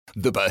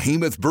The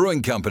Behemoth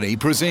Brewing Company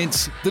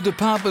presents the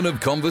Department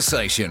of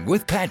Conversation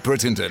with Pat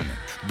Brittenden.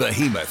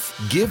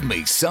 Behemoth, give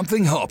me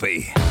something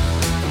hoppy.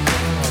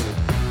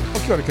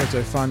 Kia ora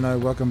koutou whānau.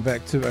 Welcome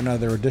back to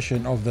another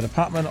edition of the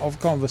Department of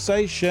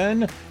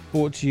Conversation,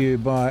 brought to you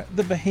by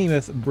the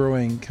Behemoth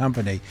Brewing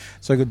Company.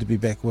 So good to be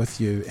back with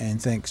you,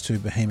 and thanks to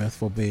Behemoth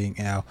for being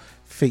our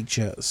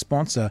feature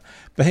sponsor.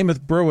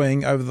 Behemoth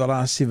Brewing over the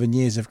last 7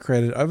 years have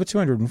created over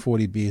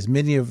 240 beers.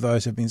 Many of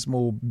those have been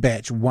small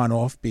batch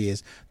one-off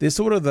beers. They're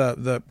sort of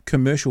the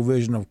commercial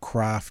version of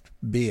craft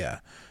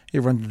beer.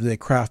 Everyone does their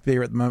craft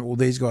beer at the moment. Well,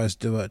 these guys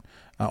do it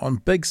on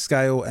big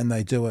scale, and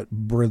they do it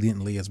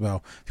brilliantly as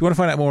well. If you want to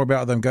find out more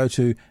about them, go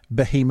to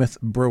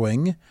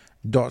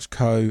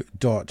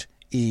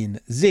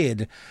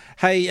behemothbrewing.co.nz.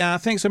 Hey,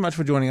 thanks so much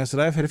for joining us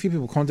today. I've had a few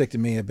people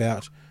contacting me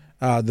about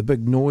the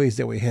big noise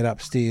that we had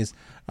upstairs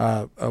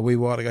a wee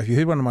while ago. If you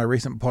heard one of my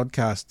recent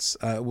podcasts,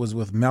 it was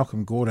with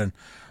Malcolm Gordon.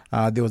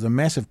 There was a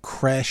massive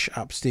crash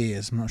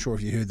upstairs. I'm not sure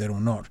if you heard that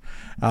or not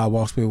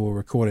whilst we were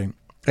recording.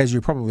 As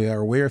you probably are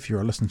aware if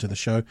you're listening to the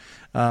show,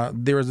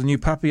 there is a new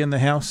puppy in the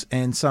house,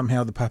 and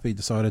somehow the puppy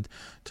decided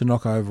to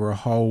knock over a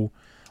whole...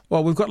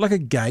 Well, we've got like a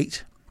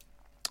gate,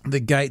 the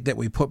gate that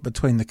we put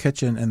between the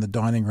kitchen and the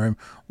dining room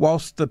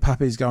whilst the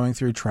puppy's going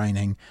through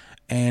training,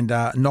 and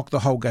knocked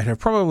the whole gate over.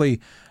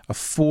 Probably a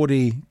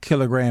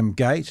 40-kilogram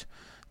gate.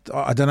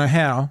 I don't know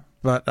how,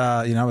 but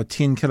a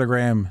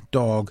 10-kilogram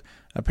dog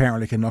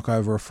apparently can knock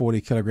over a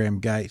 40-kilogram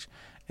gate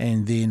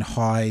and then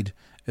hide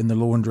in the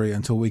laundry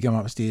until we come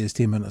upstairs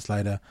 10 minutes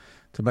later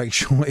to make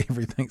sure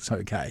everything's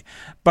okay.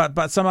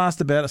 But some asked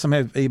about it, some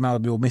have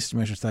emailed me or messaged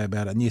me, I should say,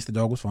 about it, and yes, the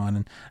dog was fine,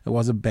 and it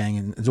was a bang,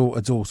 and it's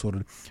all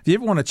sorted. If you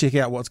ever want to check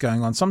out what's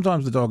going on,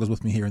 sometimes the dog is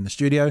with me here in the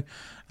studio.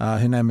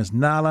 Her name is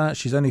Nala.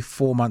 She's only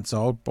 4 months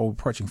old, or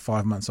approaching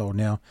 5 months old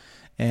now,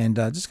 and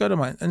just go to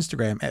my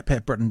Instagram, at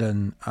Pat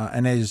Brittenden,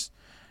 and as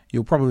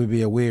you'll probably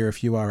be aware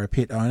if you are a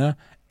pet owner,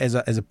 as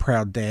a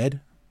proud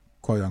dad,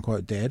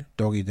 quote-unquote dad,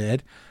 doggy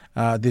dad,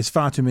 there's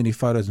far too many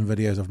photos and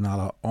videos of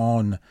Nala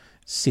on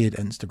said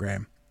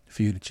Instagram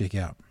for you to check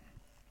out.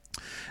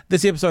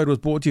 This episode was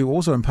brought to you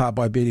also in part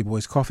by Beardy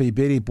Boys Coffee.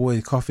 Beardy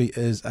Boys Coffee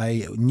is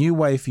a new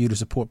way for you to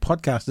support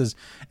podcasters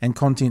and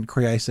content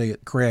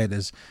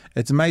creators.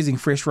 It's amazing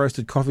fresh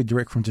roasted coffee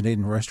direct from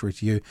Dunedin Roastery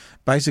to you.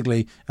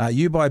 Basically,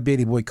 you buy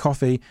Beardy Boy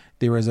Coffee,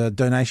 there is a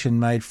donation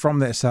made from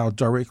that sale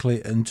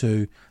directly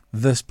into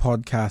this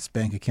podcast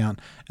bank account.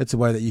 It's a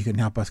way that you can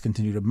help us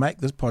continue to make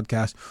this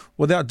podcast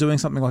without doing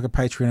something like a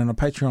Patreon, and a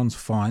Patreon's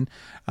fine,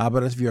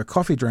 but if you're a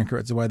coffee drinker,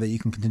 it's a way that you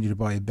can continue to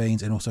buy your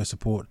beans and also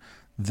support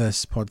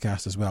this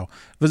podcast as well.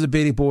 Visit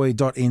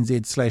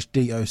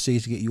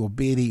beardyboy.nz/doc to get your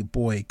Beardy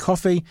Boy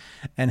coffee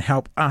and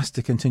help us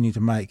to continue to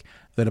make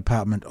the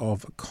Department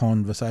of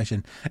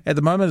Conversation. At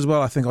the moment as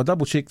well, I think I'll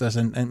double check this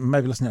and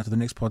maybe listen out to the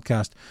next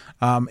podcast.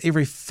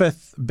 Every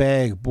fifth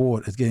bag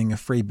bought is getting a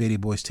free Beardy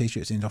Boys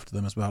t-shirt sent off to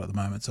them as well at the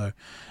moment. So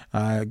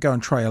go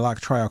and try your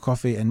luck, try our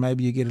coffee, and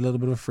maybe you get a little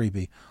bit of a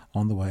freebie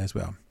on the way as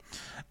well.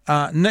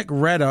 Nick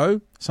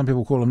Rado, some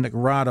people call him Nick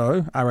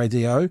Rado,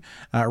 R-A-D-O,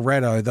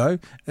 Rado though,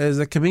 is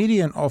a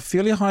comedian of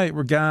fairly high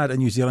regard in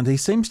New Zealand. He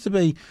seems to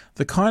be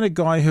the kind of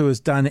guy who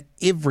has done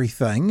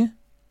everything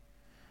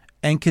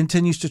and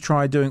continues to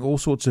try doing all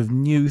sorts of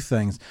new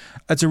things.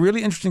 It's a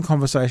really interesting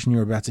conversation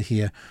you're about to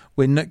hear,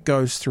 where Nick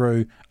goes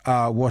through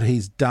what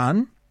he's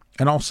done,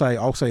 and I'll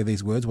say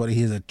these words, what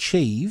he has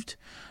achieved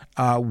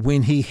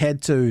when he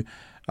had to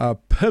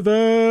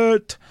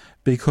pivot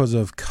because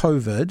of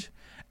COVID,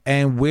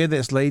 and where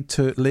that's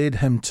led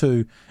him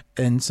to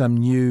in some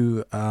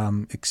new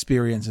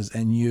experiences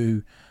and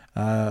new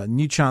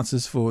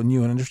chances for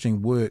new and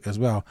interesting work as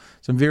well.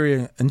 Some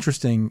very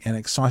interesting and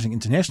exciting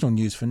international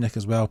news for Nick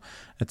as well.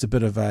 It's a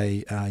bit of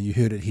a you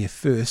heard it here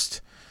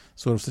first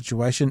sort of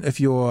situation.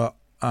 If you're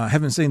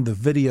haven't seen the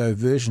video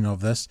version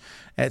of this,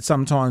 at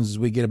sometimes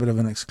we get a bit of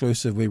an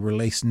exclusive. We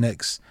release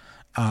Nick's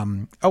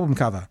album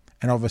cover,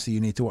 and obviously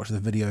you need to watch the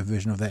video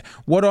version of that.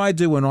 What I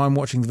do when I'm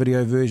watching the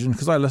video version,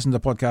 because I listen to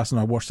podcasts and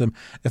I watch them,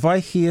 if I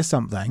hear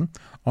something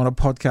on a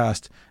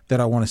podcast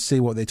that I want to see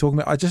what they're talking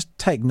about, I just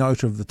take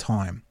note of the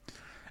time.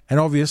 And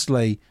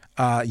obviously,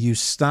 you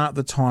start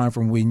the time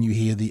from when you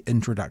hear the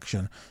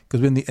introduction,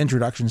 because when the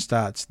introduction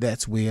starts,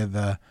 that's where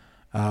the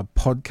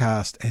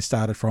podcast has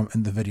started from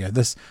in the video.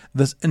 This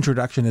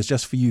introduction is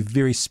just for you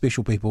very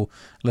special people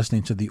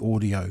listening to the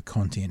audio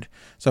content.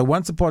 So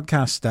once the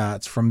podcast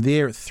starts, from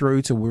there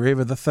through to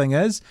wherever the thing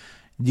is,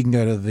 you can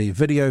go to the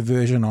video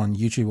version on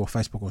YouTube or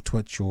Facebook or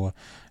Twitch or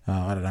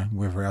I don't know,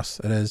 wherever else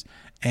it is,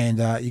 and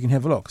you can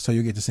have a look. So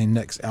you'll get to see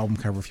Nick's album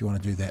cover if you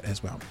want to do that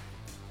as well.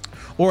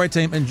 All right,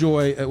 team,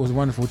 enjoy. It was a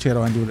wonderful chat.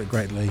 I enjoyed it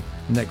greatly.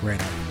 Nick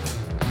Rado.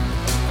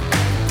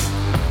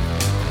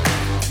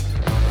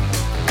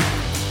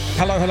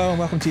 Hello, and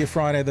welcome to your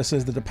Friday. This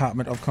is the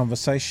Department of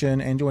Conversation,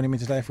 and joining me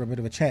today for a bit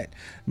of a chat,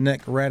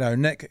 Nick Rado.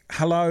 Nick,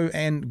 hello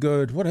and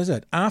good, what is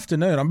it,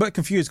 afternoon? I'm a bit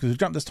confused because we've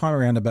jumped this time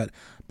around a bit,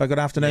 but good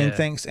afternoon, yeah.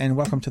 Thanks, and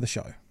welcome to the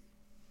show.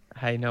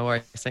 Hey, no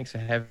worries. Thanks for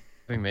having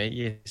me.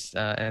 Yes,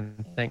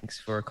 and thanks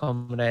for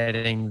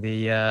accommodating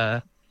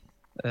the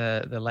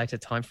the later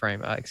time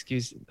frame.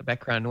 Excuse the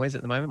background noise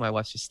at the moment. My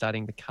wife's just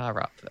starting the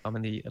car up. I'm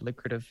in the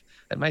lucrative.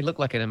 It may look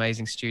like an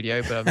amazing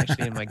studio, but I'm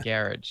actually in my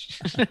garage.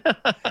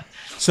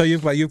 So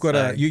you've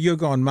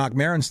gone Mark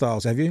Maron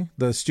styles, have you?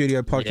 The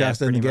studio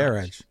podcast in the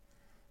garage. Much.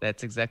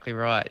 That's exactly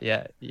right.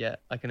 Yeah.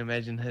 I can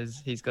imagine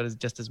he's got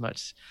just as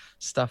much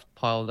stuff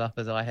piled up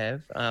as I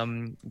have.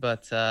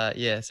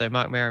 So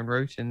Mark Maron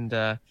Root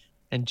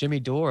and Jimmy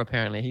Dore,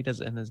 apparently he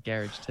does it in his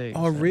garage too.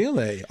 Oh,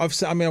 really? I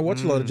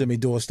watch a lot of Jimmy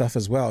Dore stuff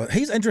as well.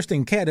 He's an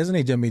interesting cat, isn't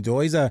he, Jimmy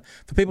Dore? He's for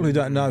people who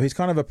don't know, he's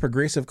kind of a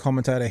progressive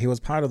commentator. He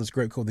was part of this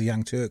group called the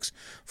Young Turks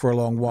for a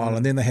long while,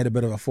 and then they had a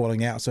bit of a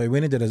falling out, so he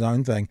went and did his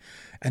own thing.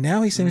 And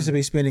now he seems to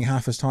be spending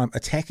half his time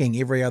attacking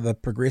every other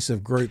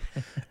progressive group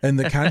in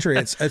the country.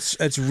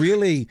 It's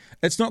really,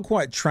 it's not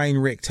quite train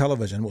wreck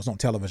television. Well, it's not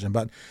television,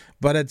 but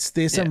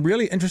there's some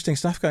really interesting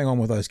stuff going on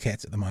with those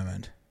cats at the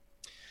moment.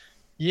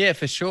 Yeah,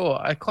 for sure.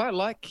 I quite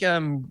like,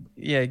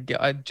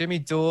 Jimmy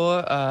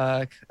Dore.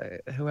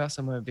 Who else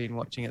am I been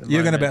watching at the moment?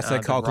 You're going to about to say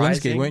Kyle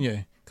Klinsky, weren't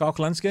you? Kyle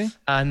Klinsky?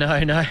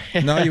 No.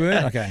 No, you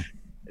weren't? Okay.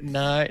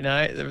 No.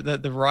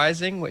 The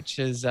Rising, which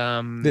is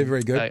they're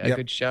very good. A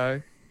good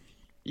show.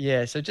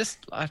 Yeah, so just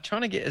I'm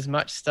trying to get as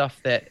much stuff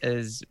that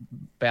is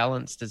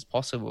balanced as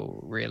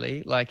possible,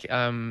 really. Like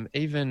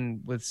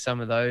even with some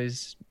of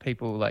those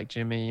people like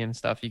Jimmy and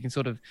stuff, you can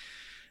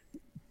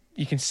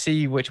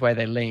see which way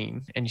they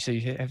lean, and so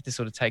you have to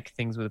sort of take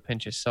things with a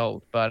pinch of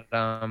salt. But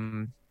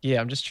I'm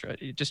just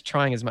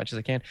trying as much as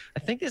I can. I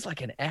think there's like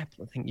an app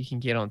I think you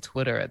can get on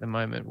Twitter at the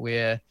moment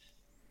where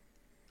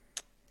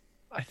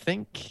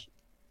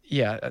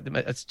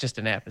it's just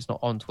an app. It's not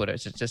on Twitter.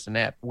 It's just an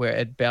app where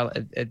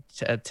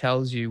it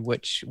tells you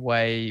which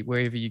way,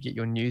 wherever you get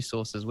your news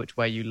sources, which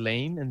way you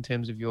lean in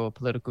terms of your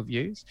political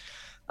views.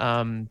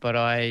 But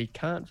I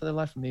can't for the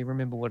life of me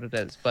remember what it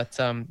is. But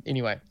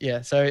anyway,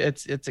 yeah. So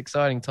it's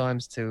exciting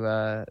times to.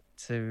 I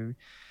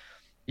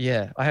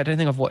don't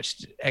think I've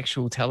watched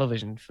actual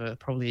television for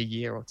probably a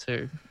year or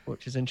two,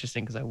 which is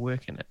interesting because I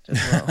work in it as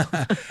well.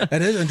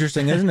 It is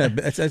interesting, isn't it?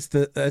 It's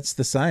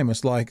the same.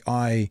 It's like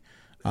I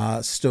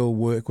still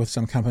work with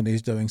some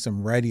companies doing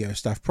some radio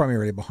stuff,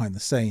 primarily behind the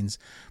scenes,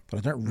 but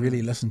I don't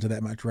really listen to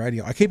that much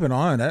radio. I keep an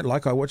eye on it.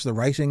 Like I watch the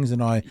ratings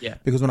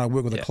because when I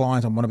work with a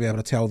client, I want to be able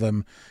to tell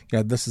them,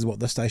 this is what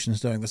this station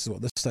is doing, this is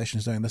what this station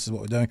is doing, this is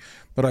what we're doing.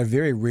 But I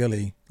very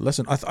rarely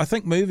listen. I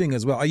think moving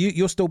as well.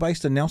 You're still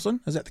based in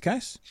Nelson? Is that the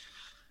case?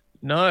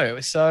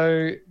 No.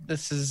 So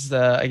this is,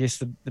 I guess,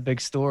 the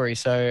big story.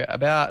 So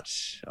about,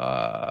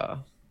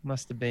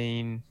 must have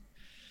been,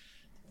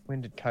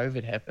 when did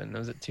COVID happen?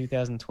 Was it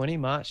 2020,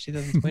 March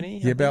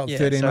 2020? About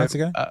 13 months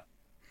ago?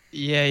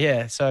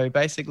 So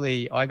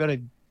basically, I got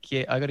a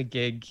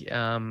gig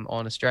on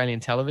Australian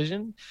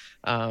television.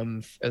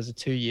 It was a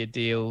 2-year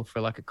deal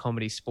for like a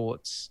comedy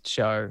sports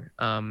show.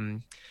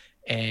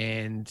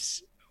 And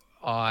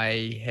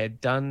I had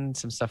done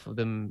some stuff with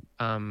them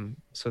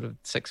sort of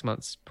 6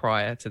 months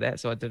prior to that.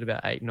 So I did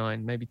about 8,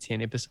 9, maybe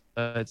 10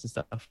 episodes and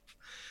stuff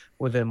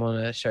with them on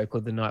a show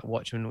called The Night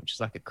Watchman, which is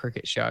like a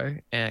cricket show,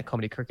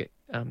 comedy cricket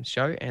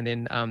show. And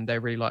then they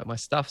really liked my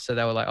stuff. So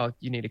they were like, oh,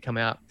 you need to come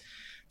out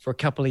for a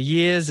couple of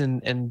years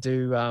and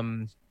do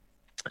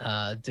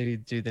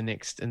the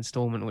next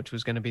installment, which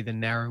was going to be The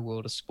Narrow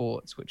World of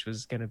Sports, which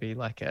was going to be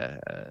like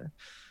a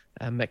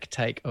Mick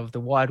take of The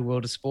Wide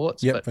World of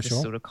Sports, but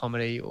just sort of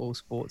comedy, all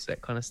sports,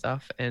 that kind of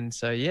stuff. And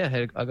so,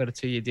 I got a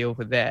 2-year deal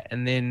for that.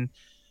 And then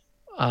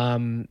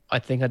I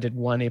think I did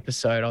one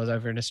episode. I was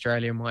over in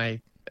Australia.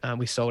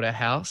 We sold our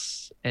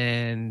house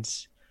and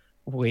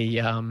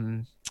we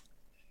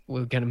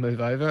were going to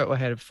move over. We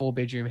had a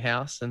 4-bedroom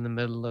house in the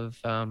middle of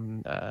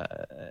on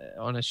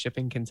a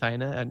shipping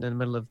container in the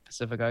middle of the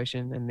Pacific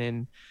Ocean. And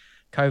then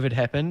COVID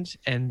happened,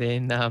 and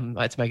then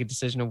I had to make a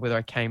decision of whether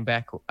I came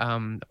back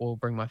or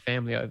bring my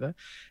family over.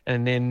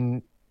 And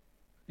then,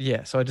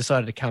 so I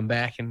decided to come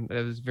back, and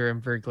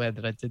I'm very glad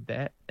that I did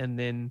that. And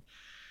then,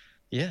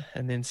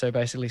 so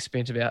basically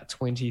spent about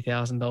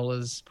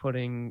 $20,000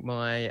 putting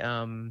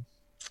my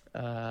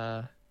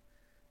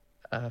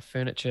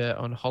furniture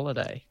on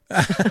holiday.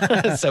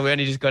 So we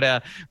only got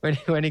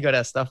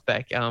our stuff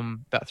back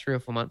about 3 or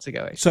 4 months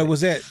ago, actually. So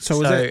was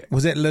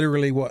that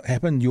literally what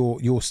happened?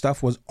 Your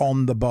stuff was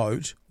on the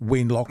boat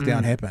when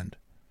lockdown happened?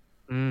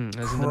 It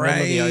was crazy. In the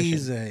middle of the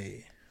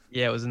ocean.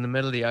 Yeah, it was in the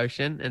middle of the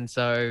ocean. And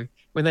so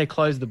when they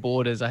closed the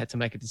borders, I had to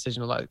make a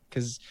decision, like,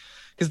 because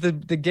the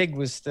gig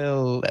was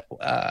still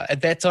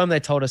at that time they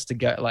told us to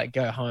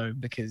go home,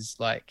 because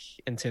like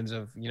in terms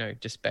of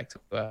just back to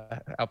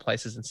our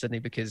places in Sydney,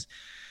 because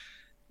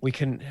we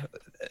couldn't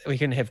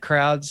have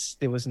crowds.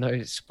 There was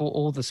no sport.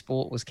 All the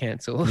sport was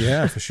cancelled.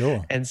 Yeah, for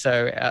sure. And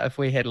so if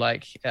we had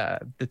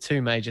the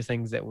two major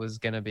things that was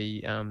going to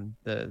be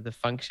the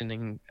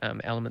functioning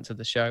elements of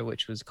the show,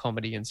 which was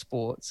comedy and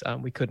sports,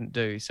 we couldn't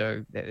do.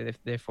 So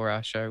therefore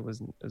our show was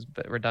a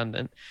bit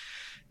redundant.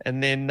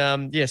 And then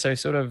so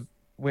sort of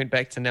went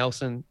back to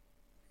Nelson,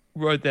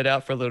 rode that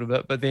out for a little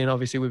bit. But then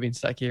obviously we've been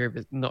stuck here,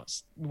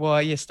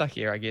 stuck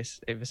here I guess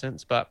ever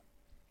since. But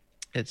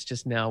it's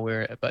just now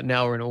we're in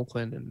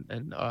Auckland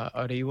and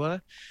Orewa,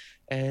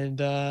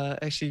 and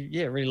actually,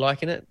 yeah, really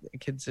liking it. The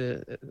kids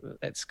are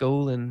at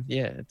school, and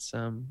yeah, it's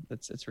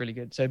really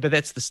good. So, but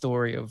that's the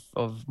story of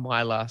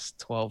my last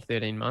 12,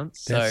 13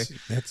 months.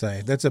 That's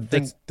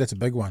a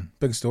big one,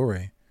 big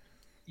story.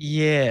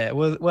 Yeah,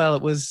 well,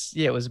 it was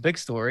a big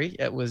story.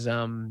 It was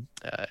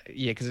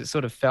because it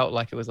sort of felt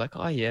like it was like,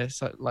 oh yeah,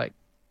 so like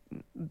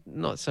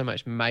not so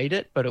much made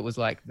it, but it was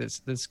like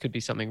this could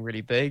be something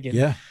really big.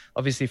 And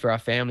obviously for our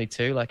family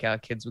too, like our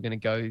kids were going to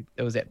go.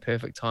 It was that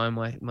perfect time.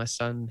 My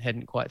son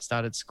hadn't quite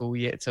started school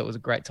yet, so it was a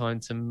great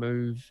time to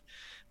move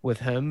with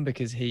him,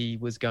 because he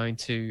was going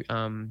to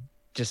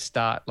just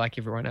start like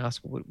everyone else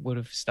would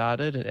have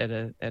started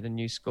at a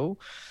new school.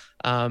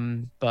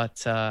 So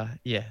that's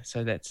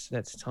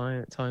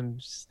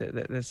times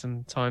there's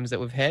some times that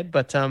we've had,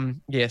 but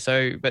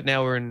but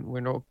now we're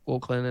in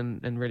Auckland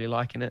and really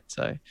liking it.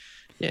 So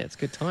yeah, it's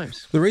good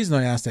times. The reason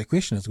I asked that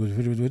question is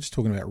we're just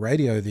talking about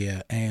radio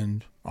there,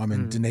 and I'm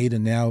in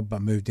Dunedin now,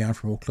 but moved down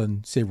from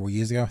Auckland several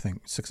years ago, I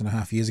think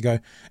 6.5 years ago.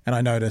 And I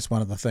noticed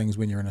one of the things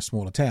when you're in a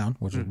smaller town,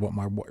 which is what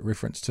my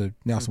reference to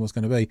Nelson was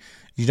going to be,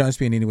 you don't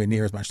spend anywhere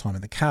near as much time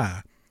in the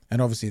car.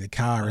 And obviously the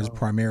car is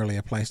primarily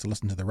a place to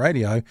listen to the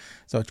radio,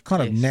 so it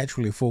kind of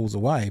naturally falls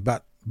away.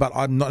 But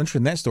I'm not interested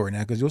in that story now,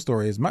 because your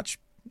story is much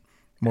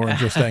more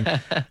interesting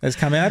has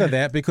come out of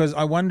that, because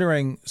I'm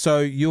wondering, so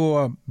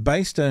you're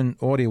based in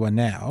Orewa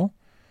now,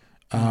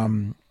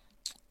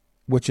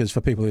 which is,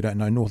 for people who don't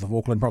know, north of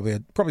Auckland,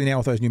 probably now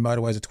with those new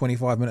motorways, a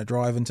 25-minute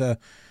drive into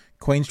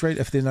Queen Street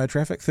if there's no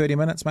traffic, 30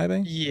 minutes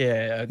maybe?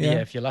 Yeah,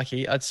 if you're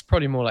lucky. It's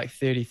probably more like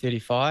 30,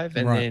 35,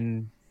 and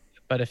then,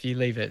 but if you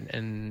leave at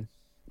 7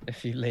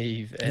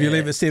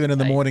 in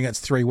the morning, it's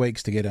 3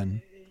 weeks to get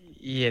in.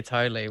 Yeah,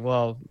 totally.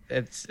 Well,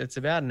 it's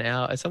about an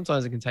hour.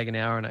 Sometimes it can take an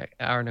hour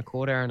and a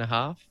quarter, hour and a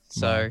half.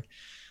 So,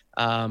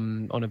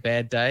 on a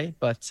bad day,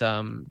 but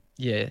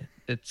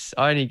it's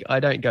I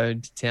don't go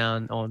into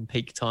town on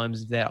peak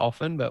times that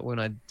often, but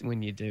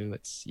when you do,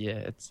 it's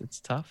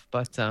tough.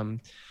 But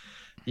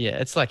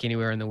it's like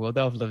anywhere in the world.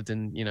 I've lived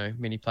in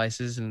many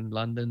places in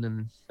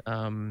London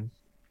and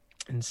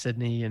in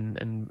Sydney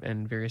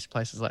and various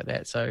places like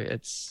that. So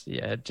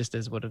it just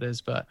is what it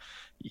is, but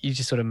you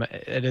just sort of,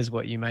 it is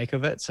what you make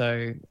of it.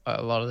 So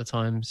a lot of the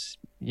times,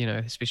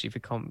 especially for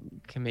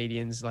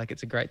comedians, like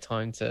it's a great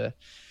time to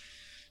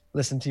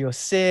listen to your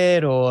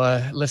set or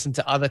listen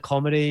to other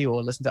comedy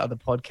or listen to other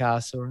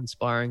podcasts or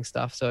inspiring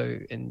stuff.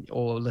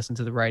 Or listen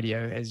to the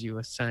radio, as you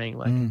were saying,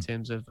 like in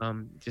terms of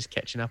just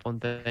catching up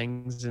on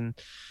things. And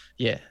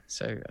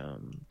that's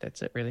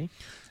it really.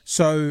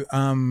 So,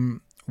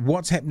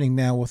 what's happening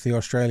now with the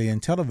Australian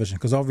television?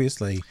 Because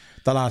obviously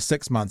the last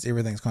 6 months,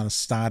 everything's kind of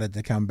started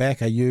to come back.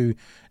 Are you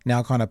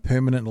now kind of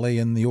permanently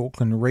in the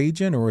Auckland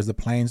region, or is the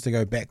plans to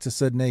go back to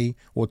Sydney,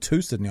 or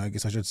to Sydney, I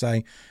guess I should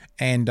say,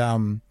 and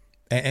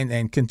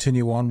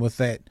continue on with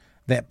that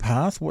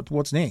path?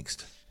 What's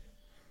next?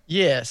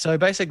 Yeah. So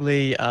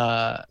basically,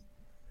 I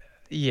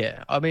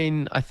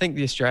mean, I think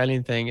the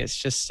Australian thing, it's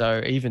just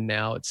so, even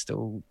now it's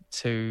still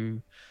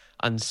too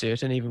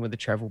uncertain, even with the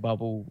travel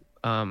bubble,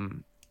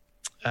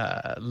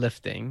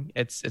 lifting,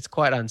 it's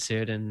quite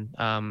uncertain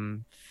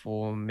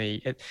for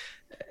me.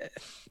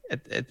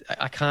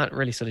 I can't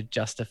really sort of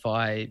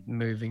justify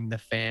moving the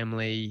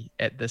family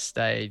at this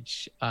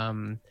stage,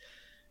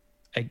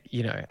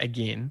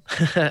 again,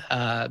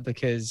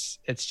 because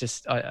it's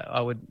just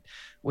I would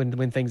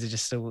when things are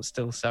just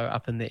still so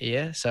up in the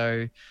air.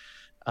 So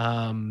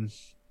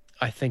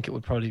I think it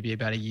would probably be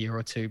about a year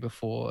or two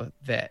before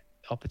that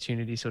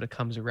opportunity sort of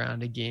comes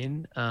around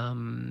again,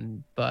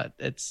 but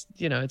it's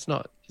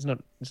not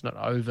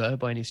over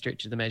by any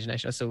stretch of the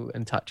imagination. I'm still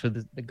in touch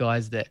with the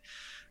guys that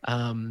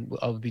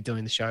I'll be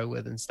doing the show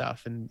with and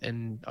stuff,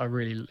 and I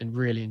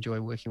really enjoy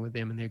working with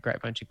them, and they're a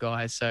great bunch of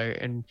guys. So,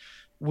 and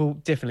we'll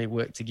definitely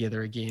work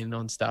together again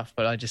on stuff,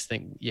 but I just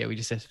think, we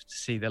just have to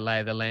see the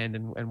lay of the land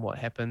and what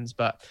happens.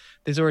 But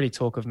there's already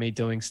talk of me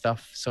doing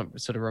stuff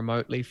sort of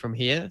remotely from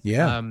here.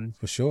 Yeah,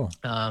 for sure.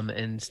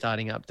 And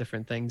starting up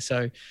different things.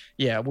 So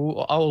I'll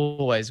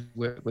always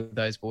work with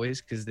those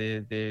boys because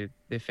they're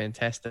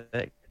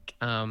fantastic.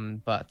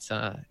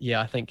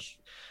 I think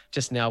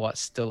just now what's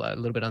still a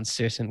little bit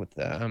uncertain with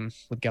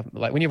government,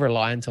 like when you're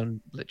reliant on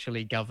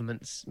literally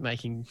governments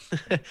making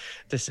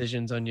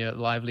decisions on your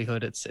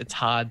livelihood, it's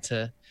hard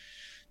to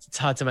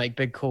make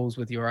big calls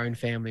with your own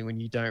family when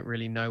you don't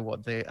really know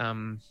what the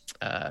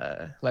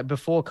like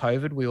before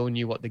COVID, we all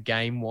knew what the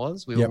game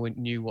was. We all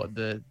knew what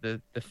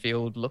the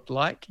field looked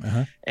like.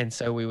 And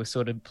so we were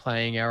sort of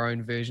playing our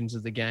own versions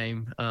of the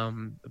game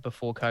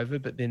before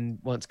COVID. But then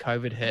once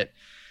COVID hit,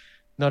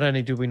 not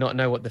only did we not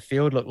know what the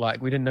field looked like,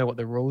 we didn't know what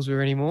the rules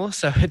were anymore.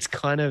 So it's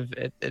kind of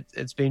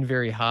it's been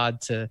very hard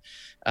to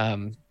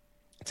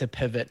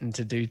pivot and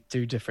to do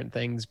different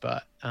things.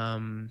 But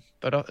in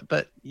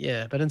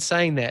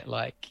saying that,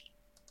 like,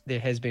 there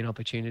has been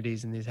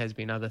opportunities and there has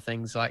been other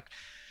things, like,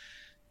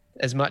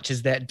 as much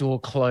as that door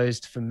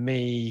closed for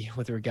me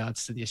with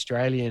regards to the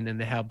Australian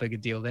and how big a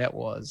deal that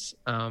was,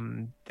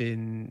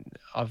 then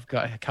I've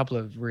got a couple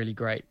of really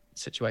great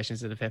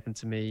situations that have happened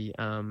to me,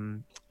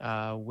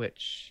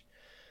 which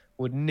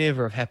would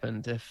never have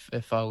happened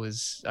if I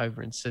was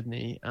over in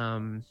Sydney.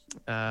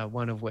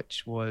 One of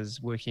which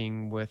was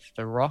working with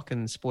The Rock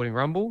and Sporting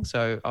Rumble.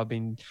 So I've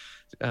been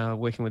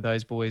working with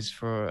those boys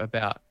for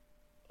about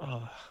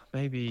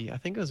maybe, I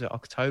think it was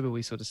October.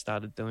 We sort of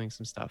started doing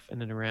some stuff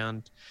in and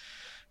around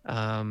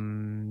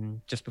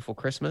just before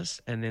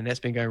Christmas, and then that's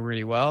been going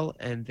really well.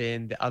 And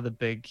then the other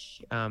big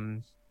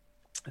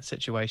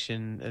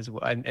situation as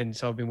well, and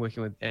so I've been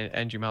working with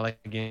Andrew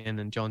Mulligan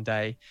and John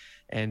Day,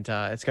 and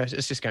it's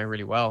just going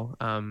really well.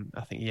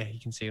 I think you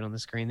can see it on the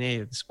screen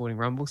there, the Sporting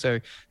Rumble. So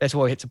that's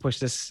why we had to push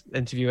this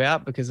interview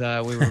out, because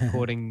we were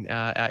recording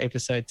our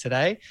episode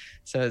today.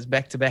 So it's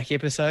back-to-back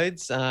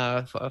episodes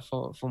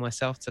for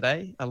myself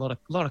today. A lot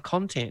of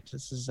content.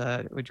 This is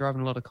we're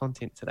driving a lot of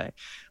content today.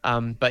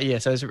 But yeah,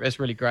 so it's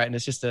really great, and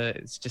it's just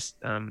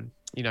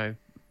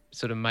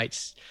sort of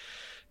mates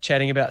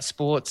chatting about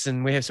sports,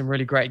 and we have some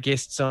really great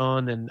guests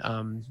on,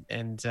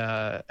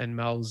 and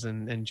Mel's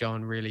and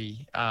John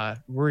really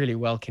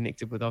well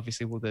connected with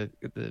obviously all the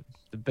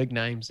big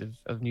names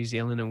of New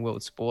Zealand and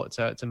world sport.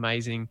 So it's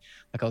amazing.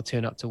 Like, I'll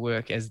turn up to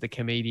work as the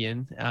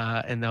comedian,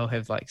 and they'll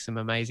have like some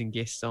amazing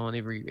guests on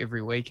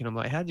every week, and I'm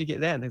like, how'd you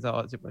get that? And they're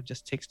like, I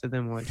just texted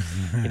them, or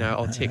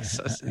I'll text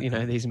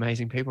these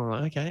amazing people.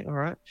 I'm like, okay, all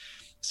right.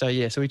 So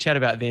yeah, so we chat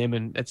about them,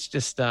 and it's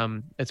just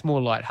it's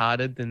more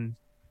lighthearted and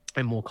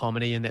more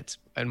comedy, and that's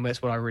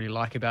what I really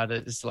like about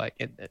it. Is like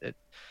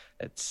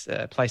it's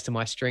placed to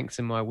my strengths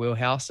and my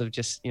wheelhouse of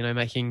just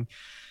making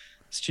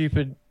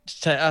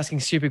asking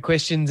stupid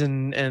questions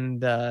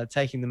and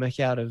taking the mick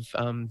out of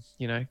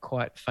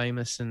quite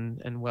famous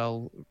and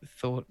well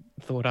thought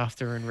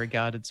after and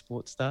regarded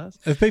sports stars.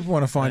 If people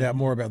want to find out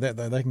more about that,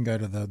 though, they can go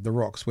to the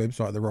Rock's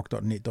website,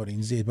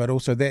 therock.net.nz. But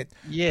also that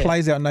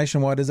plays out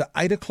nationwide. Is it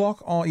 8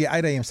 o'clock? 8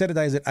 a.m.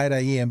 Saturdays at 8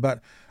 a.m.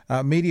 But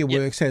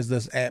MediaWorks has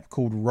this app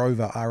called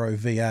Rova,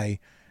 ROVA,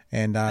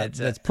 and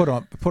that's put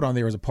on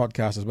there as a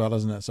podcast as well,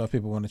 isn't it? So if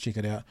people want to check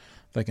it out,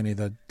 they can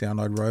either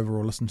download Rova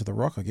or listen to The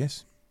Rock, I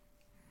guess.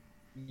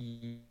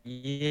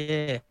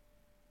 Yeah,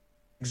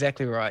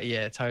 exactly right.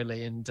 Yeah,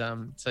 totally. And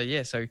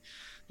so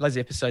loads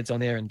of episodes on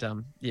there, and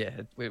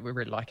we're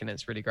really liking it.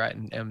 It's really great,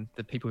 and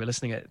the people who are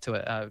listening to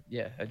it are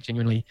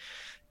genuinely,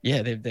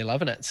 they're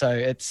loving it. So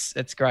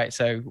it's great.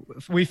 So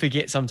we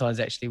forget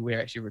sometimes actually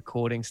we're actually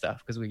recording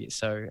stuff, because we get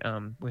so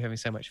we're having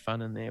so much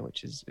fun in there,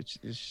 which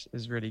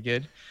is really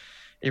good.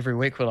 Every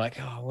week we're like,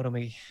 oh, what are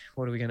we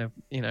gonna,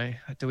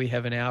 do we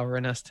have an hour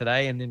in us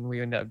today? And then we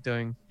end up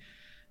doing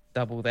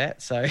double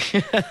that. So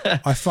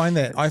I find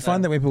that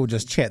when people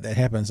just chat, that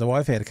happens. So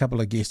I've had a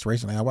couple of guests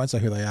recently, I won't say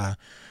who they are,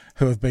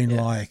 who have been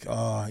like,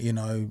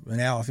 an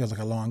hour feels like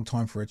a long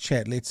time for a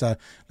chat. Let's aim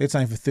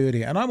for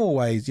 30. And I'm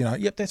always,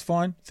 yep, that's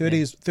fine.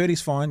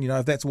 30's fine.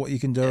 If that's what you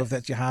can do, if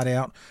that's your heart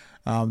out,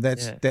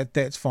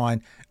 that's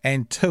fine.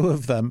 And two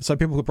of them, so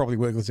people could probably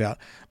work this out,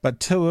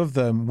 but two of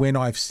them, when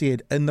I've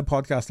said in the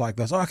podcast like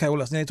this, okay,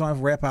 well, it's now time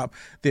for wrap up,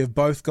 they've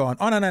both gone,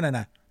 oh,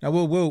 no. No,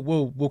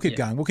 we'll keep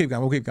going. We'll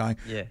keep going.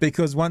 Yeah.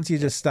 Because once you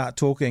just start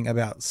talking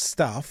about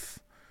stuff,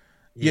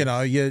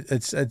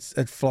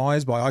 it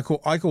flies by.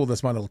 I call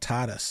this my little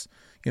TARDIS,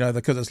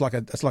 because it's like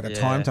a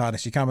time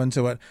TARDIS. You come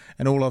into it,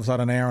 and all of a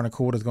sudden, an hour and a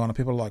quarter's gone, and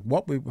people are like,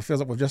 "What? It feels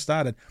like we've just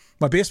started."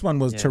 My best one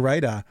was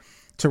Rado.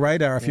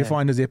 Rado, if you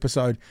find his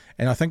episode,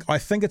 and I think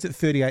it's at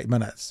 38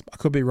 minutes. I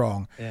could be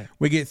wrong. Yeah.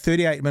 We get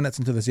 38 minutes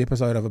into this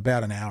episode of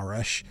about an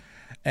hour-ish,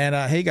 and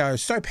he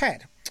goes, "So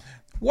Pat,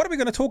 what are we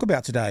going to talk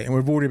about today?" And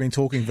we've already been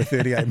talking for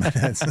 38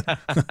 minutes,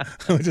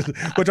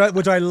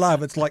 which I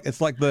love. It's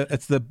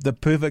the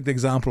perfect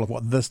example of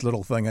what this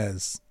little thing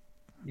is.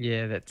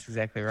 Yeah, that's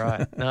exactly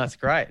right. No, it's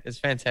great. It's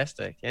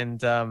fantastic,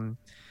 and so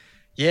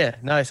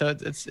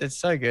it's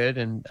so good,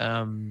 and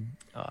and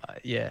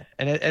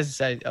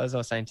as I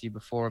was saying to you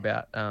before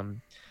about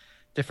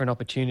different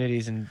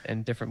opportunities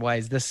and different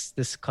ways,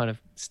 this kind of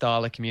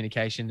style of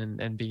communication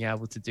and being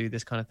able to do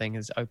this kind of thing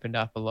has opened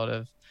up a lot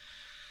of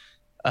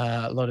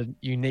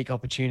unique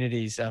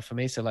opportunities for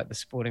me. So like the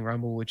Sporting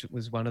Rumble, which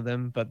was one of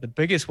them, but the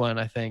biggest one,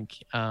 I think,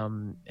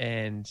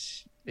 and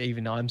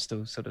even I'm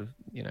still sort of,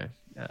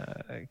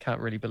 I can't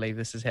really believe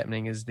this is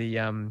happening, is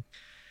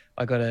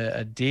I got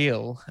a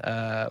deal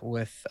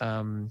with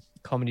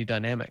Comedy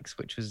Dynamics,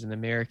 which was an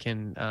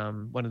American,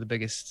 one of the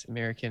biggest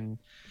American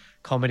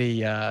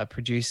comedy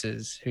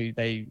producers, who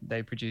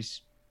they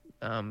produce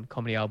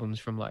comedy albums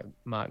from like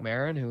Mark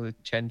Maron, who we were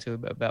chatting to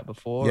about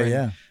before.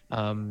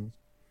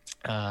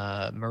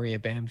 Maria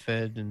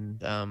Bamford and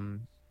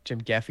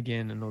Jim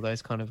Gaffigan and all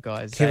those kind of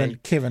guys.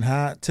 Kevin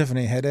Hart,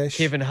 Tiffany Haddish.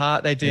 Kevin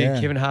Hart, they do. Yeah.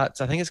 Kevin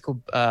Hart's, I think it's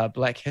called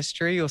Black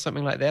History or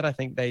something like that. I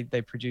think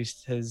they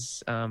produced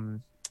his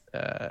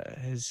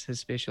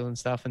special and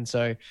stuff, and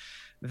so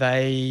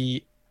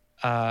they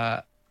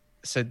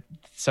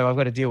so I've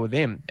got to deal with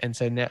them. And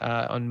so now,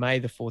 on May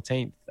the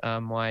 14th,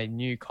 my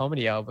new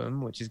comedy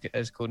album, which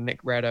is called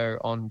Nick Rado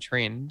on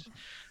Trend,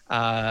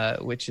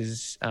 which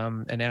is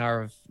an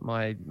hour of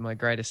my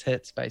greatest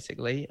hits,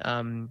 basically,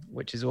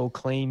 which is all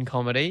clean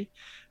comedy.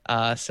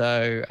 An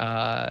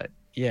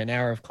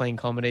hour of clean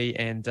comedy,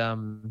 and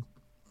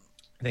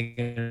they're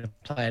going to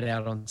play it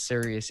out on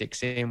Sirius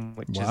XM,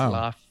 which is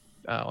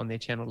on their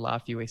channel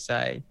Laugh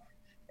USA,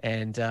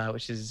 and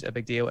which is a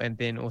big deal. And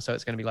then also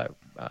it's going to be like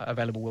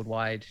available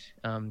worldwide,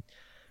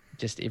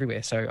 just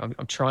everywhere. So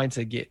I'm trying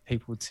to get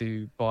people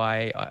to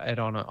buy it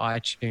on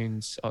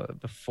iTunes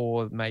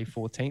before May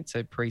 14th.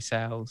 So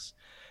pre-sales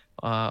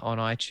on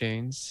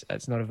iTunes.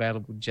 It's not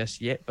available just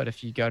yet, but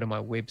if you go to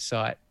my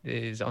website,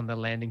 there's on the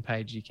landing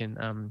page, you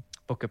can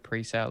book a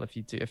pre-sale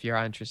if you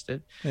are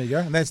interested. There you go.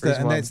 And that's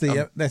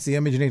the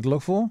image you need to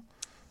look for.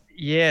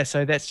 Yeah,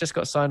 so that's just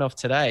got signed off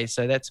today.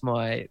 So that's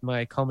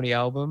my comedy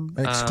album.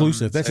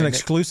 Exclusive. That's an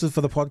exclusive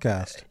for the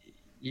podcast.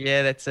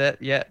 Yeah, that's it.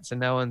 Yeah, so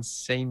no one's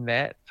seen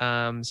that.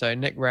 So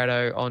Nick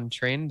Rado on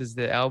Trend is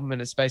the album,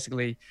 and it's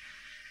basically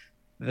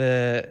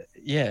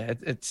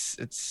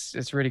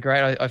it's really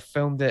great. I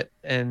filmed it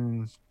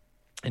in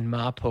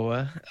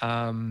Mapua,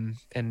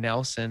 in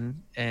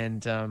Nelson,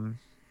 and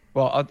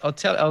well, I'll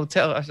tell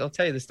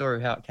you the story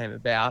of how it came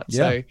about. Yeah.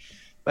 So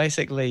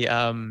basically,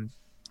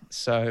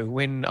 so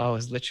when I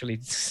was literally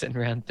sitting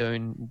around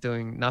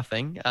doing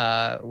nothing,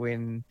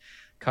 when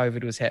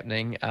COVID was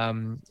happening,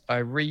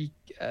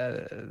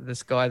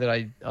 this guy that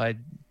I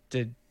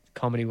did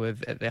comedy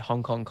with at the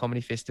Hong Kong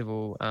Comedy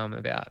Festival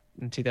about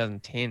in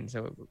 2010.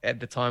 So at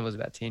the time it was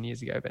about 10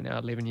 years ago, but now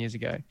 11 years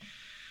ago.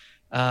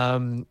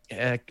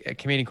 A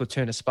comedian called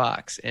Turner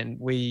Sparks, and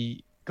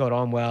we got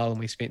on well, and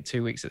we spent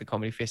 2 weeks at the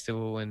comedy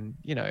festival, and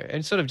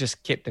and sort of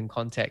just kept in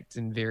contact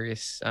in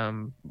various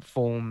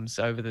forms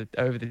over the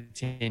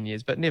 10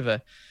 years, but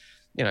never,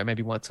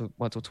 maybe once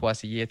or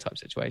twice a year type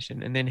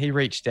situation. And then he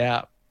reached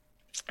out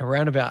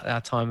around about our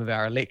time of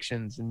our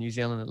elections and New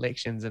Zealand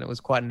elections, and it was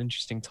quite an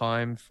interesting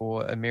time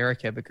for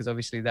America because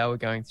obviously they were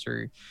going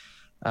through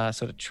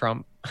sort of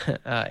Trump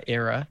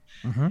era,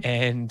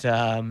 and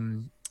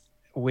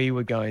we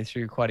were going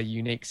through quite a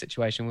unique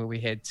situation where we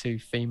had two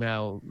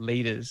female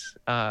leaders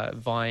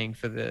vying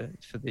to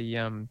be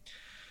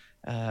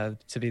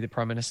the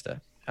prime minister,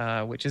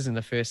 which isn't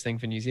the first thing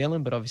for New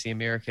Zealand, but obviously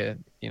America,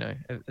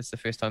 it's the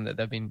first time that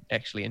they've been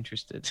actually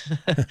interested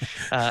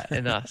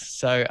in us.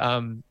 So,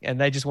 and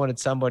they just wanted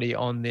somebody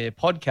on their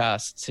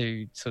podcast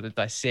to sort of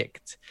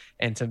dissect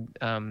and to,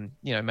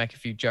 make a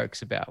few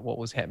jokes about what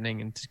was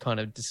happening and to kind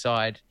of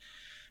decide,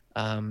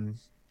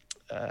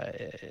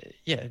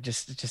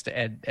 just to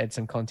add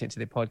some content to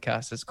their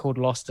podcast. It's called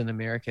Lost in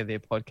America, their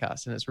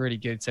podcast, and it's really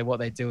good. So what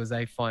they do is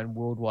they find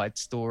worldwide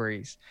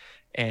stories,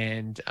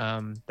 and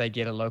they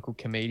get a local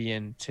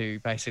comedian to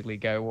basically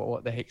go,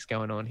 what the heck's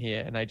going on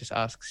here? And they just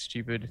ask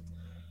stupid,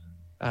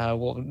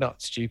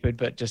 not stupid,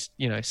 but just,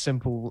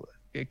 simple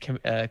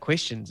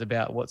questions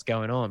about what's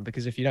going on.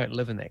 Because if you don't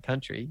live in that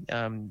country,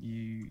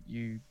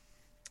 you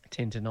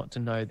tend to not to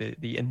know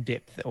the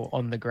in-depth or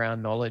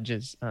on-the-ground knowledge,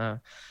 as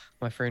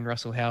my friend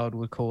Russell Howard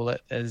would call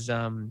it, is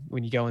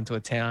when you go into a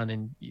town,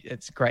 and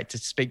it's great to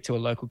speak to a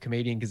local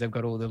comedian because they've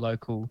got all the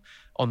local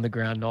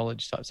on-the-ground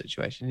knowledge type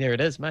situation. There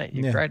it is, mate.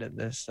 You're great at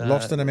this.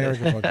 Lost in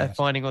America podcast.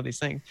 Finding all these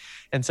things.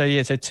 And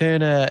so, so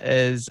Turner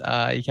is,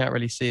 you can't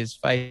really see his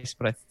face,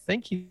 but I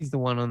think he's the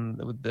one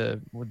with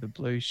the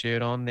blue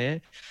shirt on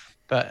there.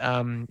 But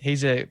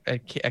he's a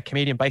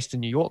comedian based in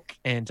New York,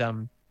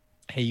 and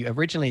he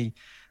originally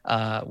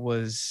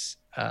was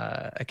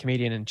a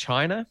comedian in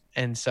China,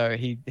 and so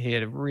he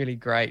had a really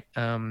great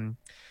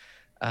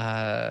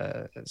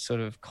sort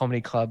of comedy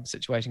club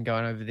situation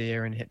going over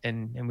there,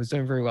 and was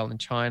doing very well in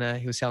China.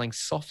 He was selling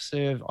soft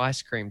serve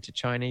ice cream to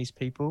Chinese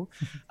people,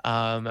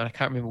 and I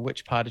can't remember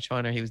which part of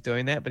China he was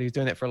doing that, but he was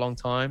doing that for a long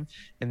time.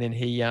 And then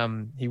he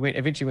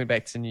eventually went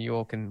back to New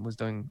York and was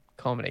doing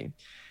comedy.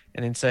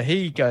 And then so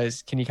he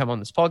goes, "Can you come on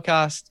this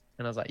podcast?"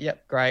 And I was like,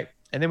 "Yep, great."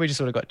 And then we just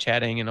sort of got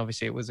chatting, and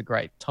obviously it was a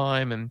great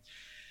time. And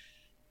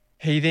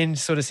he then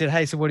sort of said,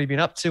 "Hey, so what have you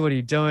been up to? What are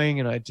you doing?"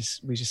 And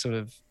we just sort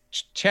of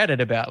chatted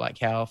about like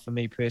how, for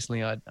me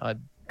personally, I'd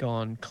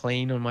gone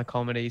clean on my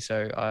comedy.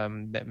 So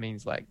that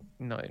means like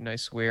no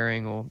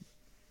swearing or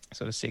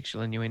sort of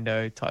sexual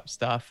innuendo type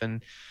stuff.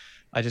 And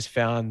I just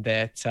found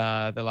that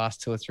the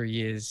last 2 or 3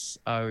 years,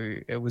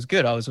 it was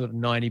good. I was sort of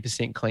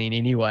 90% clean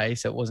anyway,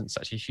 so it wasn't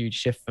such a huge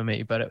shift for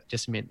me, but it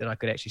just meant that I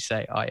could actually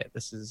say, "Oh yeah,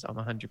 I'm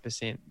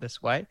 100%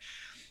 this way."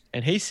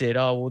 And he said,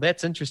 "Oh, well,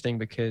 that's interesting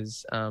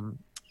because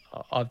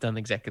I've done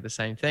exactly the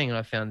same thing, and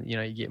I found,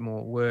 you get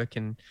more work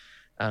and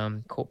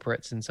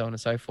corporates and so on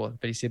and so forth."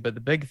 But he said, but the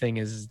big thing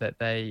is that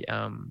they,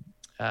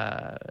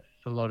 a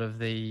lot of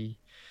the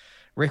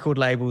record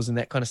labels and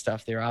that kind of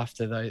stuff, they're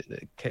after the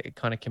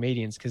kind of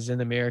comedians, because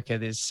in America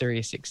there's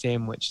Sirius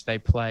XM, which they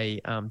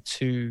play I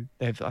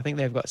think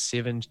they've got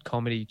 7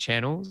 comedy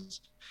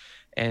channels,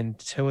 and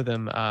 2 of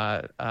them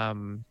are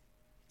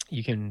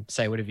you can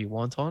say whatever you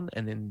want on,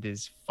 and then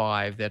there's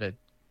 5 that are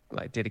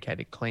like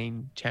dedicated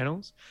clean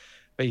channels.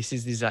 But he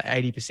says there's like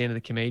 80% of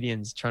the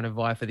comedians trying to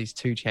vie for these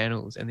 2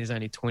 channels, and there's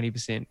only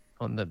 20%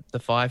 on the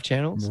 5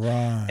 channels.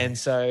 Right. And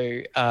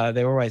so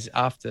they're always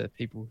after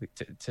people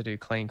to do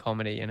clean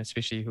comedy, and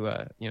especially who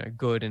are,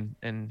 good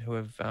and who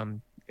have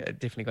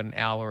definitely got an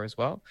hour as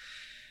well.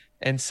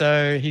 And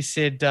so he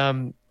said,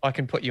 "I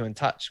can put you in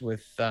touch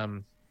with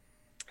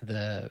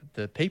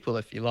the people,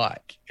 if you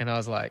like. And I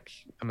was like,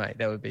 mate,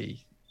 that would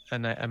be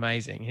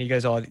amazing. He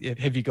goes, oh,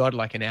 have you got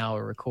like an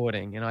hour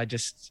recording? And I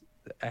just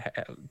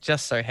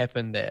so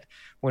happened that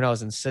when I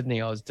was in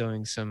Sydney, I was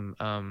doing some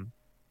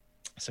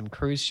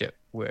cruise ship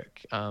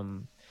work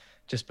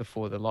just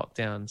before the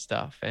lockdown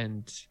stuff,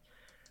 and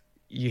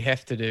you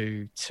have to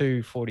do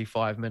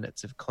 45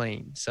 minutes of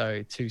clean,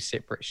 so 2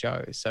 separate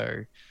shows.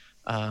 So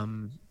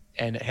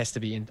and it has to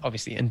be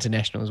obviously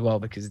international as well,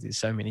 because there's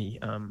so many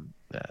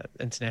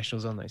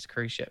internationals on those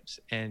cruise ships.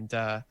 And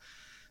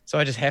so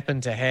I just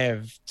happened to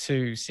have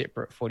 2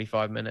 separate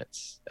 45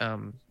 minutes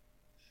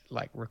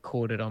like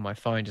recorded on my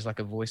phone, just like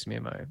a voice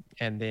memo.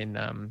 And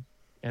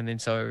then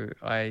so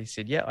I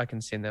said, yeah, I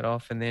can send that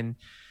off. And then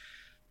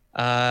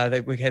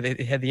we had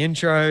the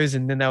intros,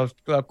 and then they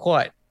were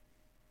quite,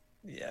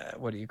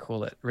 what do you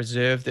call it,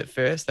 reserved at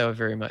first. They were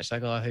very much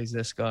like, oh, who's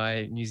this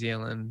guy, New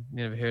Zealand,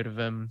 never heard of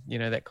him,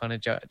 that kind of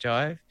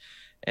jive.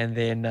 And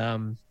then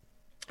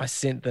I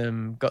sent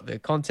them, got the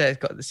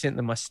contact, sent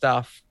them my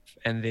stuff.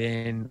 And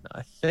then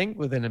I think it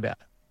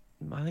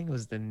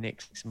was the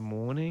next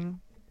morning,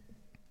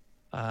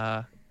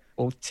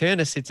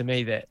 Turner said to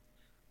me that,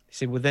 he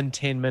said within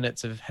 10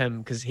 minutes of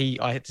him, because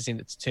I had to send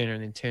it to Turner,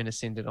 and then Turner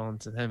sent it on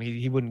to him.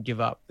 He wouldn't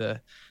give up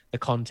the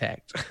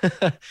contact.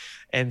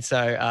 And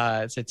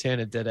so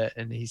Turner did it,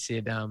 and he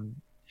said, and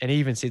he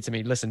even said to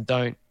me, listen,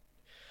 don't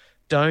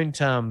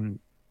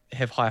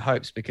have high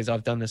hopes, because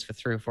I've done this for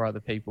 3 or 4 other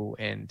people,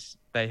 and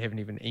they haven't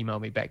even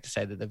emailed me back to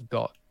say that they've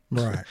got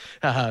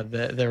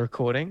the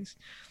recordings.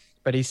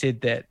 But he said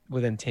that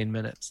within 10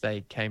 minutes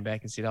they came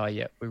back and said, oh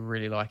yeah, we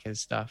really like his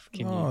stuff.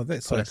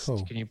 That's so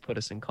cool. Can you put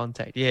us in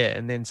contact? Yeah.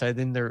 And then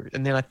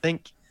I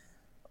think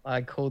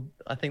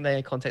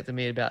they contacted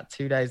me about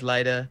 2 days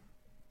later.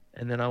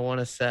 And then I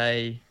want to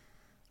say,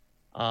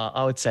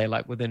 I would say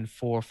like within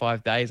 4 or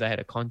 5 days, I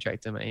had a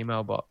contract in my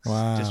email box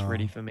just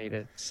ready for me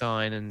to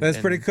sign. And that's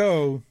pretty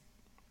cool.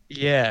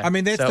 Yeah. I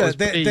mean, that's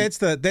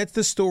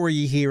the story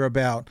you hear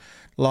about,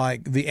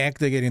 like the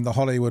actor getting the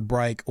Hollywood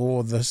break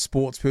or the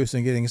sports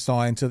person getting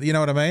signed to, you know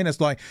what I mean? It's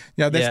like,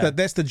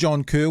 that's the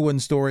John Kerwin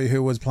story,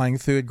 who was playing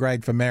 3rd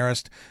grade for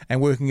Marist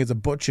and working as a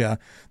butcher.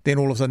 Then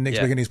all of a sudden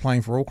next weekend he's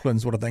playing for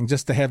Auckland, sort of thing,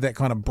 just to have that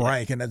kind of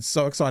break. And it's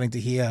so exciting to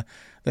hear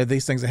that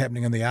these things are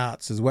happening in the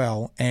arts as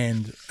well,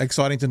 and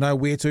exciting to know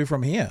where to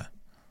from here.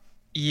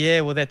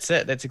 Yeah, well, that's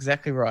it. That's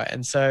exactly right.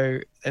 And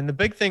the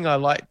big thing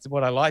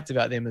what I liked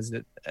about them is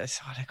that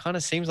it kind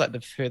of seems like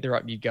the further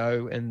up you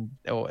go in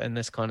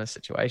this kind of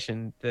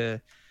situation,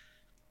 the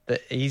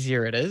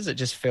easier it is. It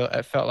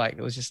felt like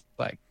it was just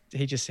like,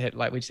 we just had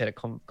a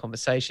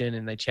conversation,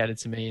 and they chatted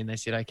to me, and they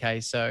said, okay,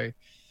 so,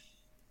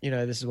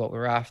 this is what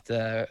we're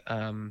after.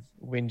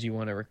 When do you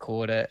want to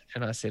record it?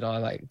 And I said,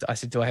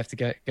 do I have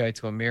to go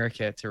to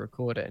America to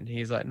record it? And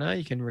he's like, no,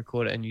 you can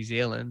record it in New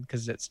Zealand,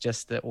 because it's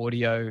just the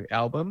audio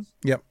album.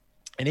 Yep.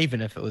 And even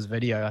if it was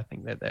video, I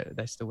think that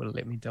they still would have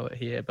let me do it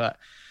here. But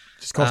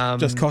just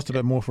cost a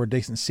bit more for a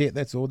decent set.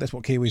 That's all. That's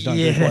what Kiwis don't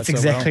do. Yeah, that's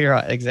exactly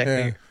right.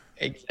 Exactly.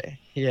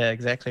 Yeah,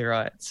 exactly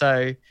right.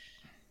 So,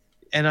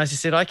 and I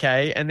just said,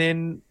 okay. And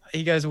then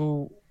he goes,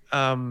 well,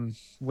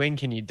 when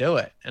can you do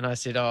it? And I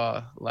said,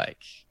 I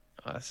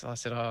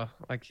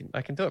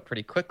can do it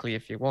pretty quickly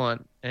if you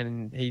want.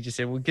 And he just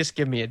said, well, just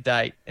give me a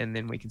date, and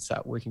then we can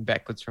start working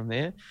backwards from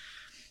there.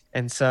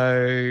 And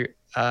so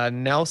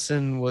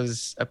Nelson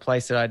was a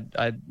place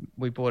that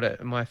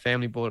my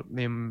family bought,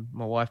 me and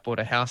my wife bought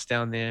a house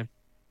down there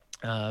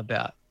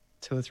about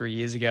 2 or 3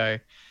 years ago.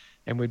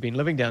 And we'd been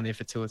living down there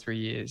for 2 or 3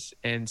 years.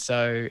 And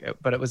so,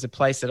 but it was a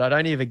place that I'd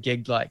only ever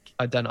gigged, like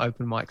I'd done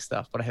open mic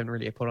stuff, but I hadn't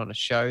really put on a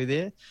show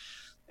there.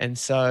 And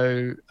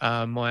so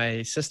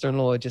my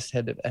sister-in-law just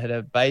had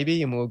a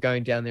baby, and we were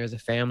going down there as a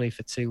family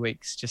for 2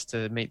 weeks just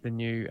to meet the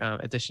new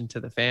addition to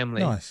the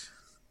family. Nice.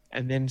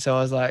 And then so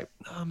I was like,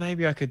 oh,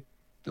 maybe I could,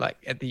 like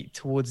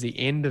towards the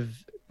end of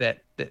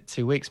that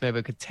 2 weeks, maybe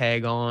I could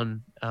tag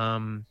on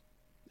and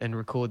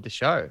record the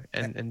show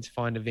and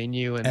find a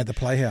venue and at the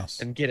Playhouse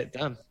and get it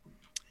done.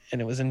 And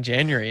it was in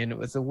January, and it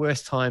was the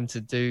worst time to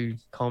do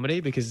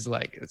comedy, because it's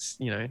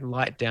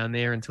light down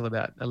there until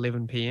about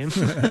 11 p.m.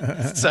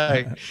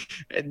 So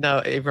no,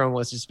 everyone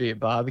wants to just be at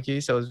barbecue.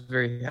 So I was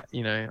very, I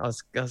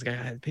was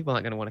going, people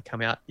aren't going to want to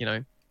come out,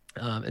 in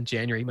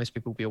January. Most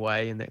people will be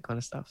away and that kind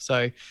of stuff.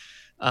 So,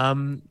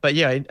 but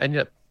yeah, I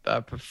ended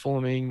up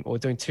performing or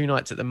doing 2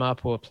 nights at the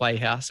Mapua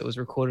Playhouse. It was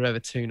recorded over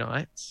 2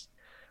 nights.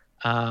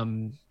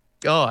 If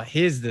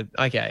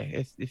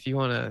you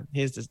want to,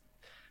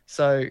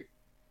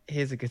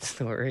 here's a good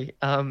story.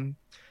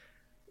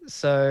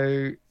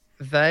 So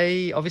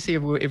they obviously,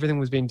 everything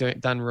was being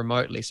done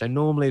remotely. So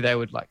normally they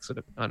would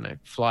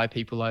fly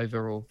people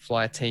over or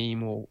fly a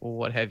team or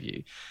what have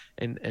you,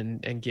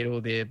 and get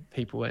all their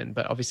people in.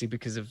 But obviously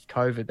because of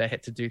COVID, they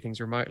had to do things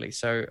remotely.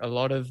 So a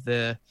lot of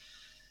the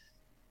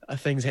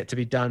things had to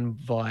be done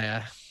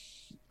via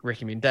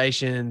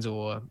recommendations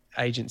or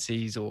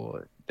agencies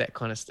or that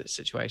kind of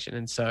situation.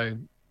 And so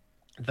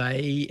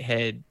they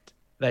had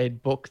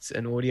booked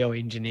an audio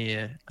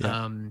engineer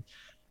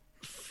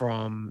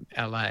from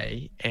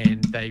LA,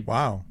 and they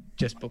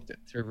just booked it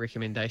through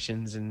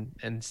recommendations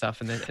and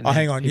stuff. And then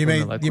hang on, you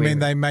mean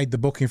they made the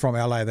booking from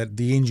LA? That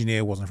the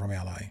engineer wasn't from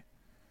LA?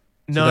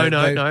 No.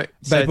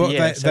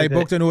 They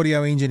booked an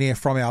audio engineer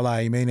from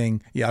LA,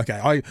 meaning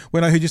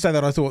when I heard you say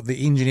that, I thought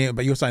the engineer,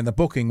 but you're saying the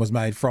booking was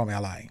made from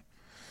LA.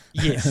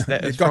 Yes,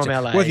 that was gotcha.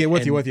 from LA.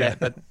 With you.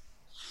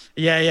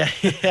 Yeah.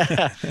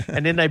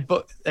 And then they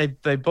booked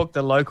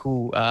a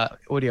local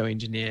audio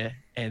engineer,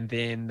 and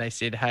then they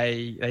said,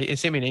 hey, they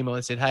sent me an email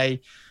and said,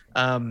 hey,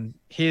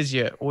 here's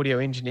your audio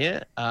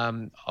engineer.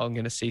 I'm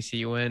going to CC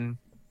you in,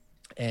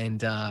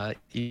 and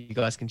you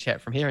guys can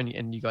chat from here,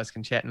 and you guys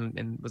can chat,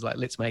 and was like,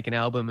 let's make an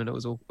album. And it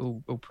was all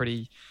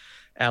pretty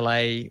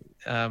LA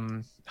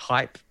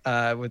hype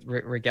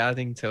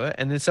regarding to it.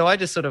 And then so I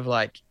just sort of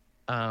like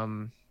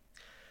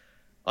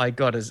I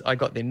got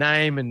their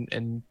name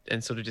and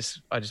sort of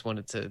I just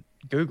wanted to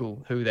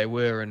Google who they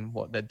were and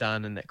what they'd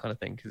done and that kind of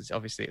thing, because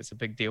obviously it's a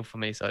big deal for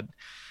me. So I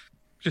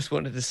just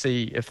wanted to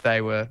see if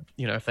they were,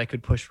 if they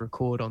could push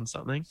record on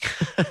something.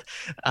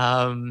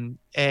 And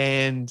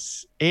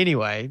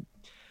anyway,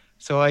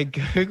 so I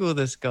Google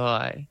this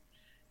guy,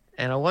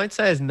 and I won't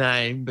say his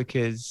name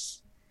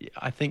because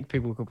I think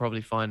people could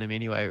probably find him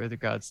anyway with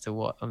regards to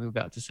what I'm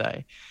about to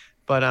say.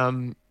 But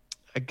I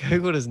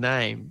Googled his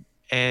name,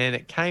 and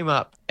it came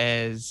up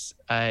as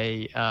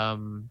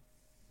one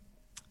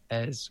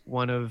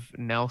of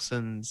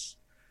Nelson's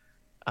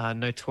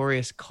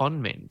notorious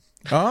con men.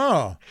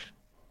 Oh.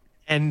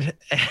 And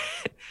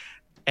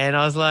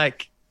I was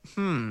like,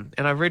 and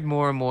I read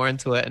more and more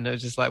into it, and it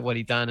was just like what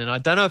he'd done. And I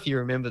don't know if you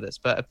remember this,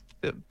 but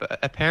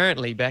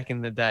apparently back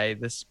in the day,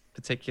 this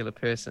particular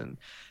person,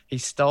 he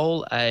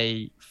stole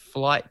a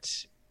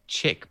flight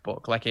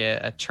checkbook, like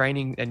a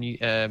training,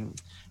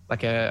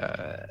 like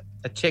a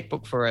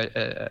checkbook for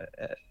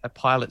a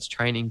pilot's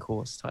training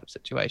course type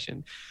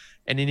situation.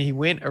 And then he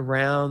went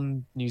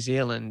around New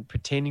Zealand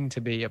pretending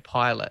to be a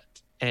pilot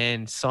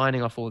and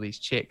signing off all these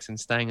checks and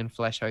staying in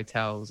flash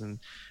hotels and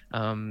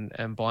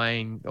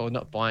buying, or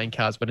not buying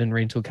cars, but in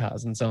rental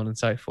cars and so on and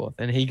so forth.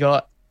 And he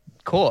got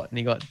caught and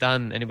he got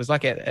done. And it was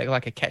like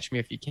a catch me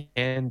if you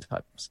can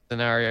type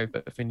scenario,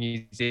 but for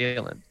New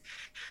Zealand.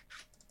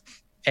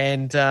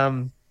 And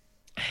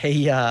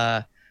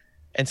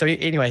and so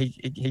anyway,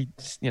 he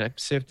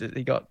served it.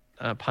 He got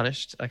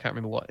punished. I can't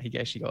remember what he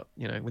actually got,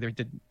 whether he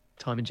did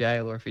time in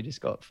jail or if he just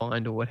got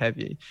fined or what have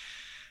you.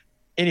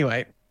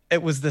 Anyway,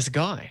 it was this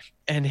guy,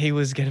 and he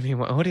was going to be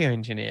my audio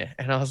engineer.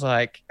 And I was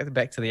like,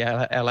 back to the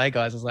LA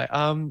guys, I was like,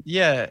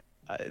 yeah,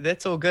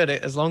 that's all good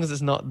as long as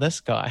it's not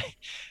this guy.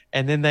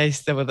 And then they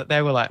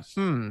were like,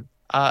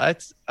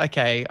 it's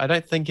okay. I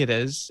don't think it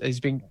is.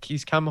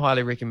 He's come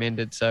highly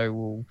recommended,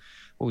 so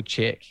we'll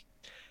check.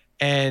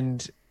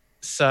 And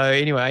so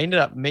anyway, I ended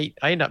up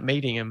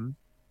meeting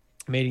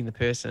the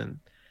person,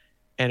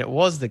 and it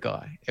was the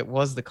guy. It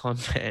was the con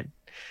man.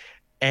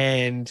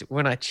 And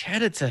when I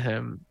chatted to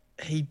him,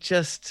 he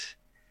just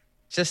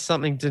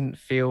something didn't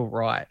feel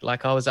right.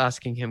 Like I was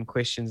asking him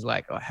questions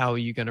like, oh, how are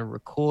you going to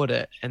record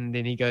it? And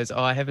then he goes,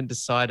 oh, I haven't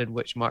decided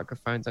which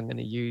microphones I'm going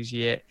to use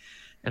yet.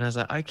 And I was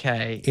like,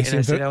 okay. And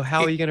I said, oh,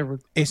 how are you going to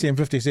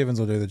SM57s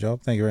will do the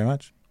job. Thank you very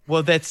much.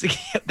 Well, that's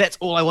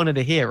all I wanted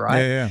to hear,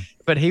 right? Yeah.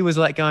 But he was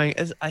like going,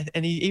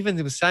 and he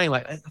even was saying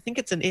like, I think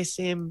it's an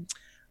SM.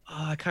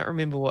 Oh, I can't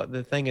remember what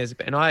the thing is.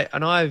 But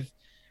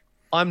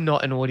I'm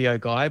not an audio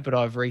guy, but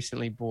I've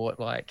recently bought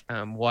like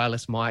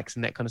wireless mics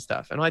and that kind of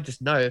stuff. And I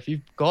just know if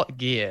you've got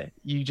gear,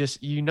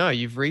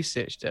 you've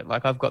researched it.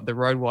 Like I've got the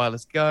Rode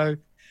Wireless Go,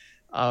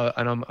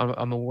 and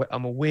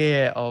I'm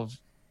aware of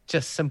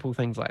just simple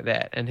things like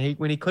that. And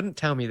when he couldn't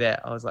tell me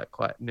that, I was like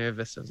quite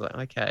nervous. I was like,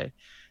 okay.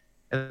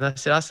 And I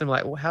asked him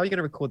like, well, how are you going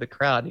to record the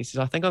crowd? And he says,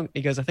 I think I'm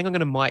going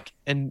to mic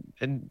in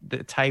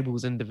the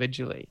tables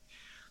individually.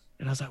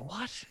 And I was like,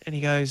 what? And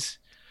he goes,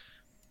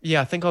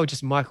 yeah, I think I'll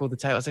just mic all the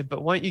tables. I said,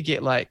 but won't you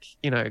get like,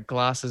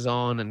 glasses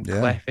on and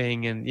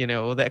clapping and,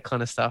 all that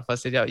kind of stuff? I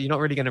said, yeah, you're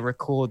not really going to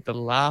record the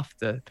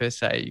laughter per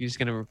se. You're just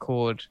going to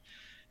record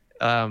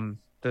the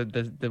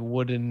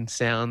wooden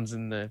sounds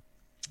and the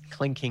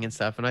clinking and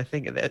stuff. And I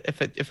think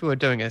that if we were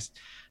doing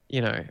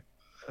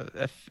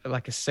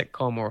like a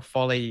sitcom or a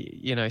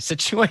folly,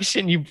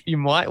 situation, you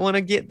might want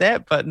to get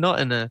that, but not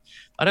I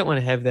don't want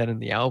to have that in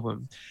the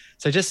album.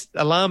 So just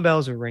alarm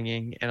bells were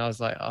ringing, and I was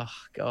like, oh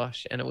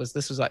gosh. And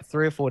this was like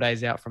 3 or 4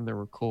 days out from the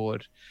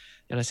record.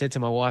 And I said to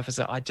my wife, I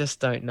said, I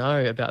just don't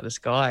know about this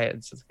guy.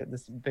 It's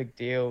this big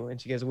deal. And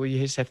she goes, well, you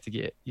just have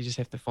to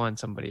find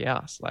somebody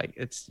else. Like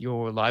it's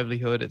your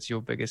livelihood. It's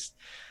your biggest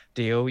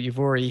deal. You've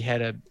already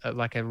had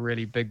a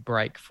really big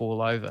break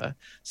fall over.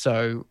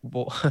 So,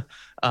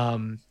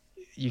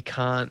 you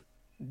can't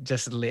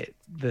just let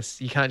this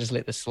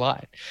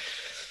slide.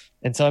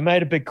 And so I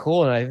made a big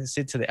call, and I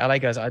said to the LA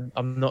guys,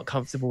 I'm not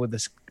comfortable with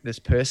this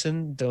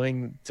person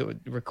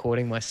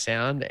recording my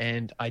sound,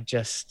 and I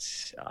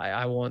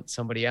want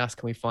somebody else.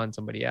 Can we find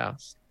somebody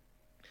else?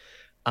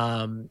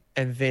 And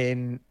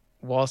then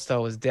whilst I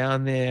was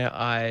down there,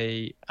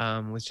 I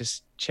was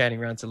just chatting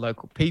around to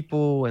local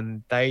people,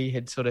 and they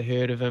had sort of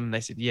heard of him.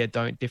 They said, yeah,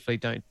 definitely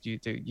don't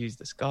use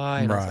this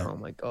guy. And I was like, oh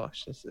my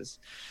gosh,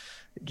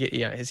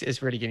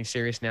 it's really getting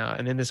serious now.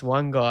 And then this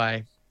one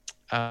guy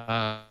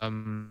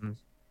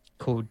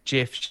called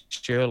Jeff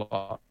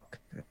Sherlock,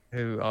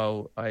 who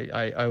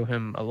I owe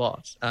him a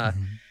lot.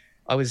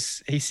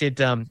 He said,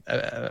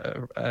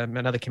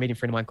 another comedian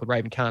friend of mine called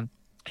Raven Khan,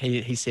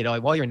 he said,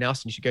 while you're in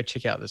Nelson, you should go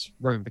check out this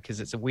room because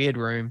it's a weird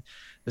room.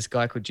 This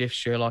guy called Jeff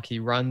Sherlock, he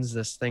runs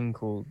this thing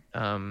called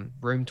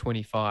Room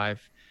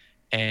 25.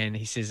 And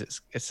he says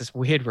it's this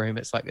weird room.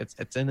 It's like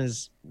it's in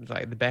his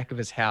like the back of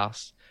his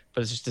house,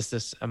 but it's just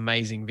this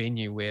amazing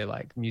venue where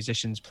like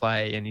musicians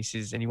play. And he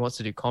says, and he wants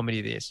to do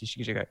comedy there, so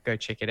you should go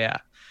check it out.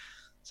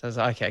 So I was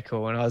like, okay,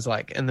 cool. And I was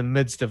like in the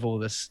midst of all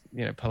this,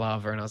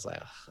 palaver, and I was like,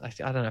 I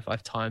don't know if I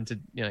have time to,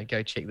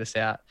 go check this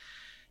out.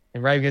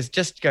 And Ray goes,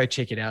 just go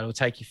check it out. It'll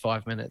take you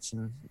 5 minutes,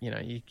 and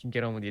you can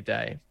get on with your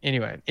day.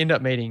 Anyway, end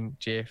up meeting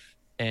Jeff.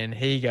 And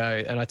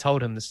and I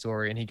told him the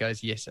story, and he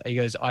goes, yes. He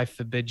goes, I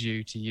forbid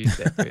you to use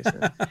that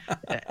person.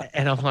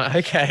 And I'm like,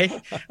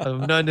 okay,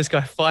 I've known this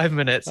guy 5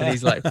 minutes, and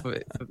he's like,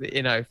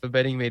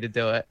 forbidding me to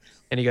do it.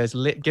 And he goes,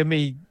 give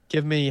me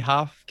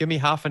half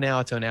an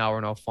hour to an hour,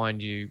 and I'll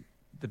find you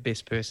the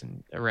best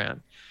person around.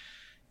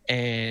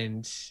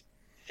 And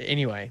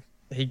anyway,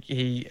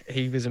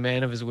 he was a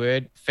man of his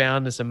word,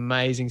 found this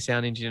amazing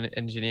sound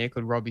engineer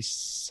called Robbie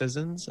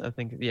Sissons, I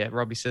think. Yeah,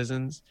 Robbie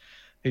Sissons,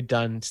 who'd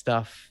done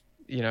stuff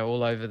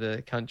all over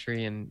the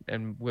country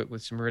and worked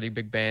with some really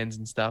big bands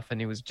and stuff.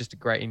 And he was just a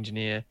great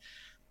engineer.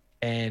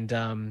 And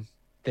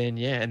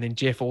then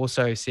Jeff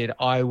also said,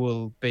 I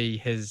will be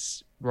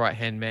his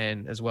right-hand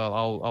man as well.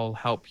 I'll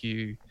help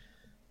you.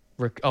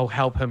 I'll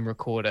help him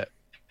record it.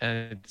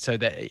 And so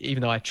that even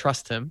though I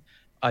trust him,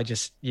 you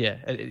just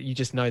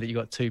know that you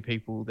got two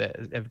people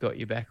that have got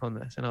you back on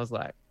this. And I was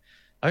like,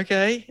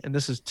 okay. And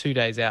this was 2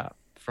 days out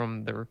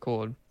from the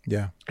record.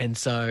 Yeah.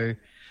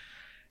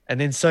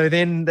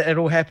 Then it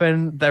all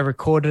happened. They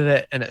recorded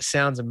it, and it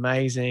sounds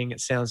amazing. It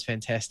sounds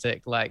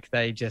fantastic. Like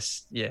it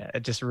just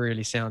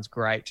really sounds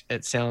great.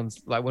 It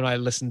sounds like when I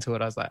listened to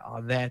it, I was like,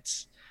 oh,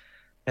 that's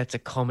a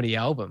comedy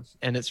album.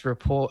 And it's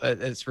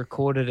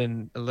recorded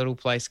in a little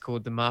place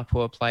called the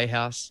Mapua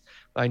Playhouse.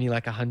 Only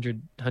like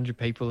 100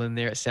 people in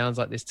there. It sounds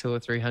like there's 200 or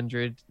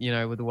 300,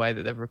 with the way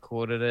that they've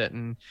recorded it.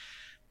 And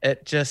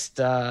it just,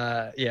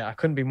 I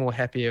couldn't be more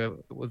happier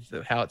with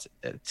how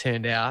it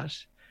turned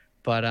out.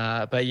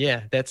 But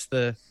yeah, that's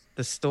the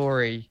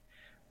story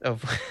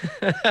of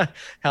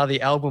how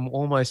the album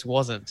almost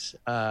wasn't.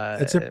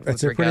 It's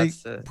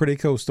a pretty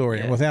cool story.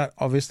 Yeah. And without,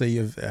 obviously,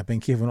 you've been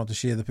careful not to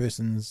share the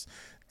person's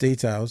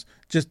details,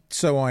 just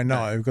so I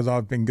know, because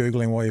I've been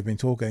Googling while you've been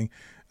talking.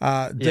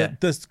 Did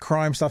this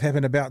crime stuff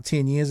happen about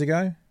 10 years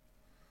ago?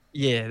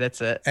 Yeah, that's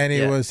it. And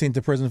he was sent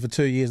to prison for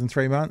 2 years and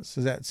 3 months.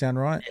 Does that sound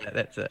right? Yeah,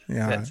 that's it.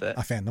 Yeah, that's it.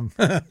 I found him.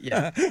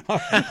 Yeah.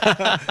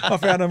 I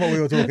found him while we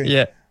were talking.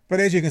 Yeah. But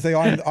as you can see,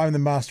 I'm the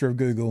master of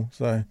Google,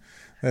 so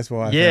that's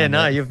why.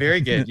 You're very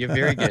good. You're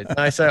very good.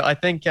 No, so I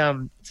think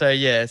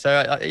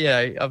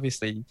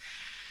obviously,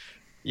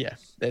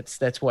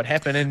 that's what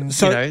happened. And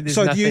so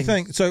do you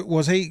think? So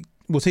was he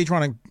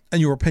trying to, in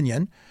your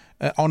opinion,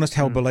 honest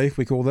held belief,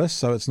 we call this,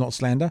 so it's not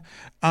slander.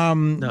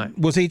 No.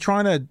 Was he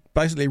trying to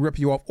basically rip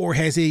you off, or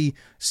has he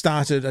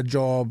started a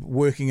job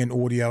working in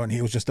audio and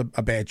he was just a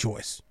bad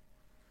choice?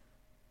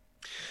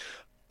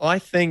 I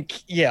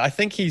think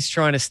he's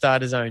trying to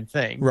start his own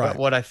thing. Right. But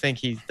what I think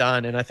he's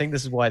done, and I think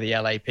this is why the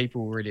LA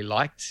people really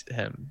liked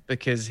him,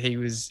 because he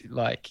was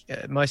like,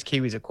 most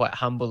Kiwis are quite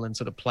humble and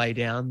sort of play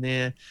down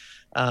their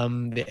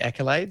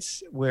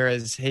accolades,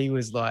 whereas he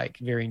was like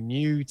very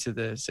new to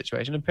the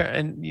situation.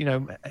 And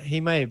he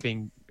may have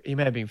been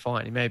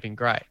fine, he may have been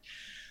great,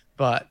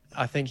 but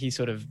I think he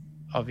sort of,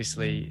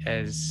 obviously,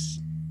 as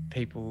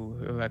people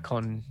who are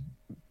con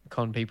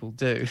people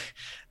do,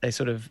 they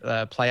sort of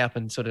play up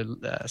and sort of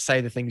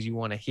say the things you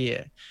want to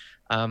hear.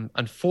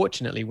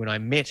 Unfortunately, when I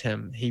met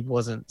him, he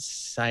wasn't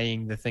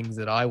saying the things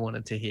that I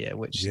wanted to hear,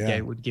 which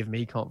would give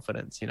me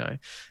confidence,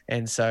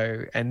 And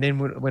then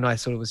when I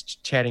sort of was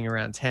chatting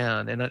around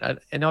town,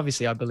 and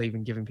obviously I believe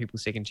in giving people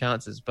second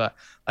chances, but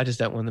I just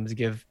don't want them to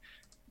give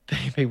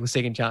people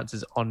second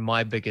chances on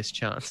my biggest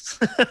chance.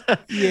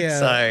 Yeah.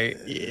 So,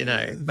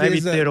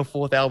 maybe third or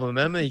fourth album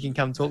member, you can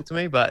come talk to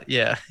me, but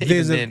yeah.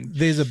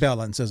 There's a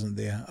balance, isn't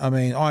there? I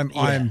mean,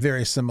 I'm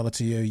very similar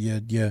to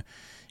you.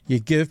 You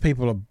give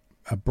people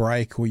a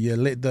break, or you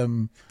let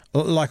them,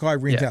 like I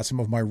rent out some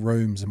of my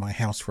rooms in my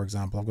house, for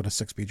example. I've got a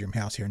 6-bedroom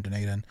house here in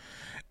Dunedin,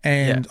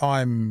 and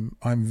I'm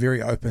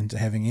very open to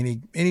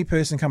having any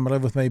person come and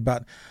live with me,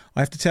 but I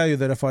have to tell you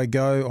that if I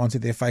go onto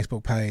their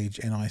Facebook page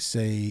and I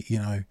see,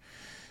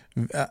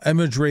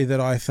 imagery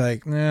that I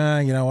think,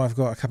 I've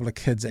got a couple of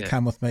kids that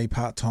come with me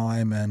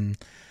part-time, and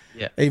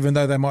even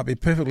though they might be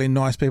perfectly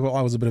nice people,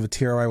 I was a bit of a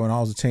tearaway when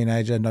I was a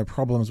teenager, no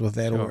problems with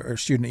that, or a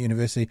student at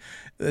university,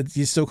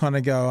 you still kind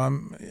of go,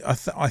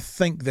 I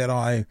think that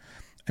I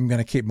am going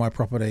to keep my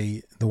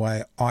property the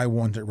way I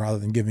want it, rather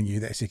than giving you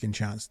that second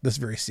chance this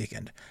very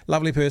second.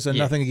 Lovely person,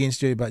 nothing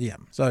against you, but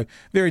so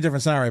very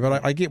different scenario.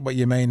 But I get what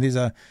you mean.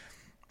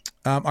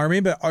 I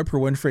remember Oprah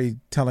Winfrey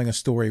telling a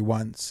story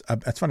once.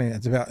 It's funny.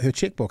 It's about her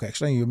checkbook,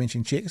 actually. You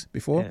mentioned checks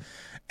before. Yeah.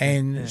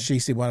 And she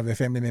said one of her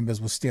family members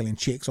was stealing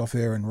checks off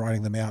her and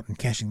writing them out and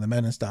cashing them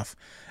in and stuff.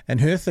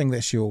 And her thing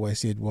that she always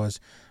said was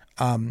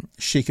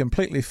she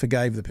completely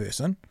forgave the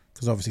person,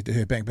 because obviously to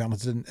her bank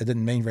balance it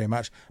didn't mean very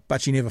much,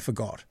 but she never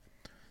forgot.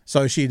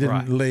 So she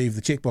didn't leave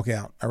the checkbook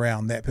out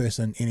around that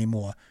person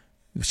anymore.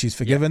 She's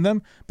forgiven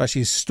them, but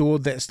she's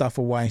stored that stuff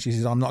away, and she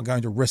says, I'm not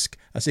going to risk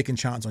a second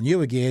chance on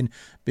you again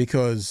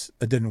because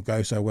it didn't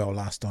go so well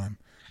last time.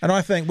 And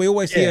I think we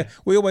always hear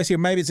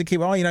maybe it's a key,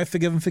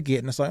 forgive and forget.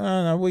 And it's like,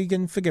 oh, no, well, you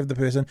can forgive the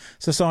person.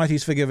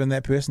 Society's forgiven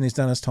that person, he's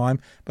done his time,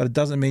 but it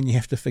doesn't mean you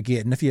have to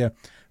forget. And if you're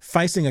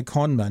facing a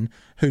conman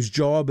whose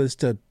job is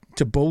to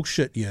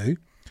bullshit you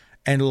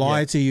and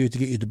lie to you to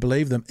get you to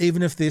believe them,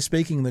 even if they're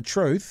speaking the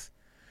truth,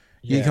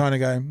 you kind of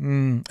go,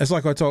 It's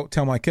like I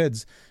tell my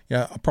kids,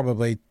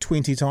 probably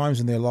 20 times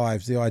in their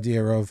lives, the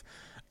idea of,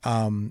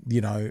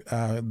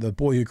 the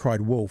boy who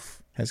cried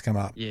wolf has come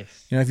up.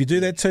 Yes. If you do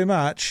that too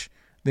much,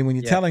 then when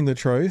you're telling the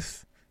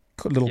truth,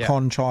 little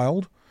con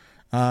child,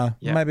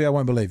 maybe I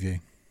won't believe you.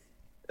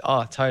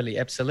 Oh, totally.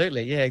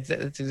 Absolutely. Yeah,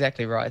 that's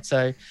exactly right.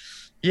 So,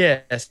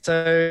 it's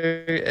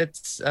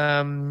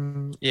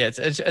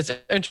it's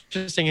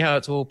interesting how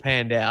it's all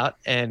panned out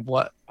and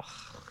what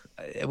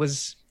it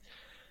was.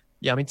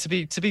 Yeah, I mean, to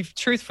be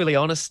truthfully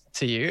honest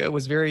to you, it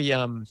was very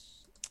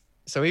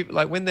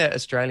like when that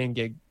Australian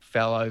gig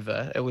fell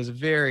over, it was a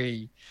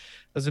big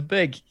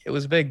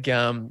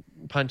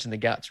punch in the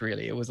guts,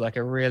 really. It was like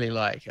a really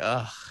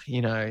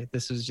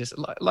this was just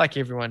like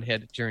everyone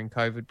had during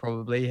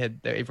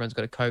COVID, everyone's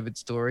got a COVID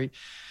story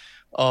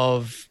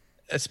of,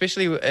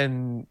 especially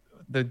in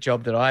the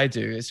job that I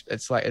do,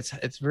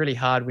 it's really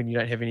hard when you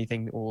don't have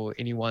anything or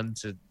anyone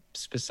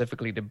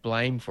specifically to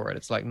blame for it.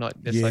 It's like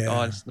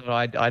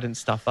I didn't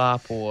stuff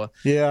up, or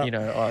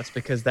it's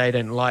because they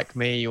didn't like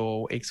me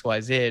or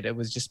XYZ. It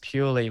was just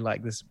purely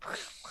like this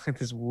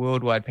this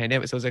worldwide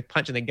pandemic. So it was a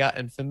punch in the gut.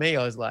 And for me,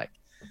 I was like,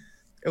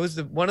 it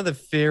was one of the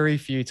very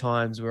few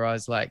times where I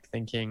was like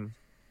thinking,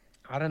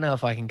 I don't know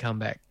if I can come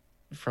back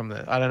from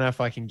this. I don't know if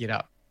I can get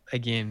up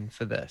again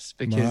for this,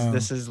 because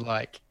this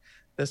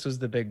was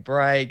the big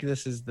break.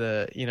 This is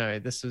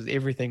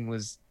everything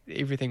was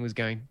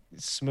going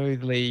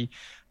smoothly.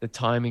 The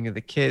timing of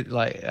the kid,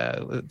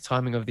 the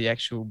timing of the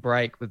actual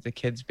break with the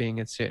kids being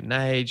a certain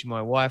age.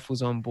 My wife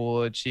was on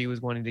board. She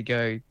was wanting to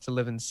go to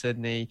live in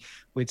Sydney.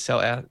 We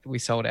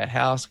sold our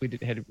house.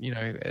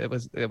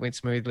 It went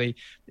smoothly,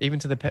 even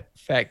to the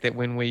fact that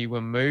when we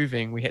were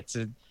moving, we had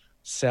to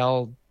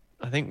sell.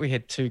 I think we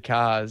had 2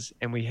 cars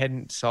and we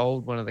hadn't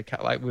sold one of the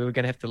cars. Like, we were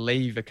going to have to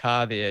leave a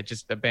car there,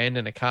 just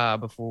abandon a car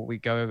before we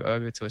go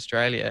over to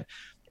Australia.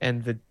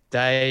 And the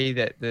day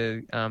that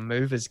the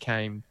movers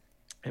came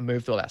and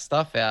moved all our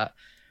stuff out,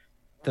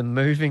 the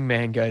moving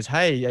man goes,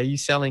 "Hey, are you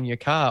selling your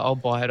car? I'll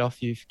buy it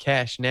off you for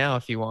cash now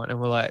if you want." And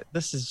we're like,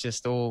 this is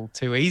just all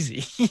too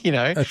easy,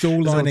 It's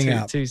all lining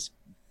up.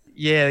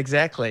 Yeah,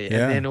 exactly. Yeah.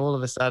 And then all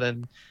of a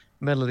sudden,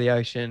 middle of the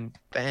ocean,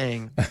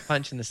 bang,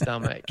 punch in the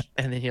stomach.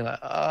 And then you're like,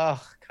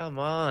 oh, come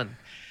on.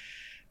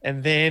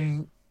 And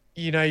then,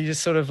 you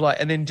just sort of like,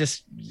 and then I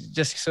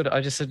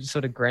just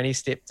sort of granny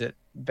stepped it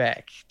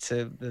back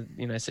to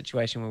the,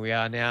 situation where we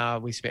are now.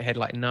 We had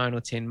like 9 or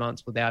 10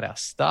 months without our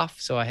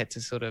stuff. So I had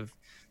to sort of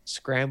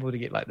scramble to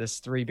get like this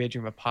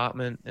 3-bedroom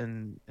apartment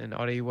in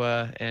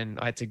Ottawa. And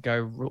I had to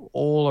go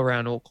all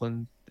around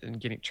Auckland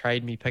and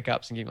trade me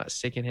pickups and getting like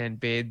secondhand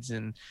beds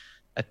and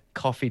a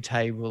coffee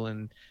table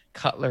and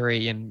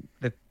cutlery and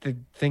the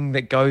thing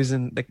that goes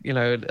in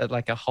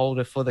like a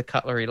holder for the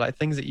cutlery, like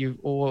things that you've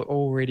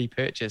already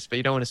purchased, but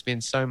you don't want to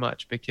spend so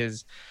much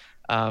because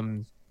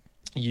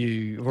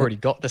you've already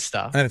got the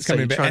stuff, and it's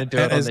coming back, trying to do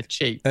it on the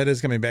cheap. It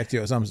is coming back to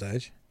you at some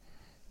stage.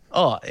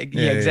 Oh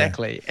yeah,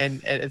 exactly. Yeah.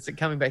 And it's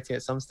coming back to you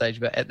at some stage,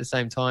 but at the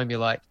same time you're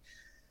like,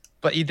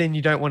 but then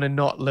you don't want to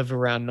not live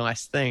around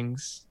nice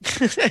things.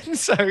 And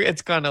so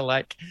it's kind of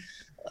like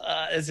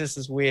it's just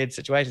this weird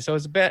situation. So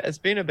it's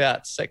been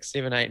about 6,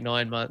 7, 8,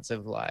 9 months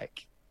of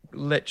like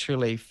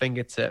literally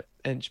fingertip,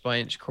 inch by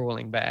inch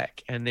crawling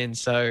back. And then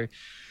so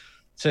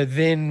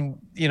then,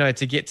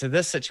 to get to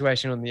this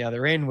situation on the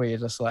other end where you're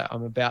just like,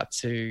 I'm about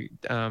to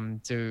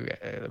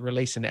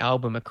release an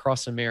album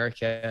across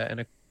America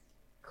and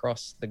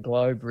across the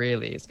globe,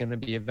 really. It's going to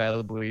be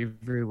available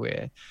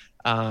everywhere.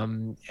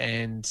 And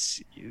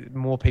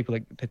more people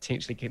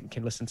potentially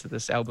can listen to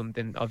this album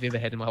than I've ever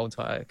had in my whole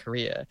entire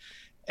career.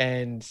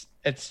 And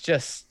it's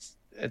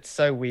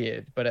so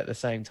weird, but at the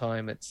same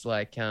time, it's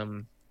like, I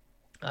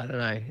don't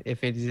know,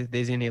 if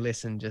there's any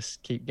lesson,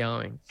 just keep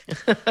going.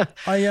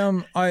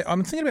 I'm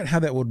thinking about how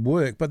that would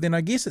work, but then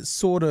I guess it's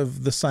sort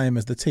of the same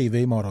as the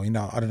TV model.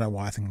 I don't know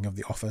why I'm thinking of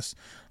The Office.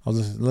 I was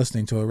just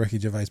listening to a Ricky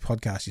Gervais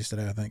podcast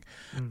yesterday, I think.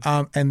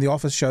 And The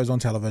Office shows on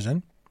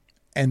television,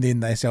 and then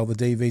they sell the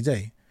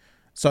DVD.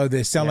 So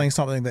they're selling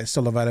something that's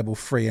still available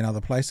free in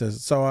other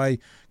places. So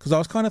because I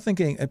was kind of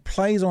thinking it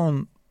plays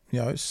on,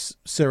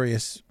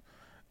 Sirius,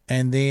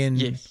 and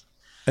then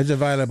it's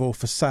available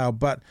for sale.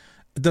 But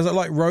does it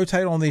like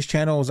rotate on these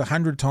channels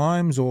 100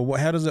 times, or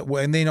how does it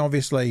work? And then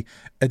obviously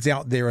it's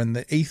out there in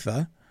the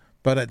ether,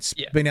 but it's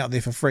been out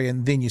there for free,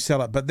 and then you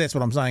sell it. But that's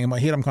what I'm saying. In my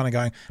head, I'm kind of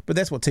going, but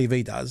that's what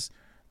TV does.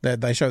 That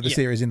they show the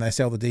series and they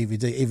sell the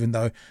DVD, even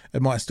though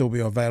it might still be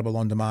available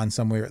on demand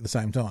somewhere at the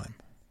same time.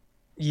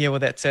 Yeah, well,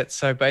 that's it.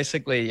 So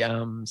basically,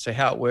 so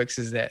how it works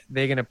is that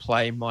they're going to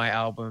play my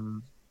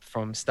album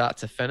from start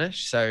to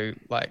finish. So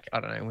like, I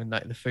don't know, when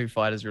the Foo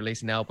Fighters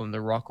release an album,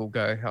 The Rock will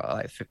go,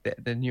 like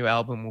the new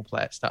album will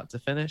play it start to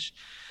finish.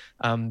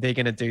 They're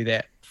going to do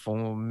that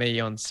for me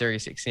on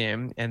Sirius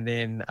XM, and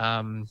then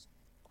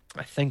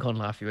I think on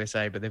Laugh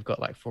USA, but they've got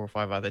like 4 or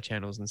 5 other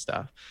channels and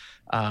stuff.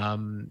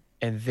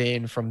 And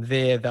then from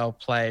there they'll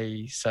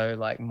play, so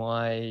like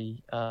my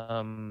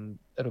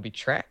it'll be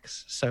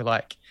tracks. So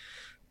like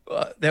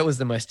that was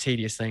the most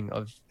tedious thing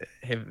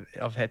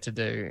I've had to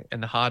do,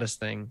 and the hardest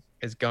thing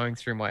is going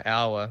through my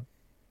hour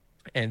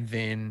and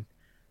then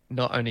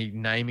not only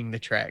naming the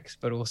tracks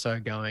but also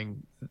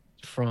going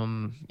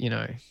from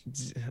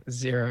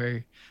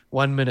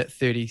 1 minute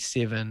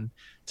 37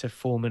 to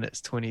 4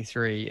 minutes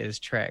 23 is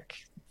track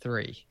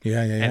 3.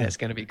 And it's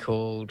going to be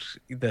called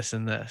this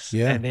and this.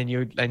 And then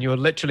you're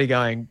literally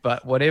going,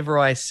 but whatever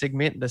I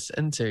segment this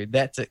into,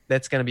 that's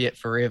going to be it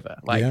forever.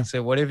 Like,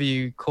 so whatever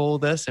you call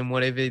this and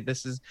whatever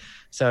this is.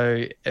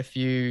 So if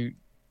you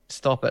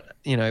stop it,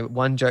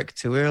 one joke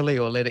too early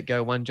or let it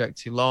go one joke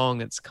too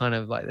long, it's kind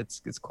of like,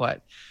 it's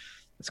quite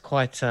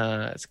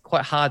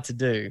hard to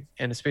do.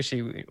 And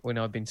especially when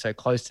I've been so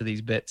close to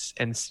these bits,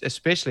 and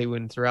especially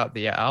when throughout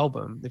the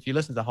album, if you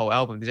listen to the whole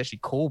album, there's actually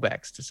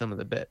callbacks to some of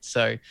the bits.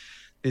 So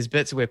there's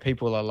bits where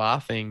people are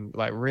laughing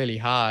like really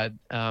hard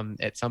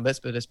at some bits,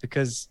 but it's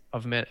because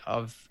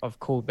I've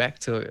called back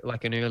to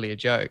like an earlier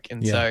joke,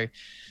 and so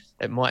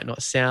it might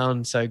not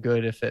sound so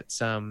good if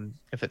it's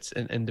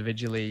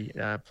individually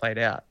played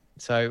out.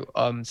 So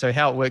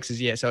how it works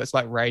is so it's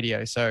like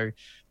radio. So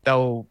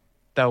they'll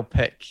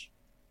pick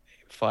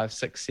 5,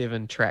 6,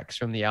 7 tracks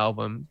from the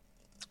album,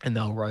 and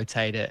they'll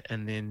rotate it,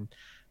 and then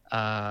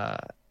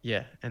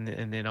and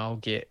then I'll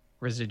get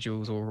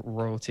residuals or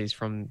royalties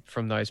from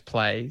those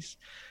plays.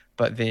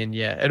 But then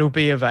it'll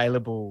be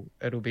available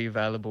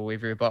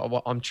everywhere. But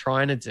what I'm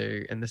trying to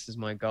do, and this is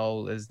my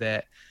goal, is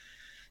that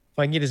if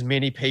I can get as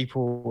many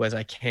people as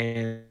I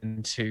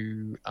can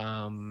to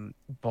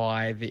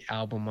buy the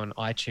album on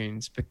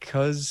iTunes,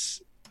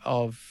 because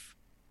of,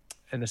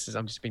 and this is,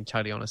 I'm just being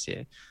totally honest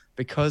here,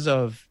 because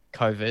of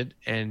COVID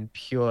and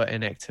pure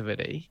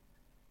inactivity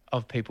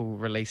of people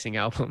releasing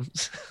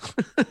albums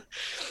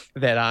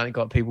that aren't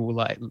got people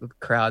like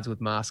crowds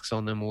with masks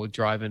on them or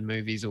drive-in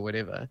movies or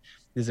whatever,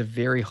 there's a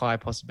very high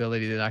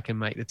possibility that I can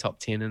make the top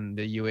 10 in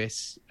the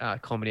US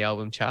comedy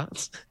album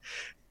charts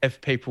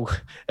if people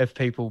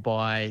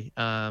buy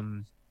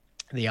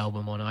the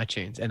album on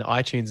iTunes. And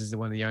iTunes is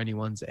one of the only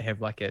ones that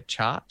have like a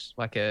chart,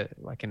 like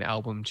an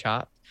album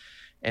chart.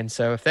 And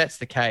so if that's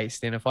the case,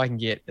 then if I can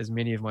get as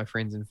many of my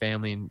friends and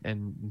family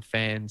and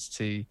fans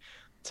to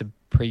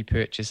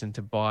pre-purchase and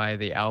to buy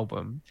the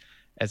album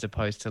as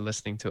opposed to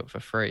listening to it for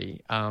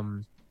free,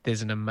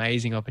 there's an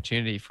amazing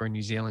opportunity for a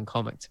New Zealand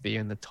comic to be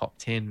in the top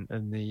 10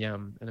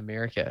 in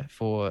America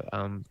for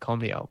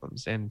comedy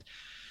albums. And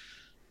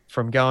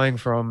from going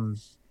from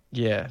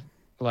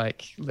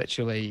like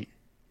literally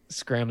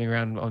scrambling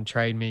around on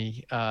Trade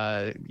Me,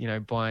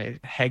 by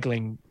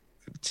haggling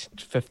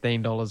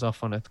 $15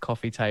 off on a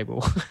coffee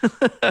table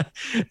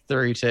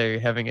through to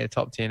having a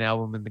top 10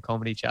 album in the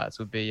comedy charts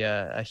would be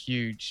a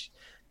huge,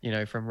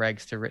 from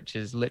rags to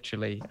riches,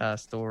 literally,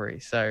 story.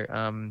 So,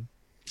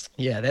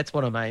 that's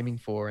what I'm aiming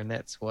for. And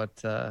that's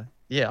what, I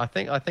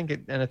think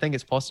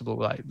it's possible.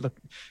 Like, look,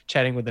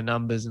 chatting with the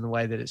numbers and the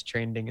way that it's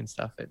trending and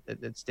stuff,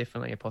 it's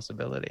definitely a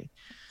possibility.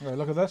 All right,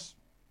 look at this.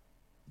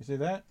 You see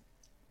that?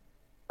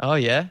 Oh,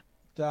 yeah.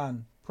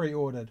 Done.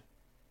 Pre-ordered.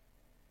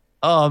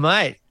 Oh,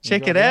 mate,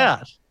 check it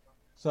out.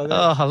 So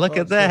look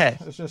at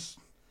that. It's just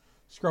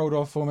scrolled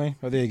off for me.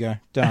 Oh, there you go.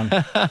 Done.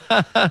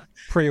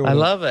 Pre-ordered. I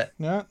love it.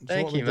 Yeah,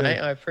 thank you, mate.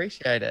 I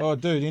appreciate it. Oh,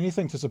 dude,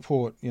 anything to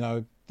support,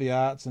 the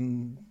arts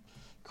and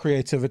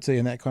creativity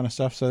and that kind of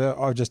stuff. So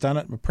I've just done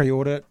it. We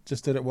pre-ordered it.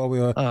 Just did it while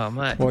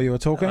you were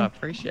talking. I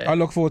appreciate it. I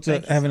look forward to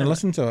having a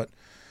listen to it.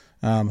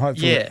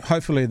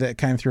 Hopefully that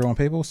came through on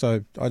people.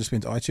 So I just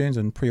went to iTunes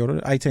and pre-ordered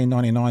it.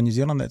 $18.99 New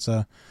Zealand.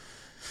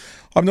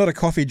 I'm not a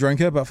coffee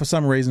drinker, but for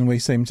some reason we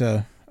seem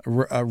to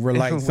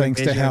relate things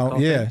to how.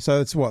 Yeah, so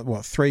it's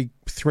what 3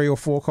 or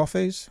 4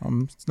 coffees.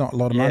 It's not a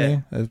lot of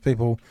money. If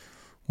people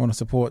want to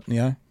support,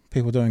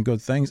 people doing good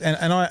things,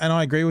 and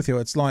I agree with you.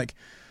 It's like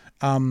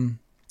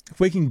if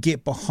we can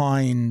get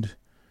behind,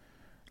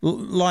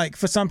 like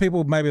for some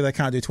people maybe they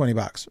can't do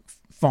 $20.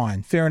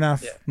 Fine, fair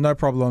enough, no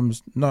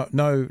problems,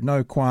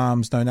 no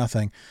qualms, no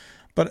nothing.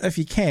 But if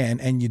you can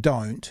and you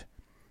don't,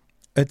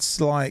 it's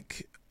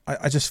like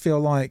I just feel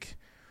like.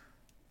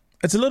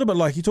 It's a little bit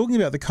like you're talking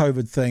about the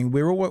COVID thing.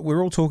 We're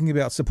all talking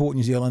about support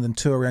New Zealand and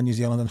tour around New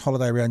Zealand and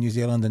holiday around New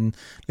Zealand and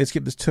let's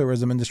keep this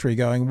tourism industry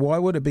going. Why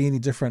would it be any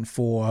different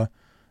for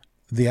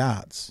the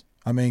arts?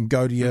 I mean,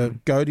 go to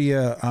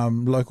your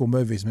local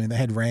movies. I mean, they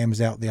had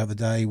Rams out the other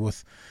day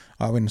with,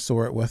 I went and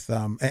saw it with,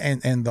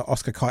 and the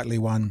Oscar Kitely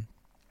one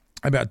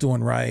about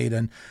Dawn Raid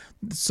and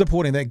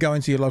supporting that,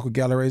 going to your local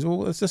galleries. Well,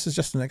 this is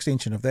just an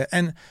extension of that.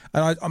 And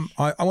I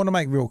want to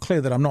make real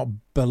clear that I'm not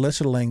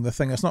belittling the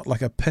thing. It's not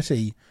like a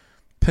pity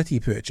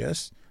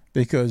purchase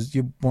because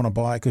you want to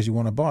buy it because you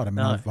want to buy it. I mean,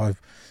 no.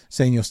 I've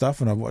seen your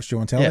stuff and I've watched you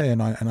on telly,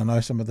 and I know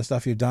some of the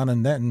stuff you've done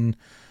and that, and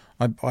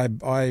I'm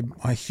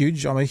a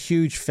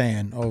huge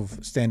fan of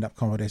stand-up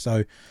comedy.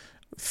 So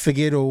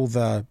forget all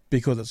the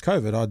because it's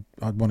COVID.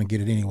 I'd want to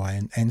get it anyway,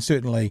 and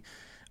certainly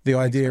the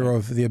idea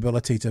of the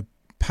ability to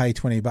pay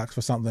 $20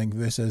 for something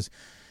versus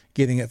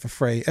getting it for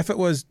free. If it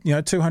was,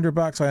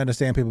 $200, I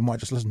understand people might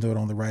just listen to it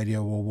on the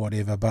radio or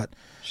whatever. But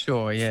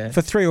sure, yeah,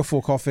 for 3 or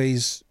 4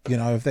 coffees,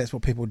 if that's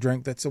what people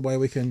drink, that's a way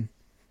we can,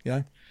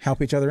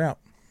 help each other out.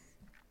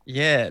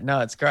 Yeah, no,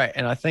 it's great,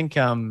 and I think,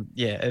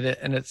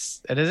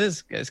 it's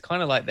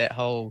kind of like that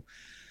whole,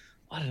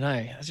 I don't know.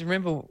 I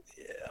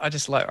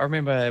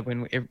remember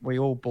when we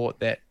all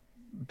bought that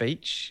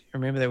beach.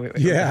 Remember that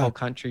the whole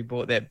country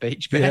bought that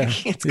beach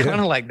back. It's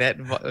kind of like that,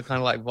 kind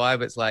of like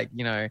vibe. It's like,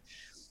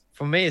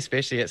 for me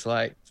especially, it's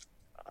like,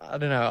 I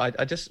don't know.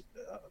 I just,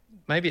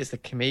 maybe it's the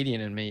comedian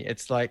in me.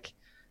 It's like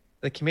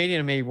the comedian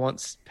in me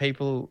wants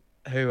people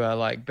who are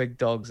like big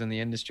dogs in the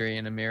industry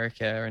in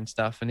America and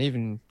stuff, and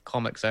even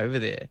comics over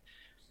there,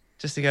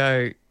 just to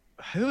go,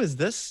 who is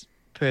this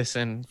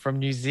person from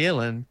New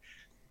Zealand?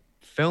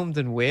 Filmed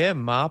in where?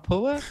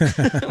 Mapua?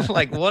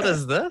 Like, what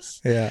is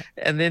this? Yeah.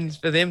 And then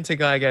for them to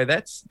go,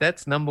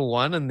 that's number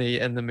one in the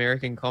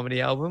American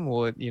comedy album,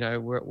 or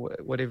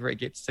whatever it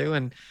gets to.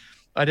 And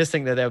I just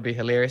think that would be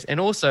hilarious. And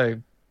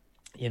also,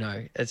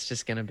 it's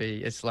just going to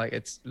be, it's like,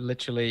 it's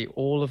literally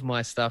all of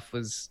my stuff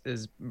is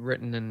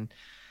written and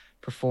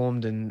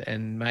performed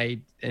and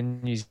made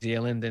in New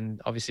Zealand,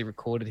 and obviously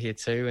recorded here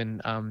too.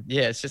 And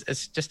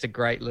it's just a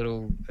great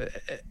little,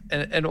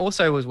 and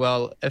also as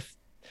well,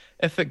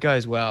 if it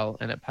goes well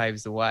and it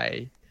paves the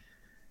way,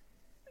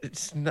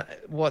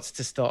 what's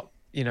to stop,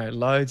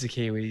 loads of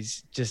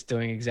Kiwis just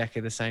doing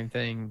exactly the same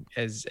thing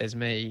as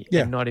me,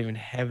 and not even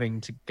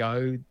having to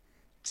go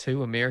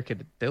to America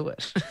to do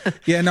it.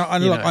 Yeah, no,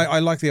 I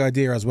like the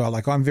idea as well.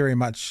 Like, I'm very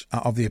much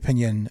of the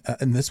opinion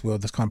in this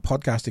world, this kind of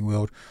podcasting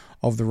world,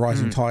 of the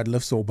rising tide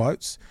lifts all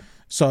boats.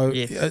 So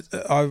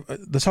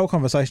this whole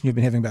conversation you've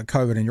been having about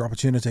COVID and your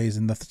opportunities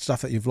and the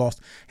stuff that you've lost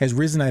has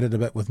resonated a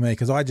bit with me,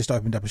 because I just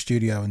opened up a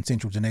studio in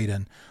central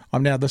Dunedin.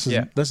 This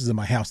is in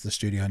my house, the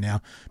studio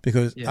now,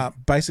 because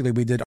basically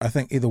we did, I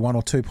think, either 1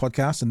 or 2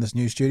 podcasts in this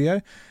new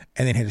studio,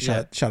 and then had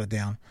to shut it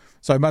down.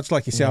 So much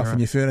like yourself and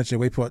your furniture,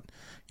 we put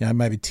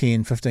maybe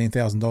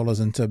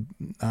 $10,000-$15,000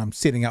 into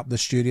setting up the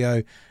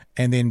studio,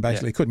 and then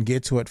basically couldn't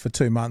get to it for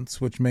 2 months,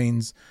 which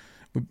means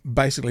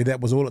basically that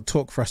was all it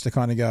took for us to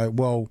kind of go,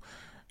 well,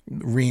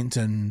 rent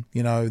and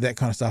that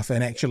kind of stuff.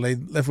 And actually,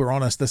 if we're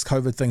honest, this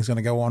COVID thing's going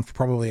to go on for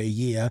probably a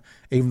year,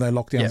 even though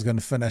lockdown is going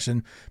to finish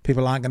and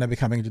people aren't going to be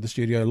coming into the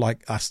studio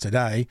like us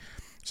today.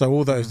 So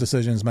all those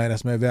decisions made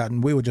us move out,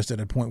 and we were just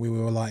at a point where we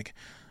were like,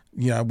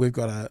 we've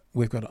got to.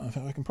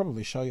 I can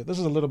probably show you. This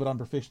is a little bit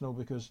unprofessional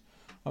because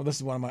this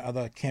is one of my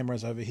other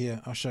cameras over here.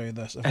 I'll show you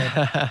this.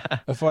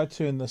 If I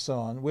turn this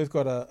on, we've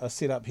got a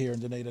setup here in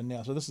Dunedin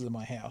now. So this is in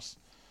my house.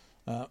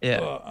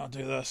 I'll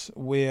do this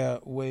where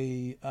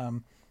we.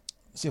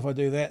 See if I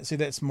do that. See,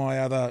 that's my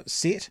other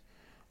set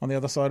on the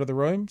other side of the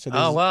room. So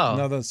there's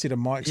another set of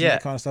mics and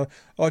that kind of stuff.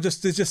 Oh,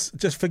 just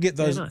forget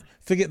those. Yeah, no.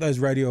 Forget those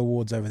radio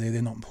awards over there.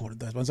 They're not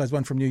important. Those ones. Those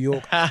one from New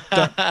York.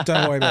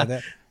 Don't worry about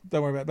that.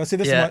 Don't worry about it. But see,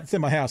 this is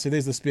in my house. So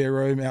there's the spare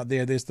room out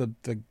there. There's the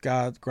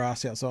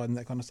grass outside and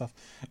that kind of stuff.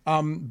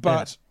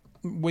 But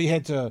we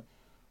had to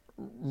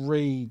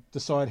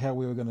decide how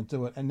we were going to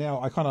do it. And now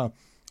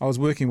I was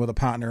working with a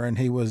partner, and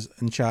he was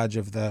in charge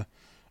of the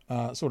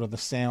sort of the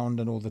sound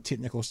and all the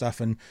technical stuff,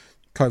 and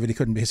COVID, he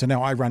couldn't be here. So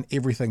now I run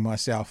everything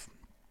myself,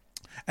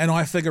 and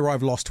I figure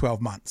I've lost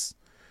 12 months.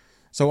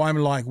 So I'm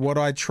like, what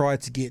I tried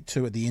to get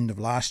to at the end of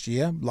last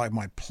year, like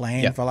my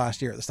plan for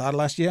last year at the start of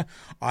last year,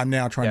 I'm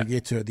now trying to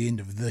get to at the end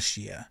of this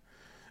year.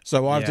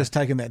 So I've just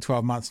taken that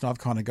 12 months and I've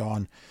kind of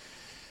gone,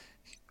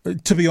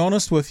 to be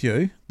honest with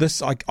you,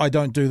 I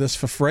don't do this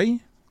for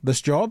free, this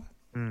job.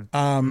 And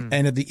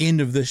at the end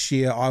of this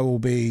year, I will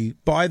be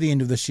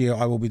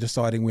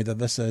deciding whether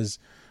this is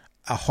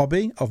a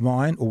hobby of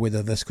mine or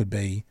whether this could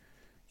be,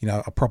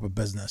 a proper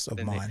business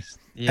of mine.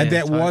 And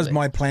that was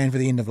my plan for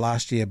the end of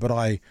last year,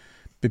 but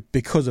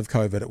because of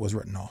COVID, it was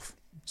written off.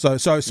 So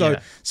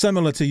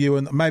similar to you,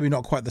 and maybe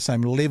not quite the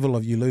same level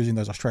of you losing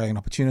those Australian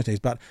opportunities,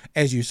 but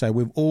as you say,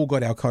 we've all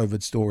got our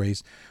COVID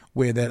stories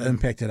where that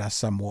impacted us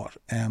somewhat.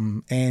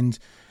 And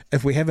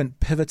if we haven't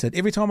pivoted,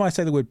 every time I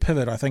say the word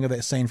pivot, I think of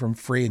that scene from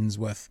Friends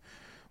with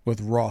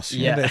Ross.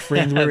 You know that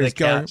Friends where he's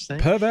going,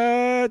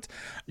 pivot.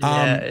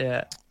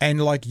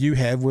 And like you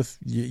have with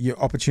your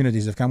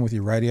opportunities have come with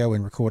your radio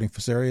and recording for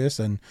Sirius,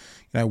 and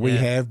we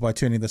have by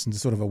turning this into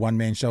sort of a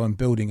one-man show and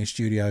building a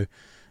studio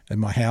in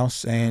my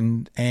house,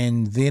 and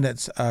then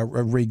it's a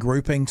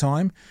regrouping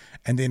time,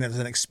 and then it's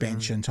an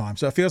expansion time.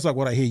 So it feels like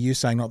what I hear you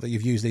saying, not that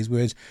you've used these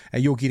words,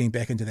 and you're getting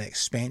back into that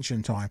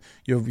expansion time.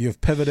 You've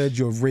pivoted,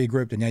 you've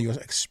regrouped, and now you're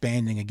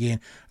expanding again.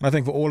 And I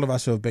think for all of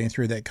us who have been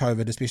through that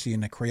COVID, especially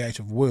in the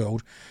creative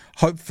world,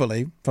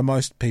 hopefully for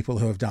most people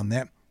who have done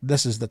that,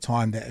 this is the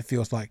time that it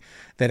feels like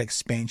that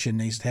expansion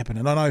needs to happen.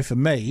 And I know for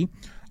me,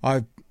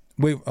 I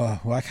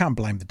can't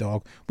blame the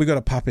dog. We got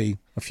a puppy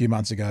a few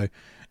months ago,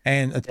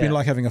 and it's been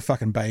like having a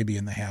fucking baby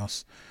in the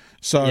house.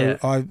 So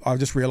I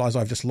just realised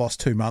I've just lost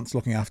 2 months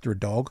looking after a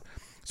dog.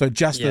 So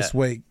just this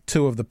week,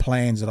 2 of the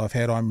plans that I've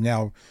had, I'm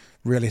now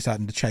really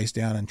starting to chase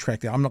down and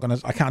track down.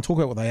 I can't talk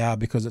about what they are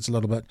because it's a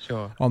little bit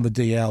on the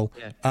DL.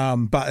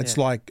 But it's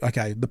like,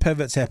 okay, the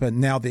pivots happen,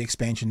 now the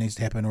expansion needs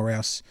to happen, or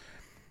else,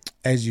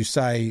 as you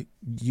say,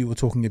 you were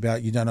talking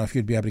about, you don't know if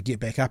you'd be able to get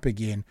back up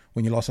again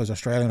when you lost those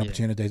Australian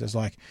opportunities. It's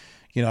like,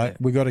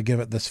 we got to give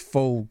it this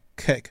full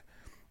kick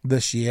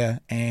this year,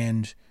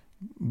 and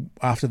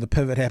after the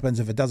pivot happens,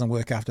 if it doesn't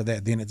work after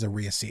that, then it's a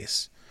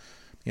reassess.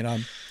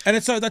 And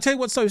it's so, I tell you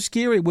what's so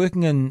scary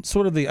working in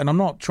sort of and I'm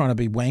not trying to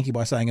be wanky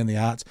by saying in the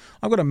arts.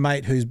 I've got a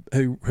mate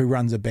who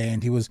runs a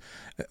band. He was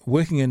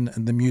working in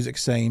the music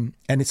scene,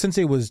 and since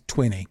he was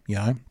 20,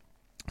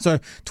 so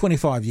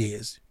 25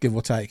 years, give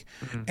or take.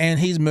 And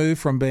he's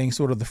moved from being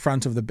sort of the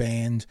front of the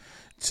band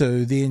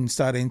to then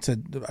starting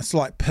to a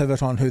slight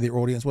pivot on who their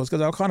audience was, because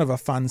they were kind of a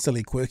fun,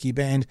 silly, quirky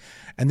band.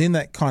 And then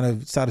that kind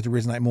of started to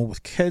resonate more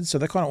with kids. So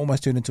they kind of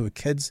almost turned into a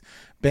kids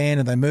band,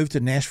 and they moved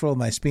to Nashville,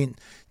 and they spent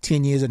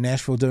 10 years in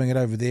Nashville doing it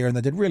over there, and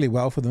they did really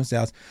well for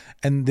themselves.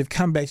 And they've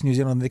come back to New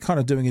Zealand, and they're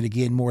kind of doing it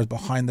again more as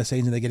behind the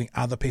scenes, and they're getting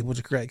other people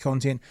to create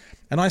content.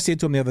 And I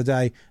said to him the other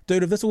day,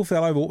 dude, if this all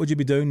fell over, what would you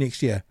be doing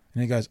next year?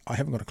 And he goes, I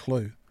haven't got a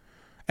clue.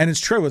 And it's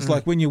true. It's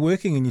like when you're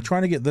working and you're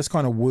trying to get this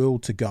kind of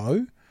world to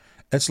go,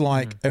 it's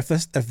like if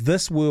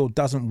this world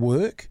doesn't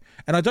work,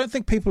 and I don't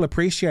think people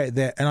appreciate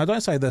that, and I don't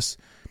say this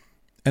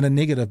in a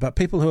negative, but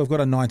people who have got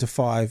a 9 to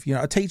 5,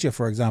 a teacher,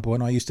 for example,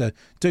 and I used to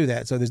do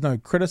that, so there's no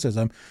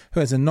criticism,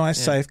 who has a nice,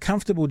 safe,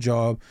 comfortable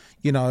job,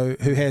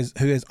 who has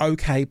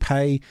okay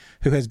pay,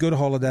 who has good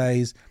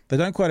holidays, they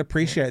don't quite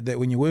appreciate that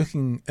when you're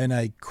working in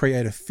a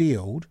creative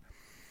field,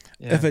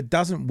 if it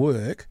doesn't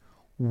work,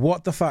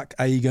 what the fuck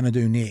are you going to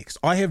do next?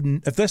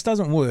 If this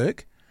doesn't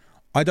work,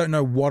 I don't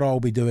know what I'll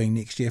be doing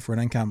next year for an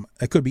income.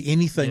 It could be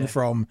anything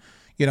from,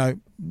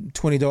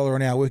 $20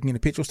 an hour working in a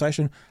petrol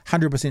station,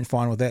 100%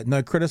 fine with that.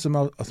 No criticism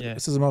of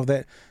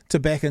that, to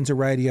back into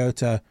radio,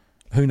 to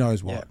who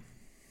knows what.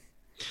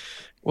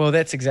 Well,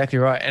 that's exactly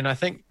right. And I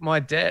think my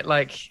dad,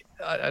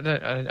 I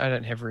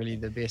don't have really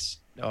the best,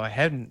 I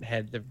haven't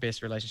had the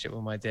best relationship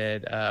with my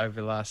dad over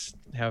the last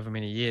however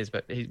many years,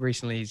 but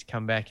he's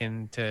come back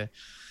into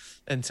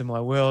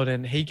my world,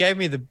 and he gave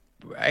me the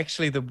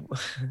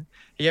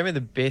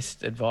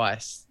best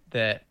advice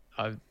that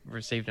I've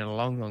received in a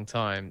long, long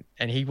time.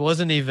 And he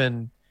wasn't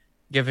even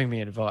giving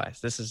me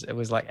advice. It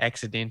was like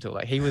accidental.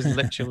 Like he was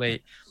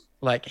literally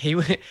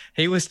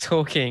he was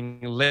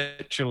talking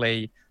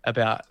literally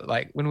about,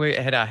 like, when we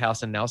had our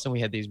house in Nelson, we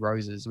had these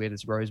roses, we had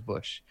this rose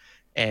bush,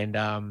 and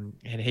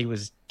he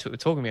was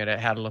talking about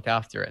how to look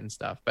after it and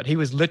stuff. But he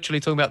was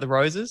literally talking about the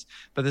roses.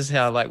 But this is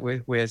how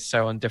we're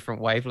so on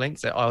different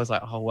wavelengths that I was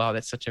like, oh wow,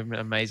 that's such an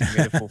amazing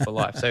metaphor for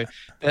life.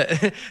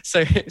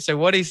 So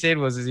what he said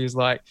was, he was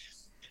like,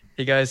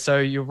 he goes, so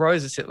your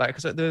roses, like,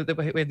 cause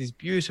we had these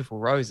beautiful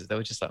roses. They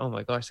were just like, oh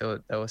my gosh,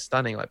 they were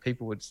stunning. Like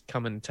people would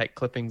come and take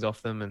clippings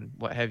off them and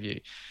what have you.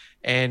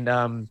 And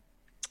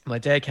my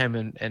dad came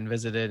in and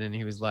visited, and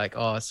he was like,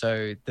 oh,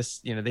 so this,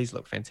 these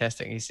look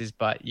fantastic. And he says,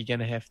 but you're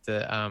gonna have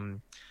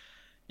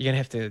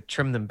to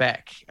trim them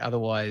back,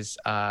 otherwise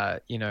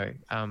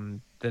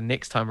the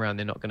next time around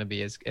they're not going to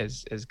be as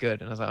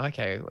good. And I was like,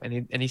 okay.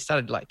 And he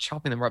started like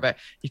chopping them right back.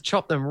 He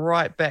chopped them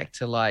right back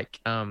to like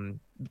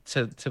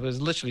it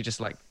was literally just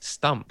like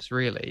stumps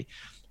really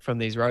from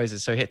these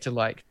roses. So he had to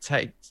like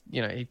take,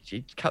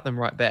 he cut them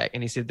right back.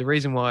 And he said the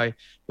reason why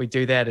we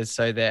do that is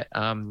so that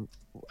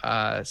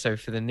so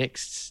for the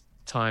next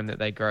time that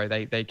they grow,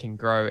 they can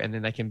grow, and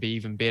then they can be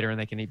even better, and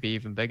they can be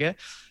even bigger.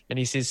 And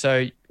he says,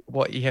 so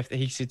what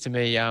he said to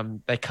me,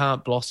 they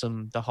can't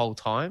blossom the whole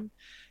time.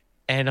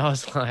 And I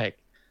was like,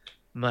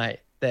 mate,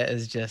 that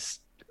is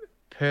just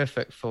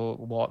perfect for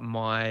what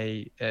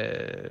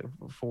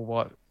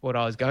what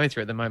I was going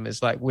through at the moment.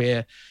 It's like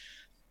where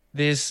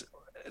it's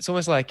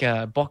almost like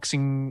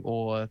boxing,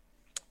 or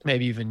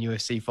maybe even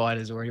UFC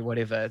fighters or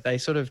whatever. They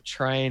sort of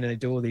train and they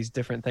do all these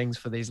different things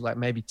for these like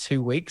maybe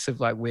 2 weeks of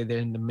like where they're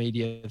in the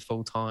media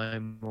full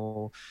time,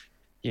 or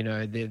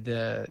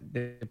they're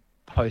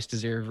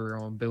posters everywhere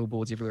on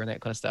billboards everywhere and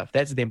that kind of stuff.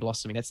 That's them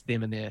blossoming. That's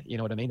them in their, you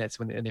know what I mean? That's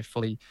when they're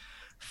fully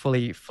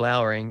fully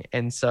flowering.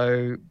 And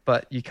so,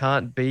 but you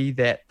can't be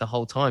that the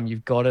whole time.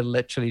 You've got to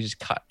literally just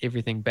cut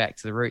everything back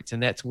to the roots.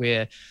 And that's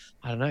where,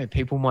 I don't know,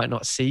 people might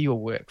not see your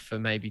work for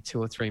maybe 2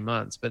 or 3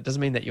 months, but it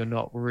doesn't mean that you're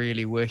not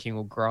really working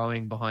or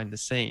growing behind the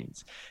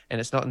scenes.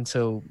 And it's not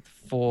until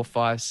 4,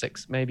 5,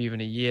 6, maybe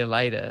even a year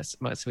later,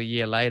 months to a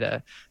year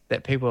later,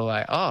 that people are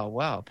like, oh,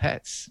 wow,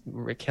 Pat's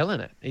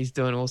killing it. He's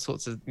doing all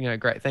sorts of,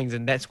 great things.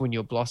 And that's when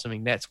you're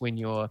blossoming. That's when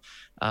you're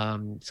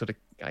sort of,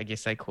 I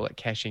guess they call it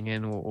cashing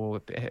in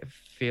or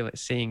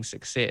seeing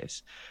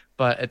success.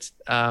 But it's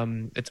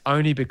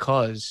only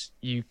because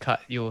you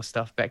cut your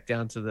stuff back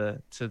down to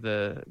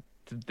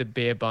the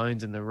bare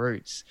bones and the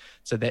roots,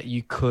 so that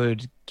you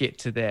could get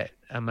to that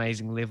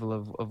amazing level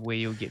of where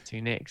you'll get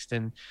to next.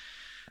 And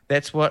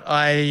that's what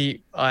I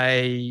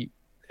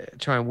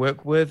try and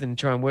work with and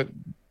try and work,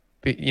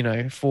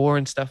 for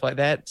and stuff like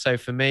that. So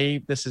for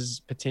me, this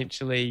is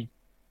potentially,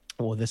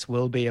 or this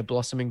will be, a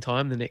blossoming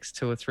time the next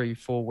 2 or 3,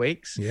 4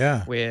 weeks.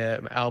 Yeah.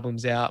 Where my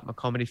album's out, my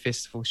comedy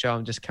festival show,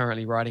 I'm just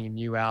currently writing a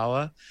new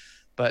hour.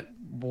 But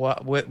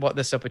what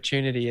this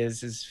opportunity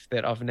is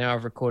that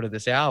I've recorded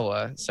this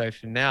hour. So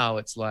for now,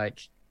 it's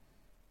like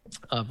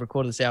I've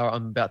recorded this hour.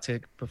 I'm about to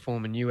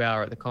perform a new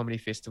hour at the comedy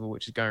festival,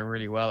 which is going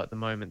really well at the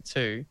moment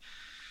too.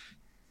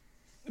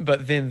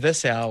 But then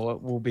this hour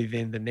will be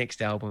then the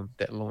next album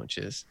that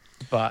launches.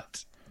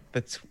 But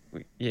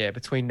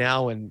between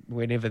now and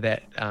whenever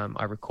that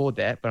I record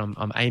that, but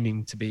I'm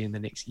aiming to be in the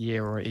next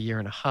year or a year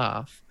and a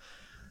half,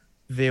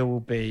 there will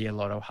be a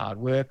lot of hard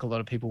work. A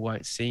lot of people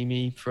won't see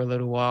me for a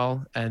little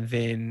while. And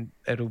then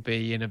it'll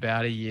be in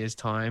about a year's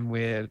time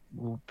where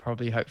we'll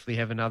probably hopefully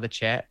have another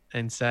chat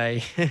and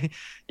say,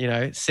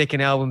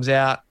 second album's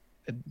out.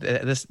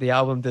 The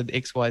album did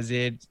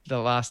XYZ the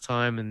last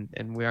time,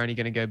 and we're only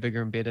going to go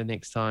bigger and better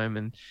next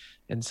time,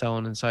 and so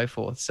on and so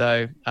forth.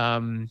 So,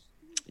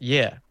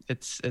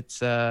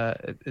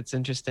 it's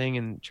interesting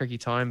and tricky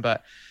time,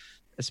 but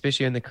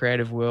especially in the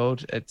creative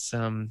world, it's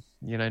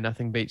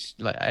nothing beats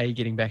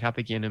getting back up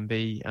again, and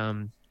B,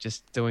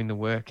 just doing the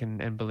work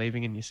and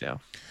believing in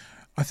yourself.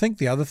 I think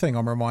the other thing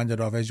I'm reminded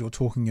of as you're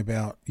talking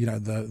about,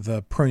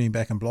 the pruning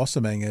back and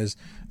blossoming is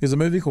there's a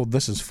movie called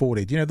This Is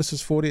 40. Do you know This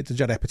Is 40? It's a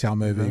Judd Apatow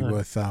movie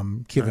with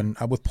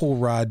with Paul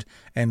Rudd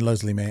and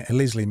Leslie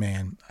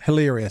Mann.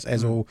 Hilarious,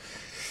 as all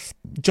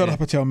Judd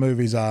Apatow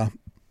movies are.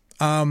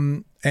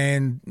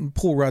 And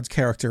Paul Rudd's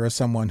character is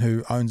someone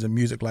who owns a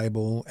music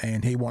label,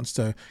 and he wants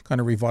to kind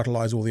of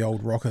revitalize all the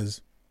old rockers.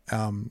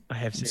 I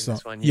have seen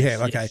this one. Yes,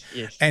 yeah, okay.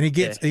 Yes, and he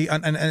gets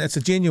and it's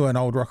a genuine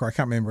old rocker. I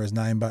can't remember his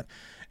name, but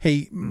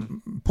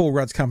Paul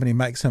Rudd's company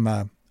makes him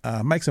a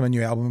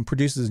new album,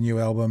 produces a new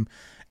album,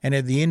 and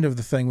at the end of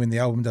the thing, when the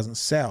album doesn't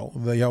sell,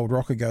 the old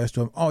rocker goes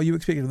to him, "Oh, you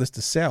expected this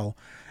to sell?"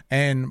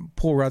 And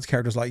Paul Rudd's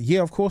character's like,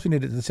 "Yeah, of course we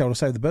needed it to sell to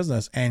save the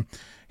business." And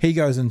he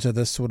goes into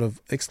this sort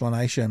of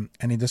explanation,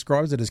 and he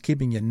describes it as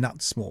keeping your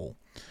nuts small.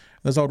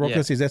 This old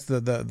rocker says that's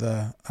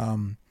the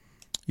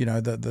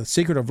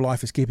secret of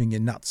life is keeping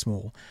your nuts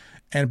small.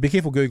 And be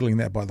careful Googling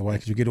that, by the way,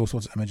 because you get all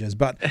sorts of images.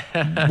 But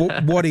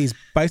what he's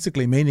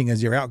basically meaning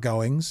is your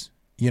outgoings,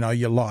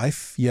 your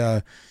life,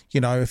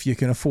 if you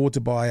can afford to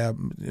buy a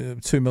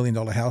 $2 million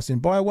house, then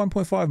buy a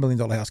 $1.5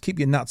 million house. Keep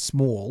your nuts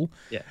small.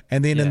 Yeah.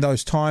 And then in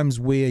those times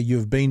where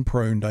you've been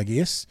pruned, I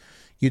guess,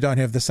 you don't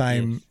have the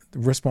same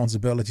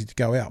responsibility to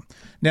go out.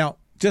 Now,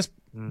 just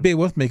bear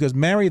with me, because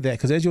marry that,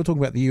 because as you're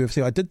talking about the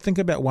UFC, I did think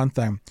about one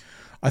thing.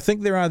 I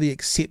think there are the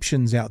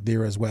exceptions out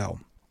there as well.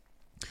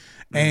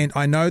 And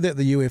I know that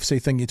the UFC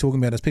thing you're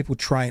talking about is people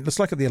train. Let's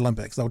look at the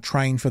Olympics. They'll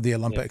train for the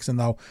Olympics and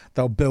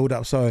they'll build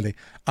up slowly.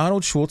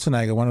 Arnold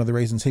Schwarzenegger, one of the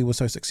reasons he was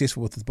so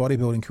successful with his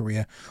bodybuilding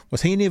career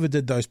was he never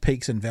did those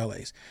peaks and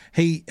valleys.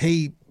 He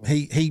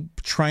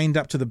trained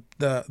up to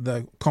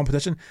the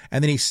competition,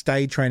 and then he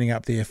stayed training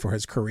up there for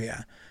his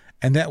career.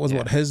 And that was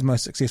what his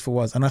most successful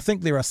was. And I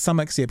think there are some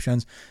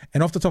exceptions.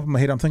 And off the top of my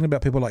head, I'm thinking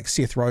about people like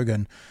Seth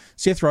Rogen.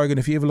 Seth Rogen,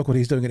 if you ever look what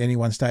he's doing at any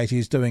one stage,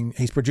 he's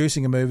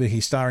producing a movie,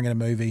 he's starring in a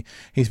movie,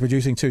 he's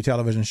producing 2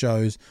 television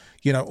shows,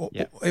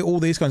 all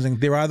these kinds of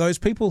things. There are those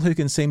people who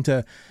can seem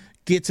to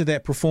get to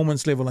that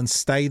performance level and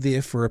stay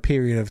there for a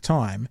period of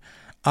time.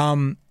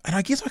 And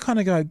I guess I kind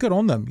of go, good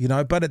on them,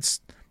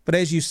 but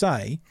as you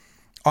say,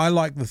 I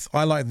like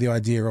the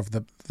idea of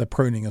the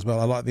pruning as well.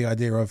 I like the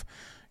idea of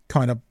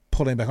kind of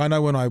pulling back. I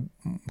know when I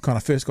kind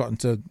of first got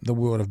into the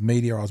world of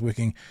media, I was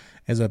working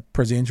as a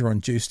presenter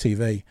on Juice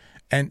TV,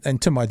 and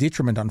to my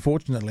detriment,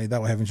 unfortunately, they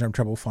were having some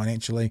trouble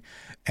financially,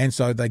 and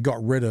so they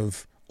got rid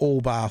of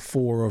all bar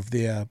 4 of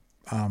their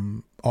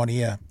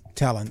on-air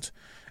talent,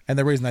 and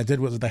the reason they did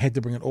was that they had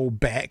to bring it all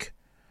back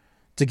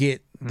to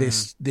get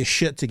their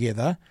shit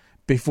together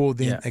before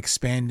then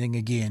expanding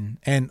again.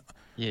 And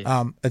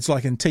it's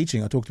like in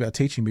teaching. I talked about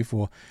teaching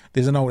before.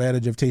 There's an old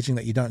adage of teaching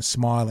that you don't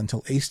smile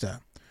until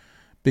Easter.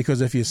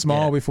 Because if you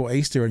smile before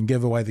Easter and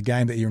give away the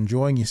game that you're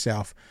enjoying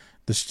yourself,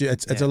 it's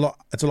a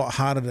lot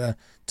harder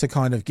to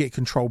kind of get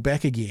control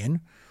back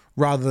again,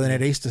 rather than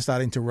at Easter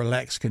starting to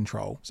relax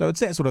control. So it's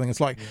that sort of thing. It's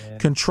like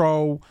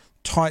control,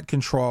 tight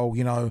control,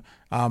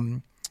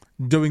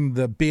 doing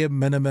the bare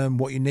minimum,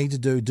 what you need to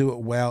do it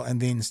well,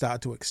 and then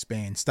start to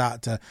expand,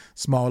 start to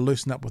smile,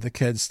 loosen up with the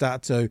kids,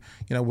 start to,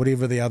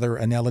 whatever the other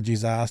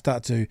analogies are,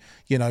 start to,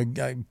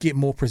 get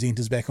more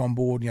presenters back on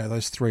board,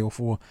 those 3 or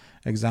 4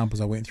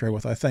 examples I went through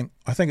with. I think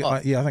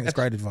it's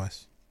great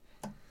advice.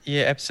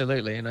 Yeah,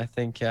 absolutely. And I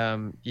think,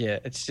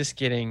 it's just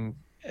getting,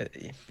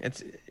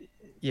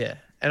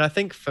 And I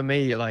think for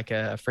me, like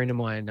a friend of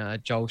mine,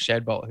 Joel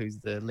Shadbolt, who's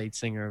the lead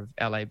singer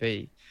of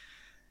LAB,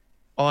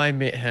 I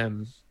met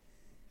him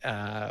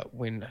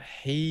when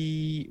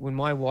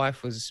my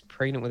wife was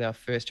pregnant with our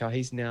first child.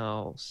 He's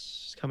now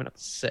coming up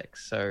to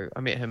 6. So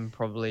I met him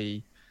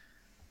probably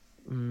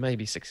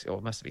maybe 6, or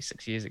it must be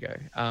 6 years ago.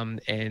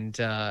 And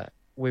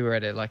we were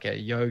at a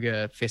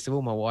yoga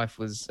festival. My wife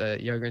was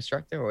a yoga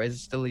instructor, or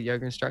is still a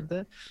yoga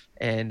instructor.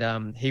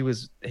 And he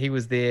was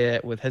there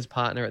with his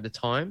partner at the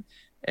time.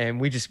 And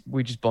we just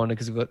bonded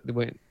because there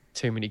weren't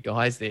too many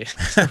guys there.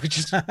 So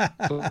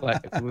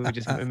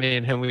me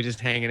and him, we were just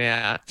hanging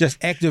out.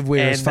 Just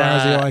activewear as far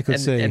as the eye could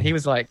see. And he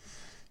was like,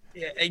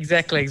 yeah,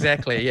 exactly.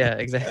 Yeah,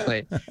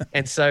 exactly.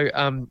 And so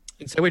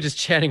we're just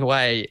chatting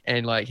away,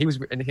 and he was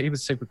a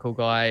super cool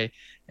guy,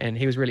 and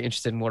he was really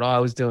interested in what I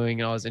was doing,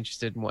 and I was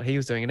interested in what he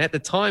was doing. And at the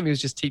time, he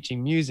was just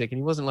teaching music, and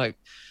he wasn't like,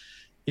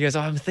 he goes,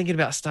 I'm thinking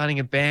about starting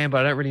a band,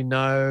 but I don't really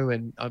know.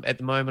 And at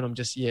the moment, I'm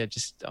just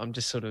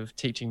sort of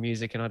teaching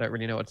music, and I don't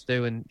really know what to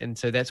do. And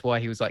so that's why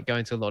he was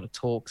going to a lot of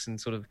talks and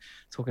sort of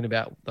talking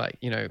about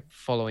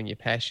following your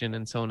passion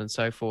and so on and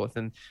so forth.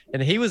 And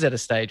he was at a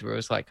stage where it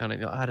was I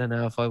don't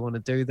know if I want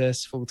to do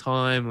this full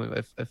time,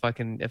 if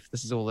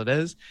this is all it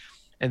is.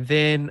 And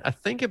then I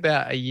think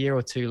about a year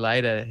or 2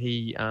 later,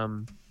 he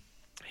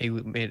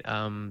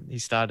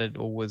started,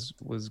 or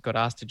got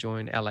asked to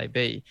join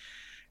LAB.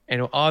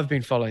 And I've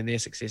been following their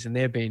success, and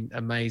they've been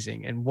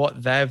amazing. And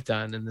what they've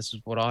done, and this is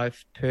what I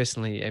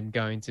personally am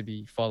going to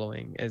be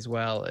following as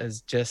well,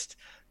 is just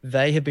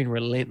they have been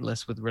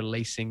relentless with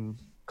releasing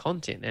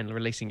content and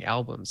releasing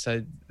albums.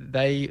 So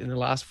they, in the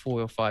last 4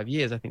 or 5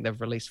 years, I think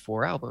they've released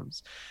 4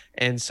 albums.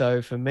 And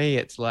so for me,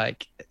 it's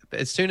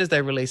as soon as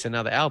they release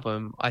another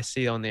album, I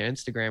see on their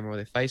Instagram or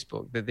their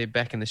Facebook that they're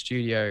back in the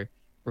studio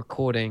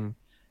recording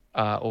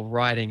or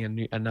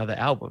writing another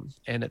album.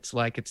 And it's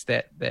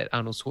that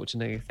Arnold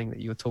Schwarzenegger thing that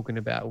you were talking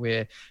about,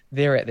 where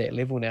they're at that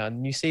level now,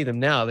 and you see them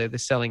now, they're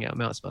selling out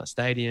Mount Smart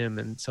Stadium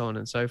and so on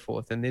and so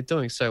forth, and they're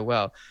doing so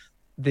well.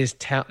 They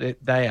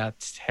are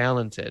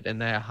talented and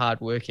they are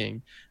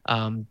hardworking,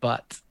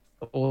 but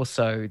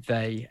also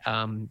they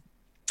are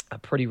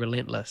pretty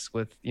relentless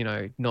with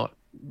not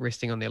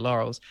resting on their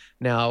laurels.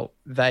 Now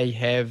they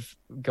have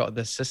got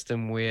the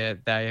system where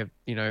they have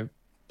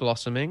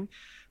blossoming.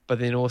 But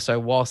then also,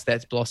 whilst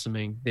that's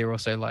blossoming, they're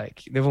also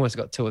they've almost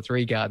got 2 or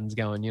 3 gardens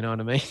going. You know what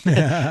I mean?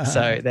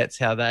 So that's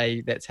how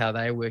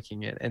they're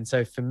working it. And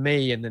so for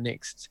me, in the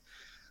next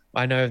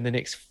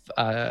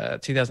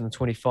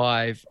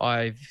 2025,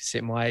 I've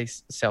set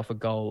myself a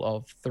goal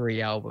of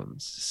 3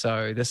 albums.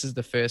 So this is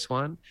the first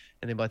one,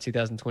 and then by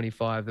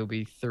 2025 there'll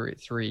be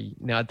 3.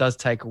 Now it does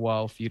take a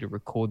while for you to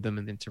record them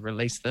and then to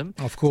release them.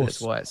 Of course, so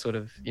that's why it's sort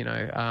of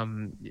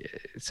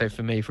So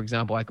for me, for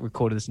example, I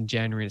recorded this in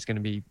January. And it's going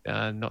to be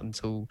not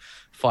until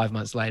 5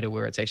 months later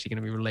where it's actually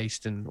going to be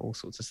released and all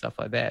sorts of stuff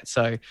like that.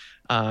 So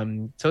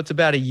it's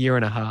about a year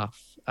and a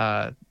half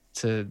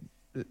to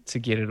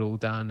get it all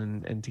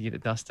done and to get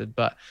it dusted.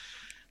 But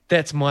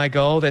that's my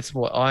goal. That's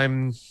what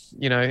I'm,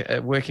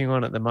 working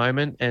on at the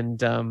moment. And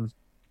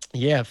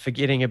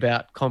forgetting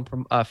about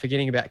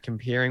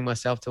comparing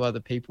myself to other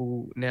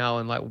people now,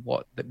 and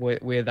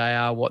where they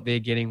are, what they're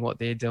getting, what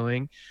they're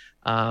doing.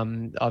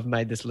 I've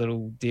made this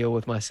little deal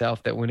with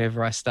myself that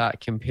whenever I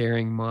start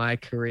comparing my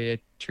career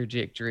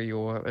trajectory,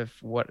 or if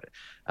what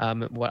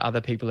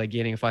other people are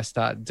getting, if I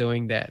start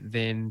doing that,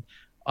 then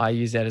I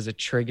use that as a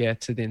trigger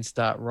to then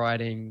start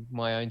writing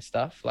my own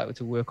stuff,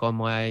 to work on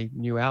my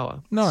new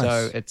hour. Nice.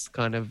 So it's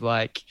kind of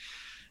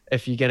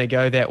if you're going to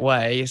go that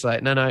way, it's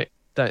no,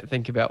 don't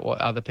think about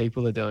what other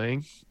people are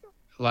doing.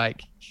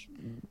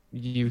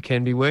 You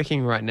can be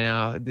working right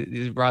now.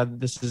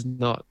 This is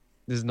not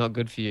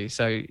good for you.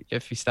 So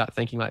if you start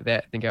thinking like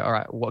that, then go, all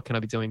right, what can I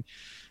be doing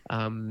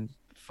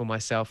for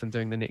myself and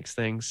doing the next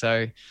thing?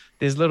 So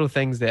there's little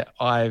things that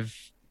I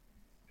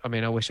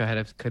wish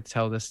I could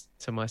tell this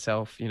to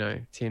myself,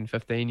 10,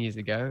 15 years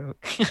ago,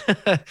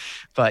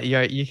 but you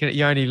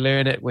only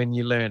learn it when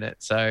you learn it.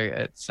 So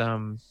it's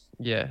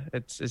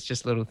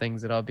just little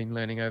things that I've been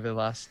learning over the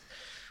last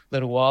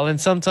little while. And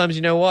sometimes,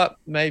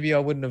 maybe I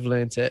wouldn't have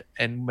learned it,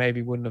 and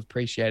maybe wouldn't have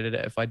appreciated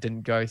it if I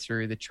didn't go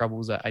through the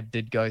troubles that I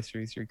did go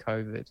through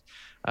COVID.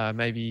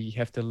 Maybe you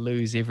have to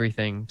lose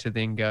everything to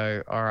then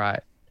go, all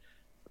right,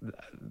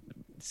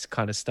 this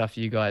kind of stuff,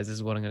 you guys,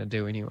 is what I'm going to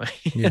do anyway.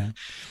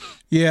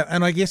 Yeah,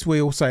 and I guess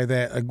we all say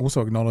that,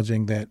 also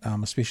acknowledging that,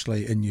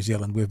 especially in New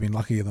Zealand, we've been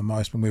luckier than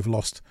most when we've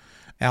lost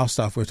our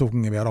stuff. We're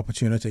talking about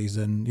opportunities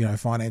and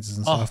finances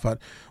and stuff, but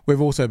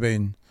we've also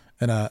been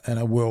in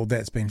a world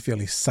that's been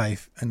fairly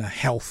safe in a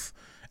health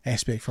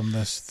aspect from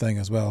this thing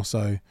as well.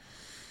 So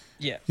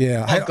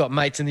Yeah. I've got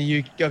mates in the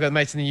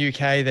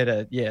UK that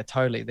are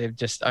totally. They're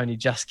just only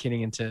just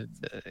getting into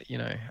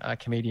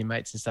comedian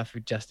mates and stuff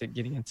who just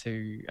getting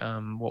into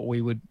what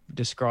we would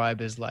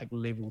describe as like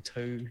level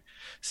 2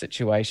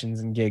 situations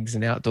and gigs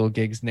and outdoor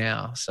gigs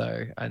now.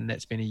 So, and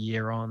that's been a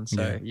year on.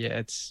 So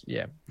yeah.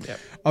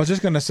 I was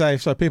just going to say,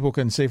 so people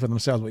can see for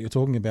themselves what you're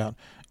talking about.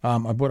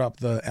 I put up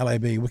the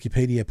LAB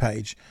Wikipedia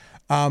page.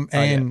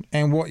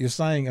 And what you're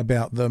saying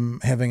about them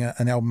having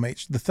an album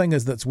each, the thing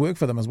is that's worked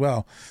for them as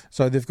well.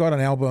 So they've got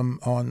an album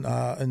on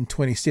in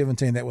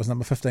 2017 that was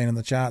number 15 in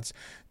the charts,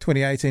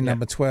 2018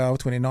 number 12,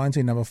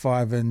 2019 number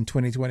 5, and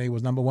 2020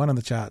 was number 1 in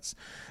the charts.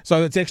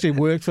 So it's actually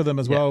worked for them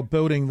as well.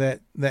 Building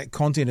that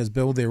content has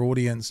built their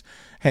audience,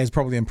 has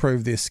probably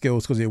improved their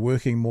skills because they're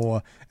working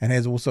more, and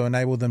has also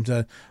enabled them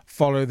to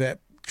follow that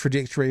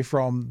trajectory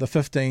from the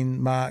 15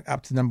 mark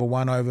up to number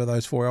 1 over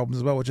those 4 albums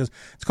as well, which is,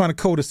 it's kind of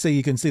cool to see.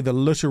 You can see the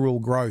literal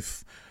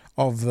growth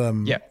of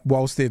them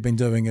whilst they've been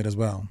doing it as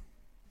well.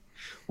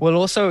 Well,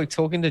 also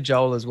talking to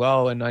Joel as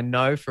well, and I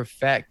know for a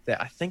fact that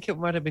I think it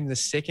might have been the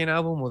second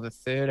album or the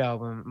third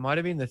album. It might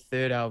have been the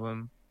third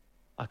album.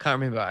 I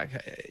can't remember.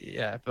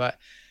 But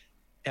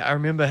I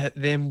remember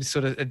them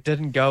sort of, it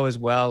didn't go as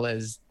well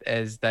as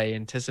they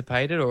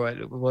anticipated, or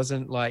it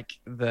wasn't like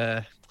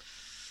the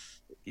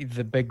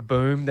big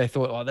boom. They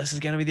thought, oh, this is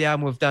going to be the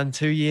album we've done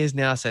 2 years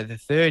now, so the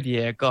third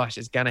year, gosh,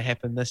 it's going to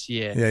happen this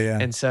year.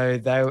 And so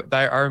they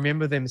I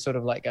remember them sort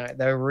of like going,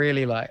 they were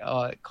really like,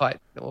 oh, quite,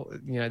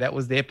 that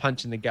was their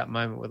punch in the gut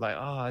moment. With like,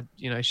 oh,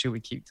 should we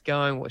keep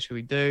going, what should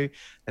we do?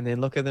 And then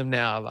look at them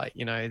now, like,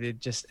 they're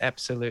just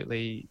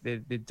absolutely, they're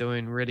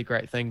doing really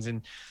great things,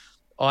 and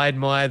I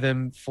admire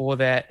them for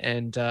that,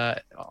 and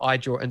I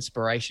draw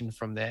inspiration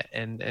from that,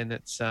 and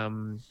it's I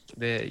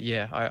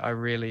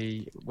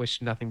really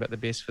wish nothing but the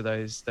best for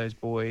those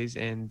boys,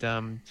 and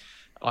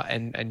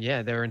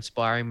they're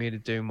inspiring me to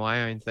do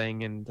my own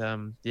thing, and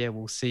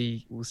we'll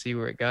see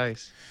where it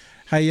goes.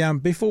 Hey,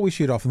 before we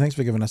shoot off, and thanks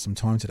for giving us some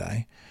time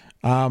today,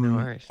 no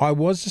worries. I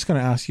was just going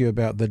to ask you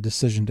about the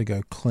decision to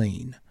go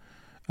clean.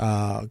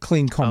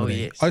 Clean comedy.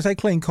 Oh, yes. I say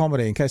clean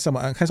comedy in case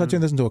I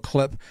turn this into a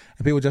clip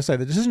and people just say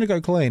the decision to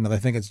go clean, and they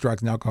think it's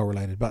drugs and alcohol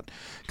related. But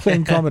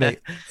clean comedy,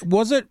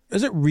 is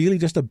it really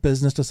just a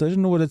business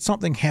decision, or did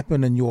something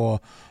happen in your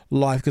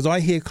life? Because I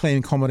hear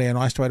clean comedy and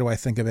I straight away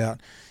think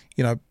about,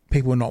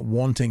 people not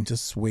wanting to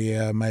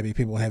swear, maybe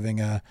people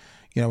having an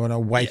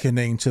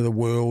awakening to the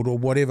world or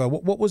whatever.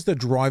 What was the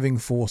driving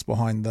force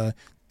behind the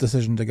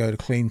decision to go to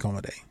clean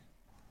comedy?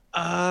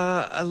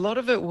 A lot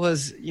of it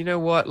was,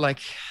 like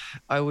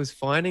I was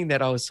finding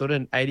that I was sort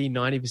of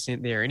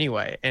 80-90% there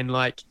anyway. And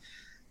like,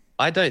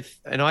 I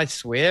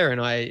swear,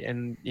 and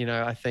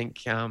I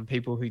think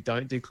people who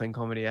don't do clean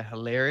comedy are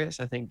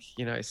hilarious. I think,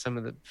 some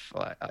of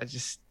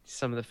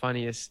the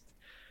funniest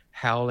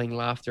howling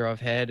laughter I've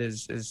had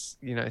is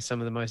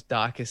some of the most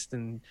darkest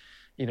and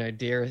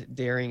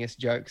daringest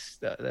jokes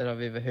that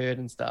I've ever heard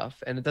and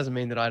stuff. And it doesn't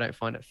mean that I don't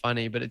find it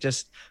funny, but it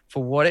just,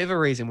 for whatever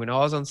reason, when I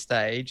was on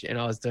stage and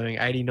I was doing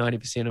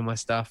 80-90% of my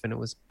stuff and it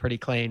was pretty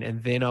clean,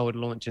 and then I would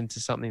launch into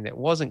something that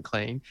wasn't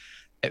clean,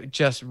 it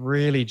just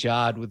really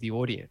jarred with the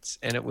audience.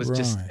 And it was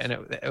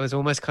it was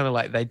almost kind of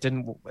like they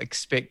didn't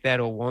expect that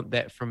or want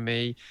that from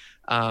me.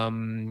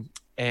 And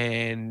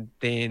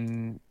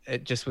then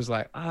it just was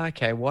like,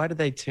 okay, why did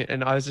they turn?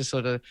 And I was just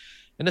sort of,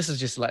 and this is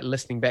just like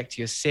listening back to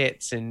your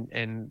sets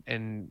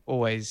and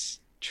always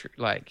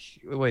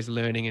always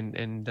learning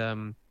and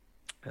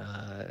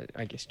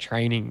I guess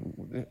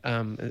training,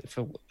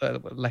 for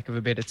lack of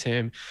a better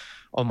term,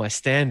 on my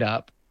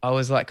stand-up. I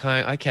was like,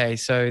 okay,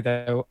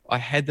 so I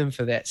had them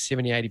for that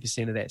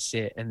 70-80% of that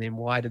set, and then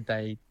why did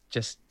they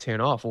just turn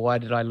off? Why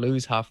did I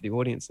lose half of the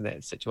audience in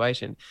that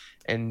situation?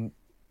 And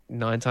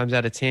 9 times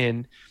out of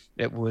 10,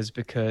 it was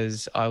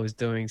because I was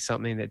doing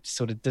something that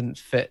sort of didn't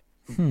fit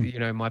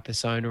my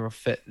persona, or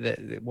fit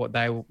that what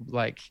they were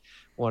like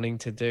wanting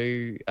to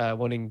do,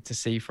 wanting to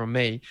see from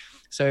me.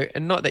 So,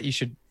 and not that you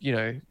should,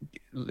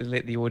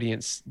 let the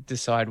audience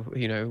decide,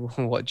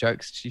 what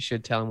jokes you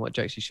should tell and what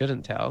jokes you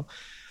shouldn't tell.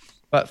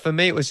 But for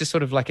me, it was just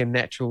sort of like a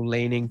natural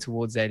leaning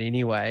towards that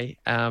anyway.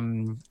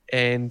 And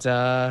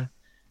I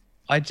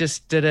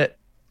just did it.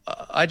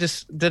 I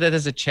just did it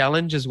as a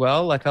challenge as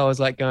well. Like I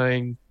was like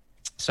going,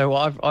 so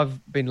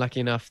I've been lucky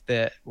enough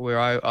that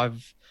where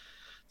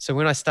so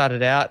when I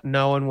started out,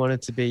 no one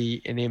wanted to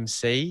be an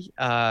MC,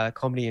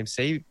 comedy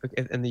MC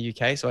in the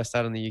UK. So I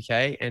started in the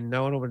UK, and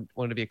no one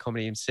wanted to be a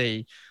comedy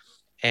MC.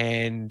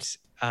 And,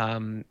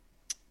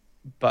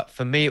 but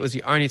for me, it was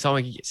the only time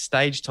I could get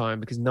stage time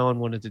because no one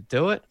wanted to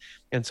do it.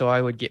 And so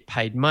I would get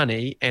paid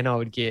money, and I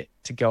would get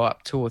to go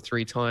up 2 or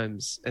 3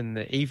 times in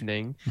the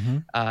evening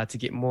to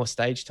get more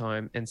stage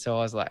time. And so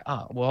I was like,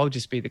 I'll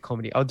just be the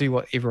comedy. I'll do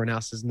what everyone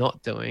else is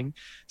not doing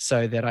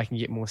so that I can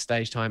get more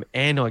stage time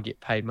and I get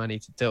paid money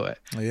to do it.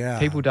 Yeah.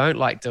 People don't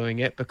like doing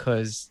it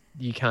because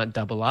you can't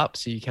double up.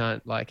 So you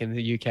can't, like in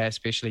the UK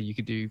especially, you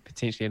could do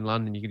potentially in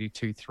London, you could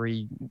do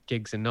 2-3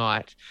 gigs a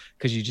night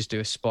because you just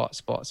do a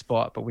spot.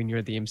 But when you're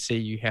at the MC,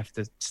 you have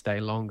to stay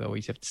longer, or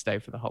you have to stay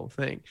for the whole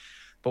thing.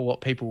 But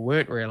what people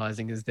weren't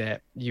realizing is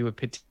that you were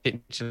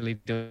potentially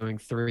doing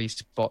 3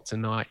 spots a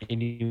night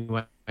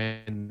anyway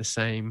in the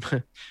same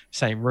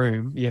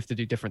room. You have to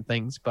do different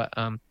things. But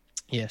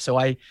so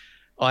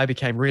I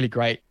became really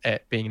great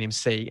at being an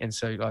MC. And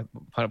so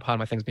part of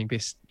my thing is being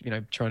best,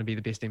 trying to be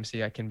the best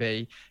MC I can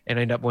be, and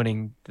I ended up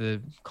winning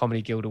the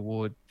Comedy Guild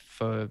Award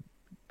for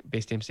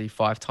best MC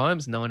 5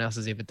 times. No one else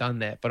has ever done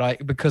that.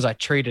 But because I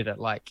treated it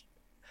like,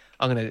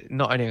 not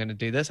only I'm gonna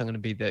do this, I'm gonna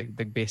be the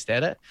best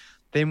at it.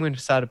 Then when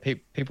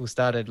people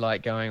started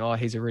like going, oh,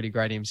 he's a really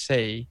great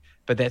MC,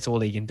 but that's all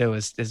he can do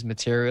is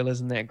material.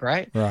 Isn't that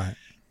great? Right.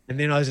 And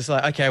then I was just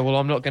like, okay, well,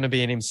 I'm not going to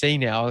be an MC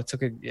now. I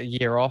took a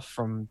year off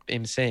from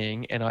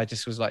MCing, and I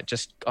just was like,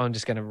 I'm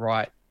just going to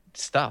write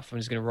stuff. I'm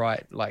just going to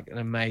write like an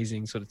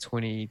amazing sort of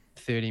 20,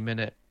 30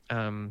 minute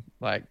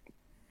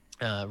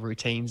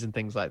routines and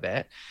things like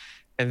that.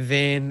 And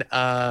then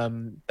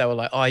they were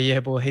like, oh yeah,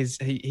 well,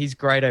 he's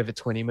great over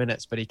 20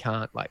 minutes, but he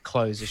can't like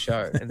close a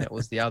show. And that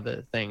was the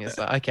other thing. It's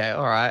like, okay,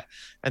 all right.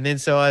 And then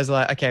so I was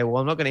like, okay, well,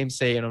 I'm not going to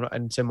MC,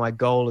 and so my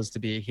goal is to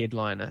be a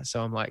headliner.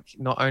 So I'm like,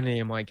 not only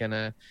am I going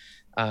to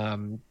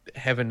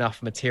have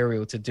enough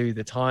material to do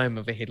the time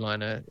of a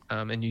headliner,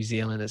 in New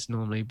Zealand it's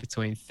normally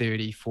between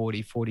 30,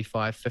 40,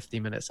 45, 50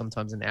 minutes,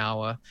 sometimes an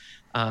hour,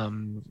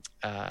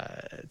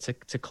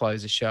 to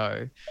close a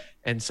show.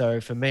 And so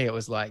for me it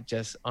was like,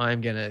 I'm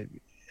gonna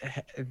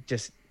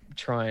just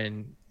try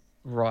and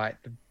write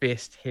the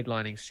best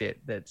headlining set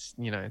that's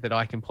that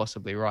I can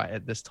possibly write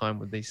at this time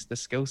with the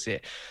skill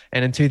set.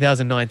 And in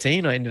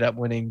 2019 I ended up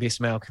winning best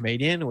male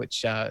comedian,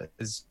 which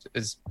is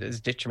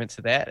detriment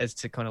to that, as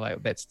to kind of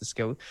like, that's the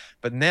skill.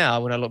 But now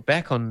when I look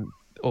back on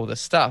all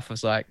this stuff, I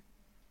was like,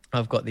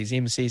 I've got these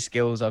MC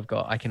skills,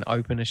 I can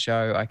open a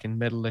show, I can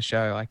middle a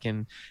show, I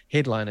can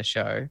headline a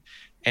show.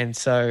 And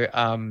so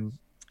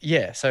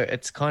so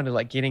it's kind of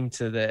like getting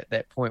to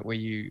that point where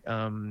you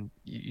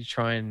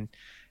try and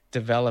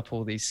develop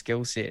all these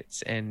skill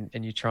sets, and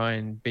you try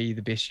and be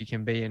the best you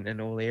can be in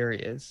all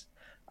areas.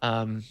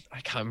 I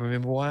can't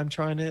remember why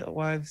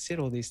I've said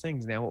all these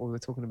things now, what we were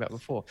talking about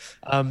before.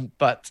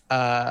 But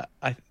I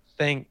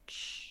think,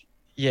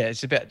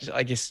 it's about,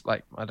 I guess,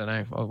 like, I don't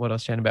know what I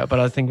was chatting about, but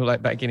I think like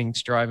about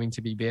striving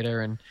to be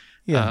better, and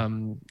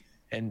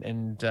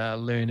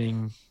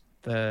learning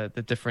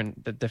the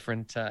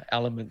different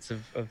elements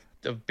of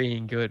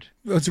being good.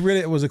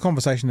 It was a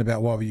conversation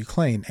about why were you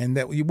clean, and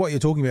that what you're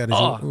talking about is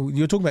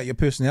you're talking about your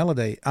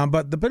personality.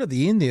 But the bit at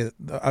the end there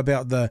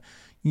about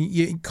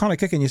you kind of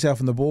kicking yourself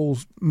in the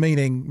balls,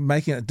 meaning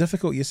making it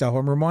difficult yourself.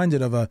 I'm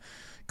reminded of a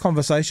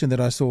conversation that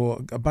I saw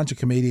a bunch of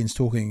comedians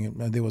talking.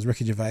 There was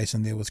Ricky Gervais,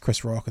 and there was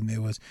Chris Rock, and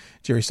there was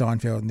Jerry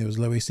Seinfeld, and there was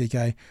Louis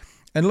C.K.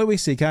 And Louis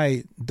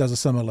C.K. does a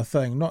similar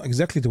thing, not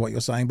exactly to what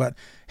you're saying, but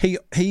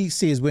he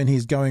says when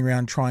he's going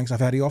around trying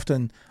stuff out, he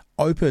often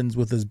opens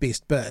with his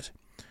best bit.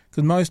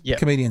 Because most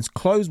comedians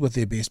close with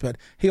their best, but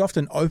he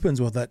often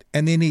opens with it,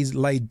 and then he's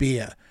laid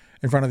bare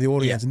in front of the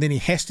audience, and then he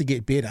has to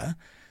get better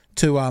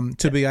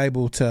to be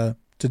able to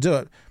do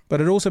it. But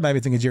it also made me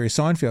think of Jerry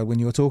Seinfeld when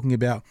you were talking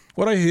about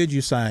what I heard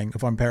you saying,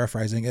 if I'm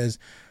paraphrasing, is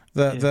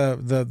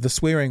the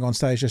swearing on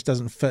stage just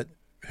doesn't fit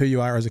who you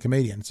are as a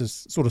comedian. It's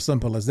just sort of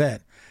simple as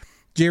that.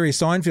 Jerry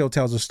Seinfeld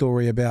tells a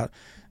story about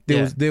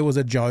there was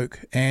a joke,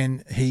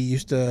 and he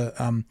used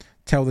to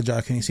tell the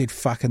joke, and he said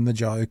fuck in the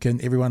joke,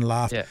 and everyone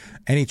laughed.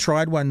 And he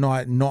tried one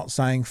night not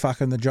saying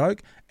fuck in the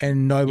joke,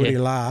 and nobody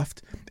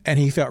laughed, and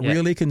he felt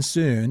really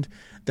concerned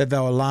that they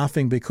were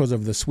laughing because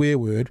of the swear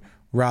word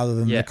rather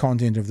than the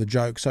content of the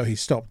joke, so he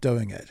stopped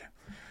doing it.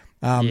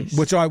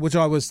 Which I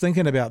was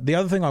thinking about. The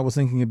other thing I was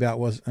thinking about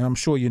was, and I'm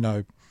sure you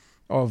know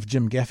of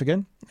Jim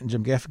Gaffigan, and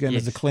Jim Gaffigan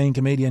is a clean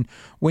comedian.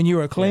 When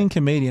you're a clean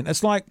comedian,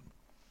 it's like,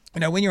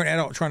 when you're an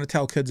adult trying to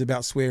tell kids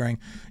about swearing,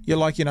 you're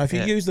like, if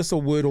you use this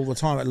word all the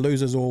time, it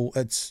loses all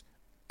its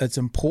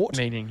import.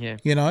 Meaning,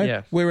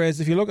 Whereas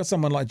if you look at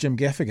someone like Jim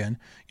Gaffigan,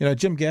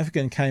 Jim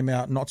Gaffigan came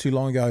out not too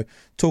long ago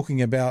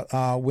talking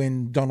about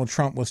when Donald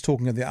Trump was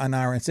talking at the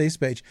RNC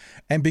speech,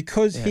 and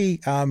because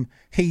he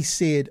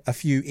said a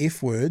few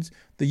F words,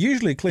 the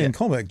usually clean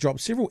comic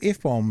dropped several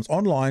F-bombs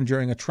online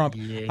during a Trump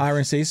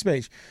RNC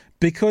speech,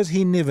 because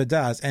he never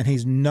does, and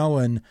he's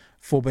known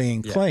for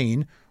being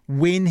clean.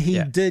 When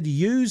he did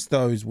use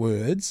those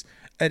words,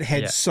 it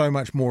had so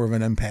much more of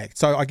an impact.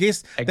 So I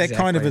guess that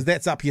kind of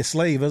that's up your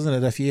sleeve, isn't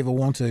it, if you ever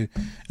want to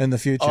in the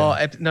future? Oh,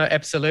 no,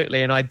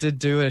 absolutely. And I did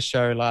do a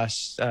show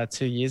last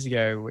 2 years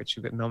ago, which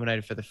got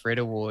nominated for the Fred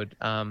Award,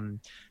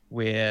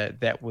 where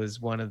that was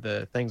one of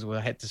the things where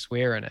I had to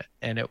swear in it.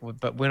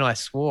 But when I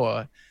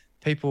swore,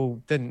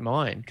 people didn't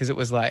mind, because it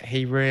was like,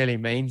 he really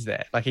means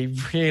that. Like, he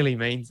really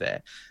means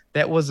that.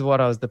 That was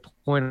the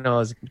point I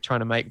was trying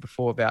to make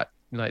before about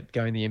like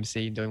going the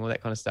MC and doing all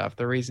that kind of stuff.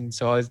 The reason,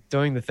 so I was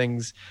doing the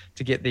things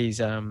to get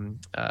these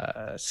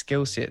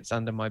skill sets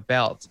under my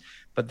belt,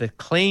 but the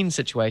clean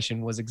situation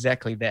was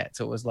exactly that.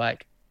 So it was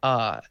like,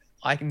 I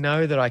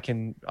know that I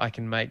can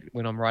make,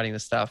 when I'm writing the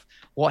stuff,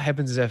 what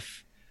happens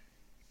if,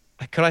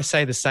 could I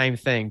say the same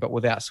thing but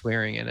without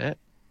swearing in it?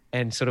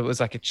 And sort of it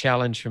was like a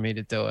challenge for me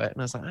to do it. And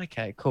I was like,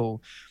 okay,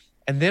 cool.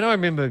 And then I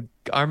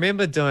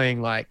remember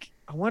doing like,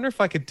 I wonder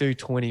if I could do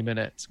 20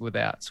 minutes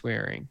without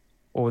swearing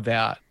or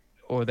without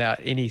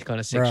any kind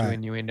of sexual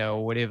innuendo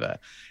or whatever.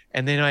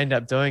 And then I ended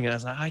up doing it. I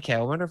was like, okay,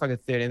 I wonder if I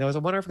could 30. And I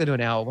wonder if I could do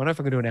an hour. I wonder if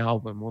I could do an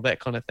album or that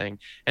kind of thing.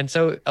 And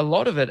so a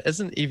lot of it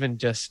isn't even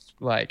just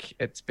like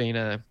it's been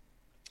a,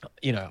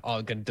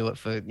 I'm going to do it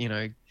for,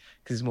 because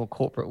it's more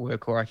corporate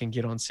work, or I can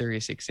get on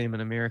Sirius XM in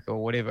America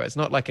or whatever. It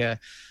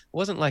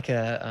wasn't like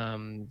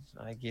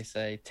I guess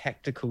a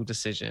tactical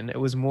decision. It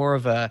was more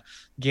of a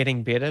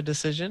getting better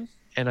decision.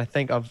 And I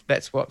think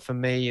that's what for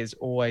me has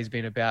always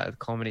been about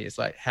comedy. It's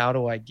like, how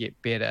do I get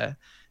better?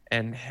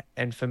 And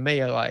for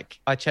me,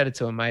 I chatted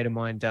to a mate of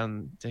mine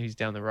who's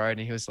down the road, and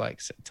he was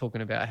like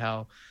talking about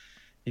how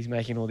he's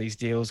making all these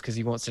deals because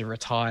he wants to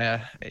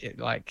retire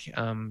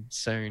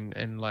soon.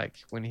 And like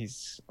when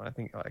he's, I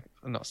think like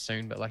not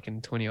soon, but like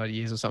in 20 odd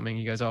years or something,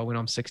 he goes, oh, when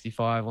I'm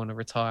 65, I want to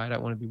retire. I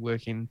don't want to be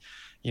working,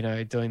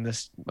 doing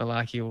this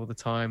malarkey all the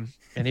time.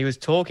 And he was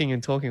talking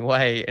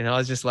away, and I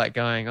was just like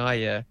going, oh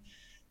yeah.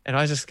 And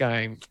I was just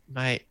going,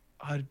 mate,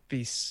 I'd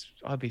be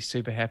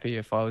super happy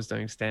if I was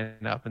doing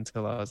stand up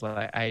until I was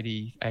like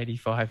 80,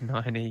 85,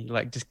 90,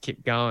 like just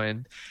keep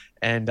going.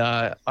 And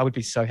I would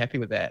be so happy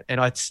with that.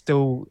 And I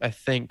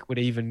think would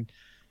even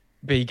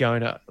be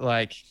going to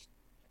like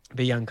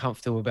be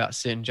uncomfortable about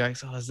certain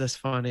jokes. Oh, is this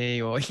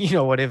funny? Or,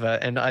 whatever.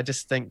 And I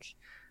just think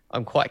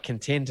I'm quite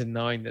content in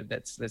knowing that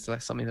that's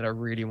like something that I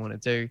really want to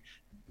do.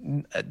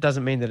 It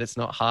doesn't mean that it's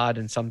not hard.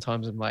 And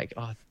sometimes I'm like,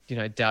 oh,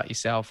 doubt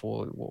yourself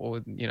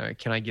or,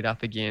 can I get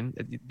up again?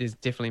 There's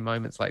definitely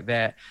moments like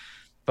that.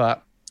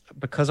 But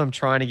because I'm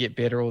trying to get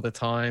better all the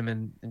time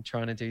and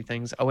trying to do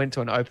things, I went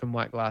to an open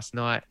mic last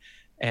night,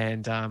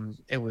 and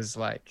it was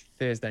like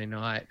Thursday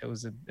night. It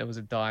was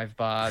a dive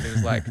bar. There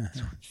was like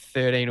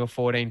 13 or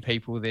 14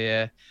 people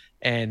there.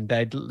 And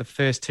the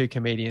first two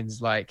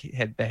comedians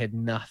had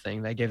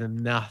nothing. They gave them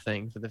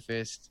nothing for the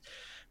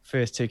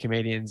first two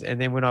comedians.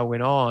 And then when I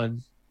went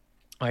on,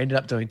 I ended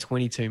up doing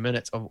 22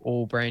 minutes of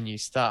all brand new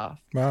stuff.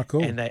 Wow,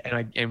 cool.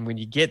 And when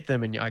you get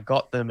them, and I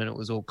got them, and it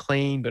was all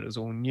clean, but it was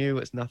all new.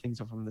 It's nothing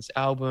from this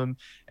album,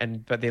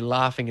 but they're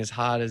laughing as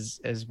hard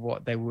as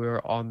what they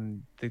were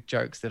on the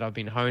jokes that I've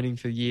been honing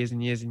for years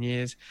and years and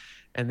years.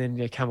 And then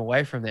you come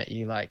away from that,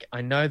 you like, I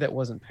know that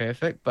wasn't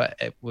perfect, but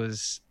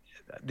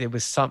there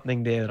was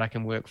something there that I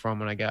can work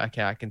from, and I go,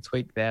 okay, I can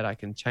tweak that, I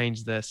can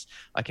change this,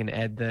 I can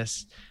add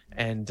this.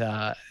 And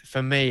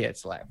for me,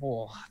 it's like,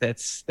 whoa,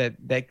 that's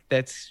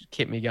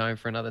kept me going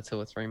for another 2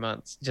 or 3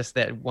 months, just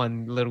that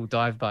one little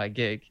dive bar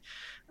gig.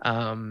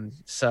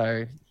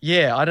 So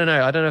yeah, I don't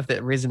know if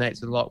that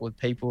resonates a lot with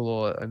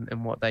people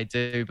and what they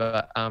do,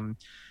 but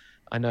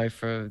I know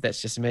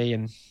that's just me.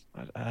 And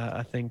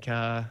I think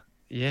I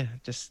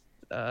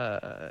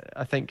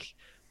think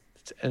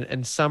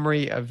in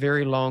summary, a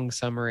very long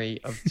summary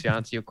to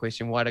answer your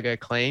question, why to go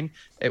clean,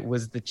 it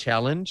was the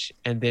challenge.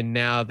 And then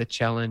now the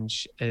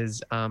challenge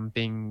is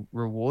being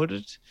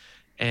rewarded.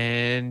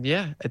 And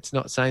yeah, it's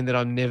not saying that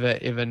I'm never,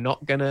 ever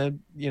not going to,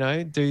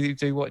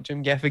 do what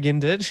Jim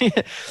Gaffigan did,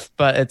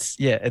 but it's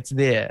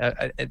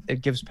there. It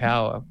gives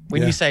power.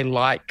 When you say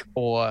like,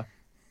 or,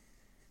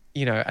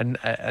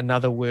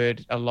 another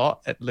word a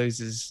lot, it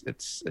loses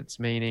its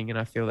meaning. And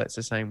I feel that's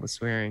the same with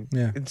swearing.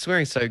 Yeah. And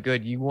swearing's so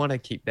good. You want to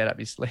keep that up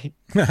your sleeve.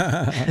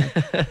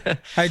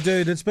 Hey,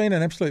 dude, it's been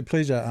an absolute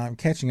pleasure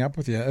catching up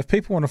with you. If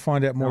people want to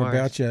find out more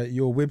about you,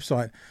 your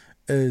website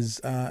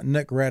is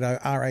Nick Rado,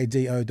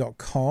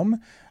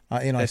 rado.com,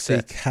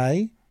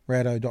 NICK,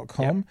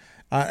 rado.com. Yep.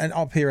 And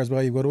up here as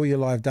well, you've got all your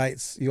live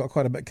dates. You've got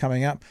quite a bit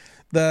coming up.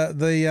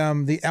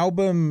 The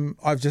album,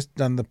 I've just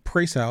done the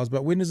pre-sales,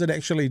 but when does it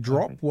actually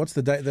drop? What's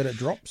the date that it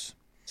drops?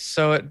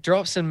 So it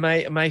drops in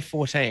May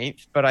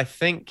 14th, but I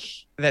think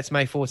that's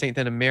May 14th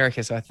in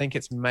America. So I think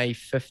it's May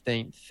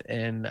 15th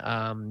in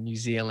New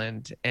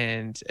Zealand.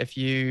 And if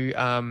you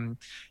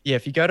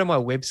go to my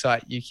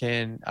website, you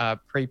can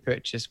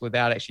pre-purchase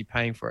without actually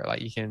paying for it.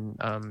 Like you can,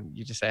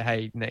 you just say,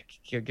 hey, Nick,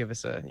 give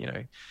us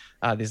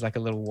there's like a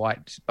little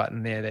white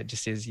button there that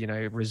just says,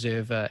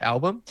 reserve an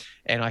album.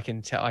 And I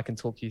can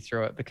talk you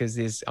through it,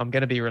 because I'm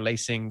going to be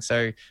releasing.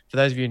 So for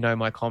those of you who know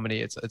my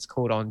comedy, it's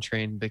called On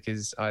Trend,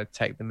 because I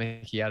take the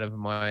mickey out of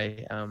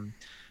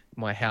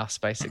my house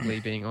basically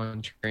being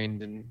on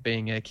trend, and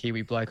being a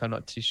Kiwi bloke, I'm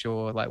not too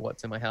sure like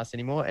what's in my house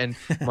anymore. And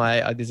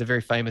there's a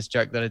very famous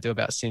joke that I do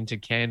about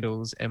scented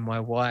candles, and my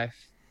wife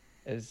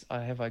is,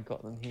 I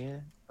got them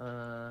here?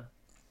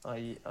 Let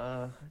me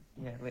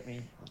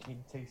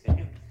 2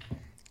 seconds.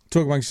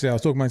 Talk amongst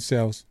yourselves.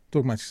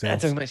 Talk amongst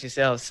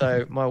yourselves.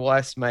 So my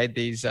wife's made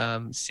these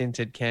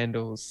scented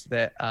candles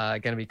that are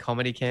going to be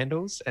comedy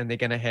candles, and they're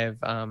going to have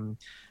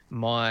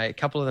a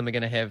couple of them are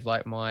going to have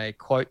like my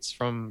quotes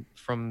from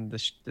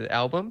the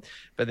album,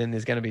 but then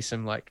there's going to be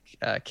some like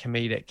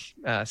comedic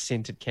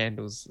scented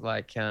candles,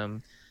 like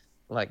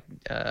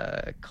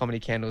comedy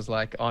candles,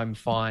 like I'm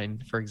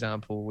Fine, for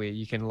example, where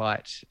you can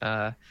light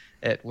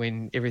it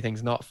when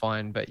everything's not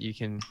fine, but you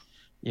can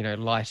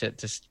light it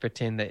to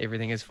pretend that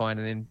everything is fine.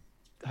 And then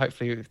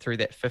hopefully through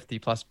that 50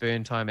 plus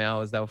burn time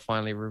hours, they'll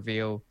finally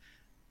reveal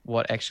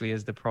what actually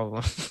is the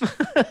problem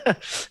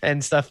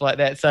and stuff like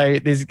that. So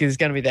there's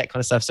going to be that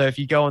kind of stuff. So if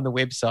you go on the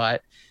website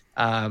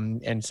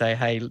and say,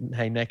 hey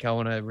Nick, I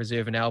want to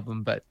reserve an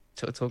album, but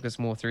talk us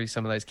more through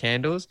some of those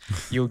candles,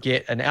 you'll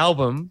get an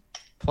album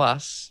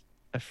plus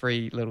a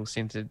free little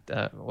scented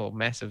or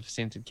massive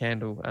scented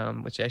candle,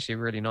 which are actually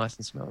really nice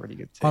and smell really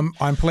good too.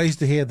 I'm pleased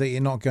to hear that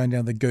you're not going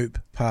down the goop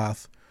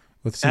path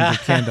with scented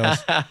candles,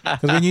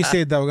 because when you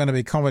said they were going to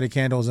be comedy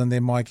candles and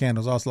then my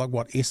candles, I was like,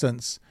 what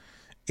essence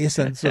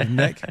of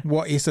Nick?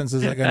 What essence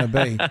is it going to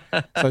be?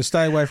 So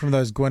stay away from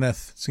those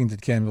Gwyneth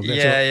scented candles.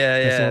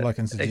 That's all I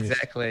can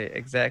suggest.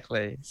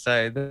 Exactly.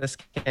 So this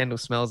candle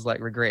smells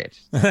like regret.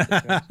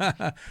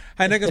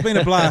 Hey Nick, it's been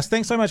a blast.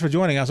 Thanks so much for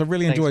joining us. I've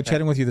really enjoyed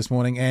chatting with you this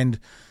morning, and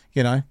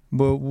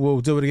we'll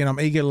do it again. I'm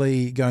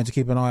eagerly going to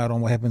keep an eye out on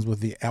what happens with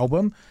the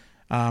album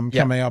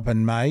coming up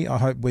in May. I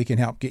hope we can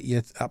help get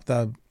you up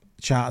the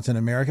charts in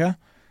America,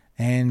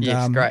 and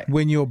great.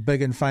 When you're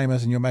big and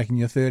famous and you're making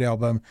your third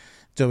album,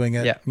 doing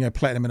it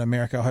platinum in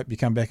America, I hope you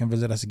come back and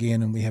visit us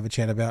again and we have a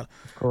chat about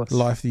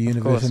life, the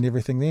universe, and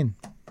everything then.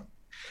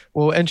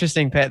 Well,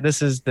 interesting, Pat.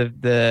 This is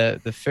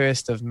the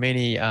first of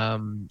many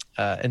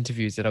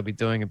interviews that I'll be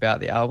doing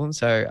about the album.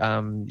 So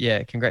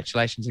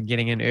congratulations on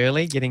getting in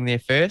early, getting there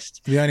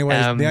first. The only way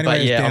is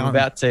down. I'm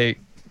about to.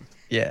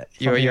 Yeah,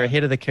 you're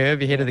ahead of the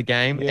curve, you're ahead of the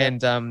game,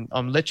 and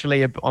I'm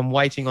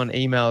waiting on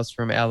emails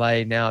from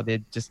LA now.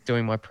 They're just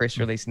doing my press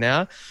release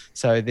now,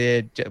 so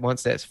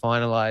once that's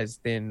finalized,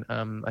 then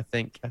I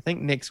think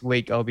next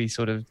week I'll be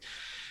sort of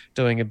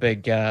doing a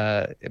big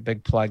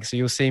plug. So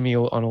you'll see me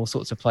on all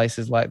sorts of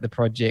places like The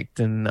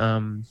Project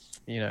and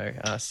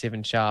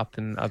 7 Sharp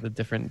and other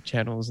different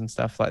channels and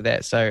stuff like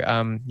that. So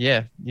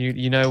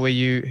you know where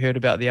you heard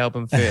about the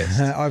album first.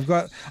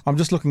 I'm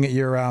just looking at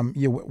your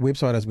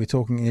website as we're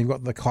talking, and you've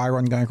got the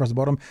Chiron going across the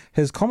bottom.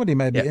 His comedy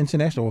may be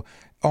international.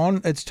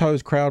 On its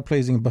toes, crowd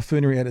pleasing,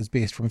 buffoonery at its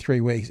best from 3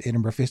 weeks,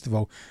 Edinburgh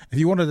Festival. If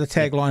you wanted a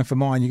tagline for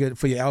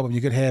your album,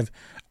 you could have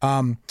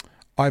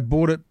I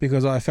bought it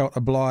because I felt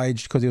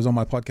obliged because he was on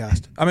my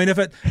podcast. I mean, if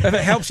it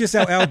helps you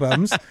sell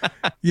albums,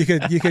 you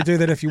could do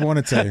that if you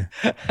wanted to.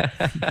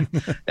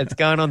 It's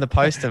going on the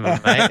poster, mate.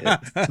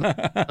 It's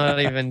not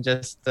even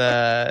just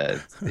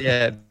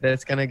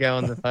that's going to go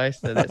on the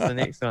poster. That's the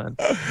next one.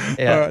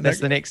 Yeah, right, that's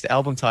the next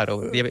album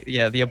title.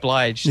 The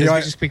Obliged. It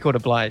would just be called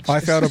Obliged.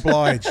 I felt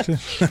obliged.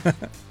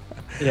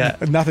 Yeah,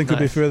 nothing could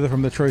be further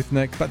from the truth,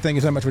 Nick. But thank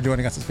you so much for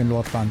joining us. It's been a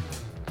lot of fun.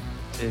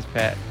 Cheers,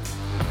 Pat.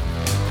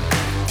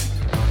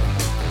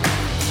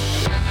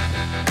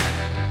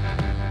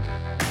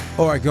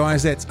 All right,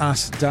 guys, that's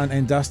us done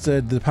and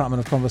dusted. The Department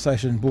of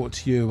Conversation brought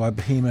to you by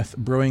Behemoth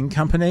Brewing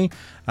Company.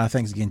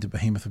 Thanks again to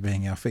Behemoth for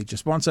being our feature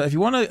sponsor. If you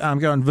want to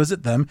go and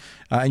visit them,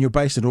 and you're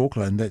based in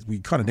Auckland, we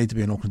kind of need to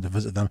be in Auckland to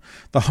visit them.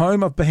 The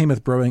home of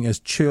Behemoth Brewing is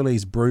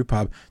Churley's Brew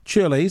Pub.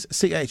 Churley's,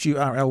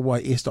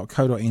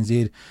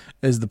 CHURLYS.co.nz,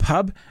 is the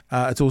pub.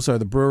 It's also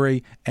the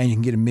brewery, and you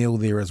can get a meal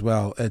there as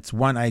well. It's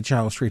 1A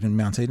Charles Street in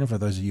Mount Eden for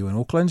those of you in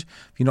Auckland.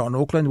 If you're not in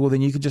Auckland, well,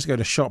 then you can just go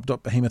to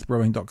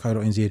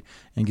shop.behemothbrewing.co.nz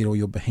and get all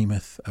your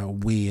Behemoth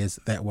wares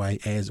that way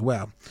as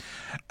well.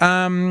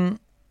 Coming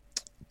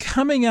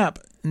up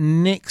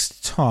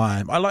next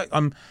time, I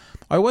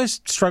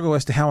always struggle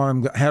as to how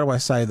do I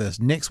say this,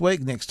 next week,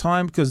 next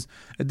time, because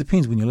it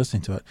depends when you're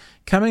listening to it.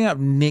 Coming up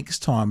next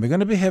time, we're going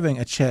to be having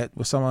a chat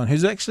with someone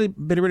who's actually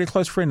been a really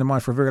close friend of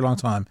mine for a very long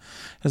time.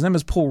 His name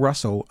is Paul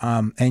Russell,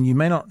 and you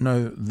may not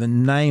know the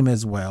name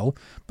as well,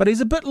 but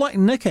he's a bit like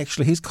Nick,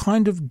 actually. He's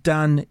kind of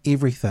done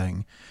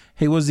everything.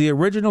 He was the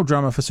original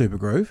drummer for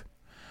Supergroove.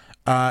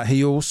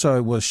 He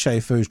also was Shay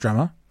Fu's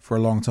drummer for a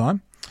long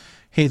time.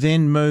 He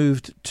then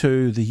moved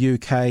to the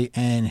UK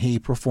and he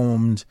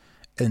performed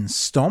in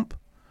Stomp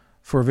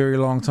for a very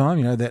long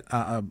time,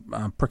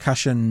 that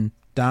percussion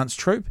dance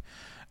troupe,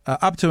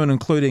 up to and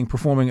including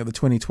performing at the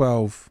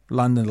 2012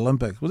 London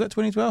Olympics. Was that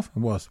 2012? It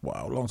was.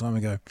 Wow, a long time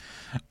ago.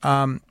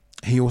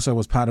 He also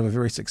was part of a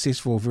very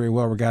successful, very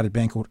well-regarded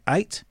band called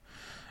 8.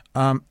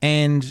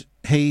 And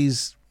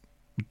he's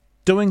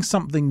doing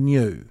something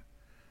new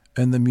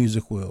in the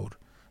music world.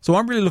 So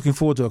I'm really looking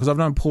forward to it because I've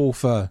known Paul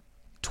for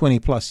 20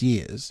 plus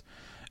years,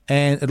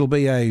 and it'll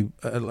be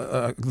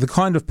the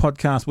kind of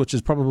podcast which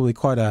is probably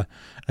quite a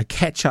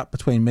catch up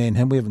between me and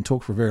him. We haven't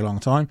talked for a very long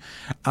time,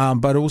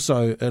 but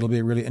also it'll be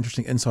a really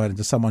interesting insight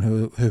into someone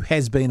who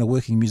has been a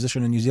working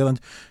musician in New Zealand,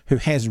 who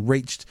has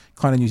reached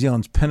kind of New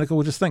Zealand's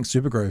pinnacle. Just think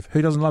Supergroove.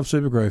 Who doesn't love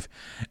Supergroove?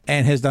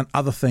 And has done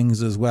other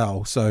things as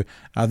well. So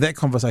that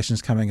conversation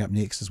is coming up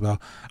next as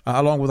well,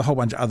 along with a whole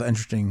bunch of other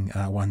interesting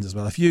ones as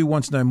well. If you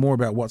want to know more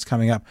about what's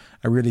coming up,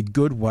 a really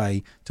good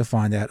way to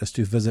find out is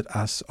to visit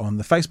us on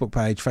the Facebook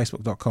page,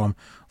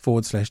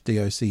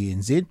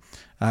 facebook.com/DOCNZ.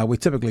 We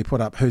typically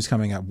put up who's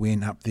coming up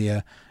when up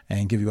there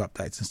and give you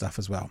updates and stuff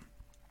as well.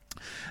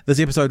 This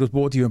episode was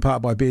brought to you in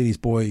part by Beardy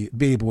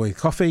Boy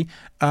Coffee.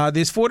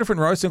 There's 4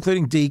 different roasts,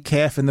 including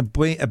decaf, and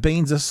the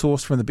beans are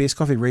sourced from the best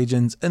coffee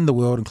regions in the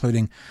world,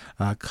 including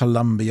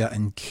Colombia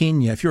and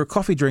Kenya. If you're a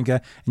coffee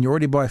drinker and you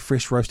already buy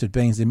fresh roasted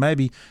beans, then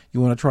maybe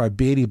you want to try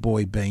Beardy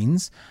Boy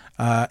beans.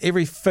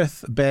 Every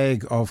 5th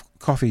bag of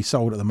coffee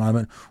sold at the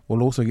moment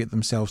will also get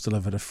themselves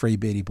delivered a free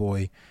Beardy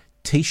Boy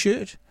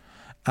t-shirt.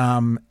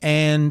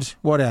 And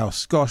what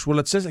else? Gosh, well,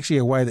 it's just actually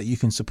a way that you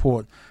can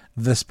support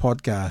this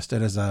podcast.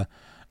 It is a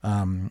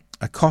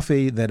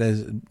coffee that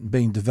is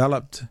being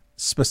developed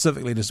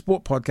specifically to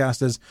support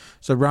podcasters.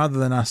 So rather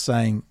than us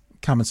saying,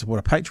 come and support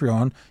a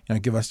Patreon,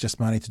 give us just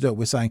money to do it,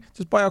 we're saying,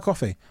 just buy our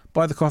coffee.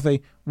 Buy the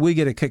coffee. We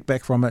get a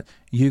kickback from it.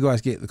 You guys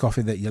get the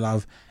coffee that you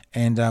love.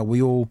 And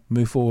we all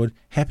move forward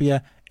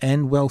happier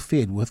and well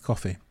fed with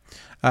coffee.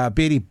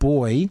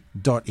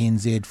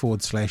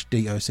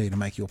 beardyboy.nz/DOC to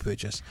make your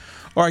purchase.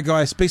 All right,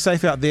 guys, be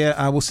safe out there.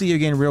 We'll see you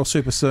again real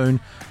super soon.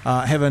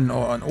 Have an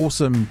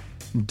awesome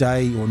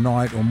day or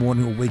night or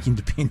morning or weekend,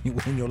 depending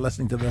when you're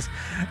listening to this.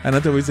 And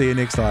until we see you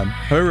next time,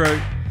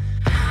 hooroo.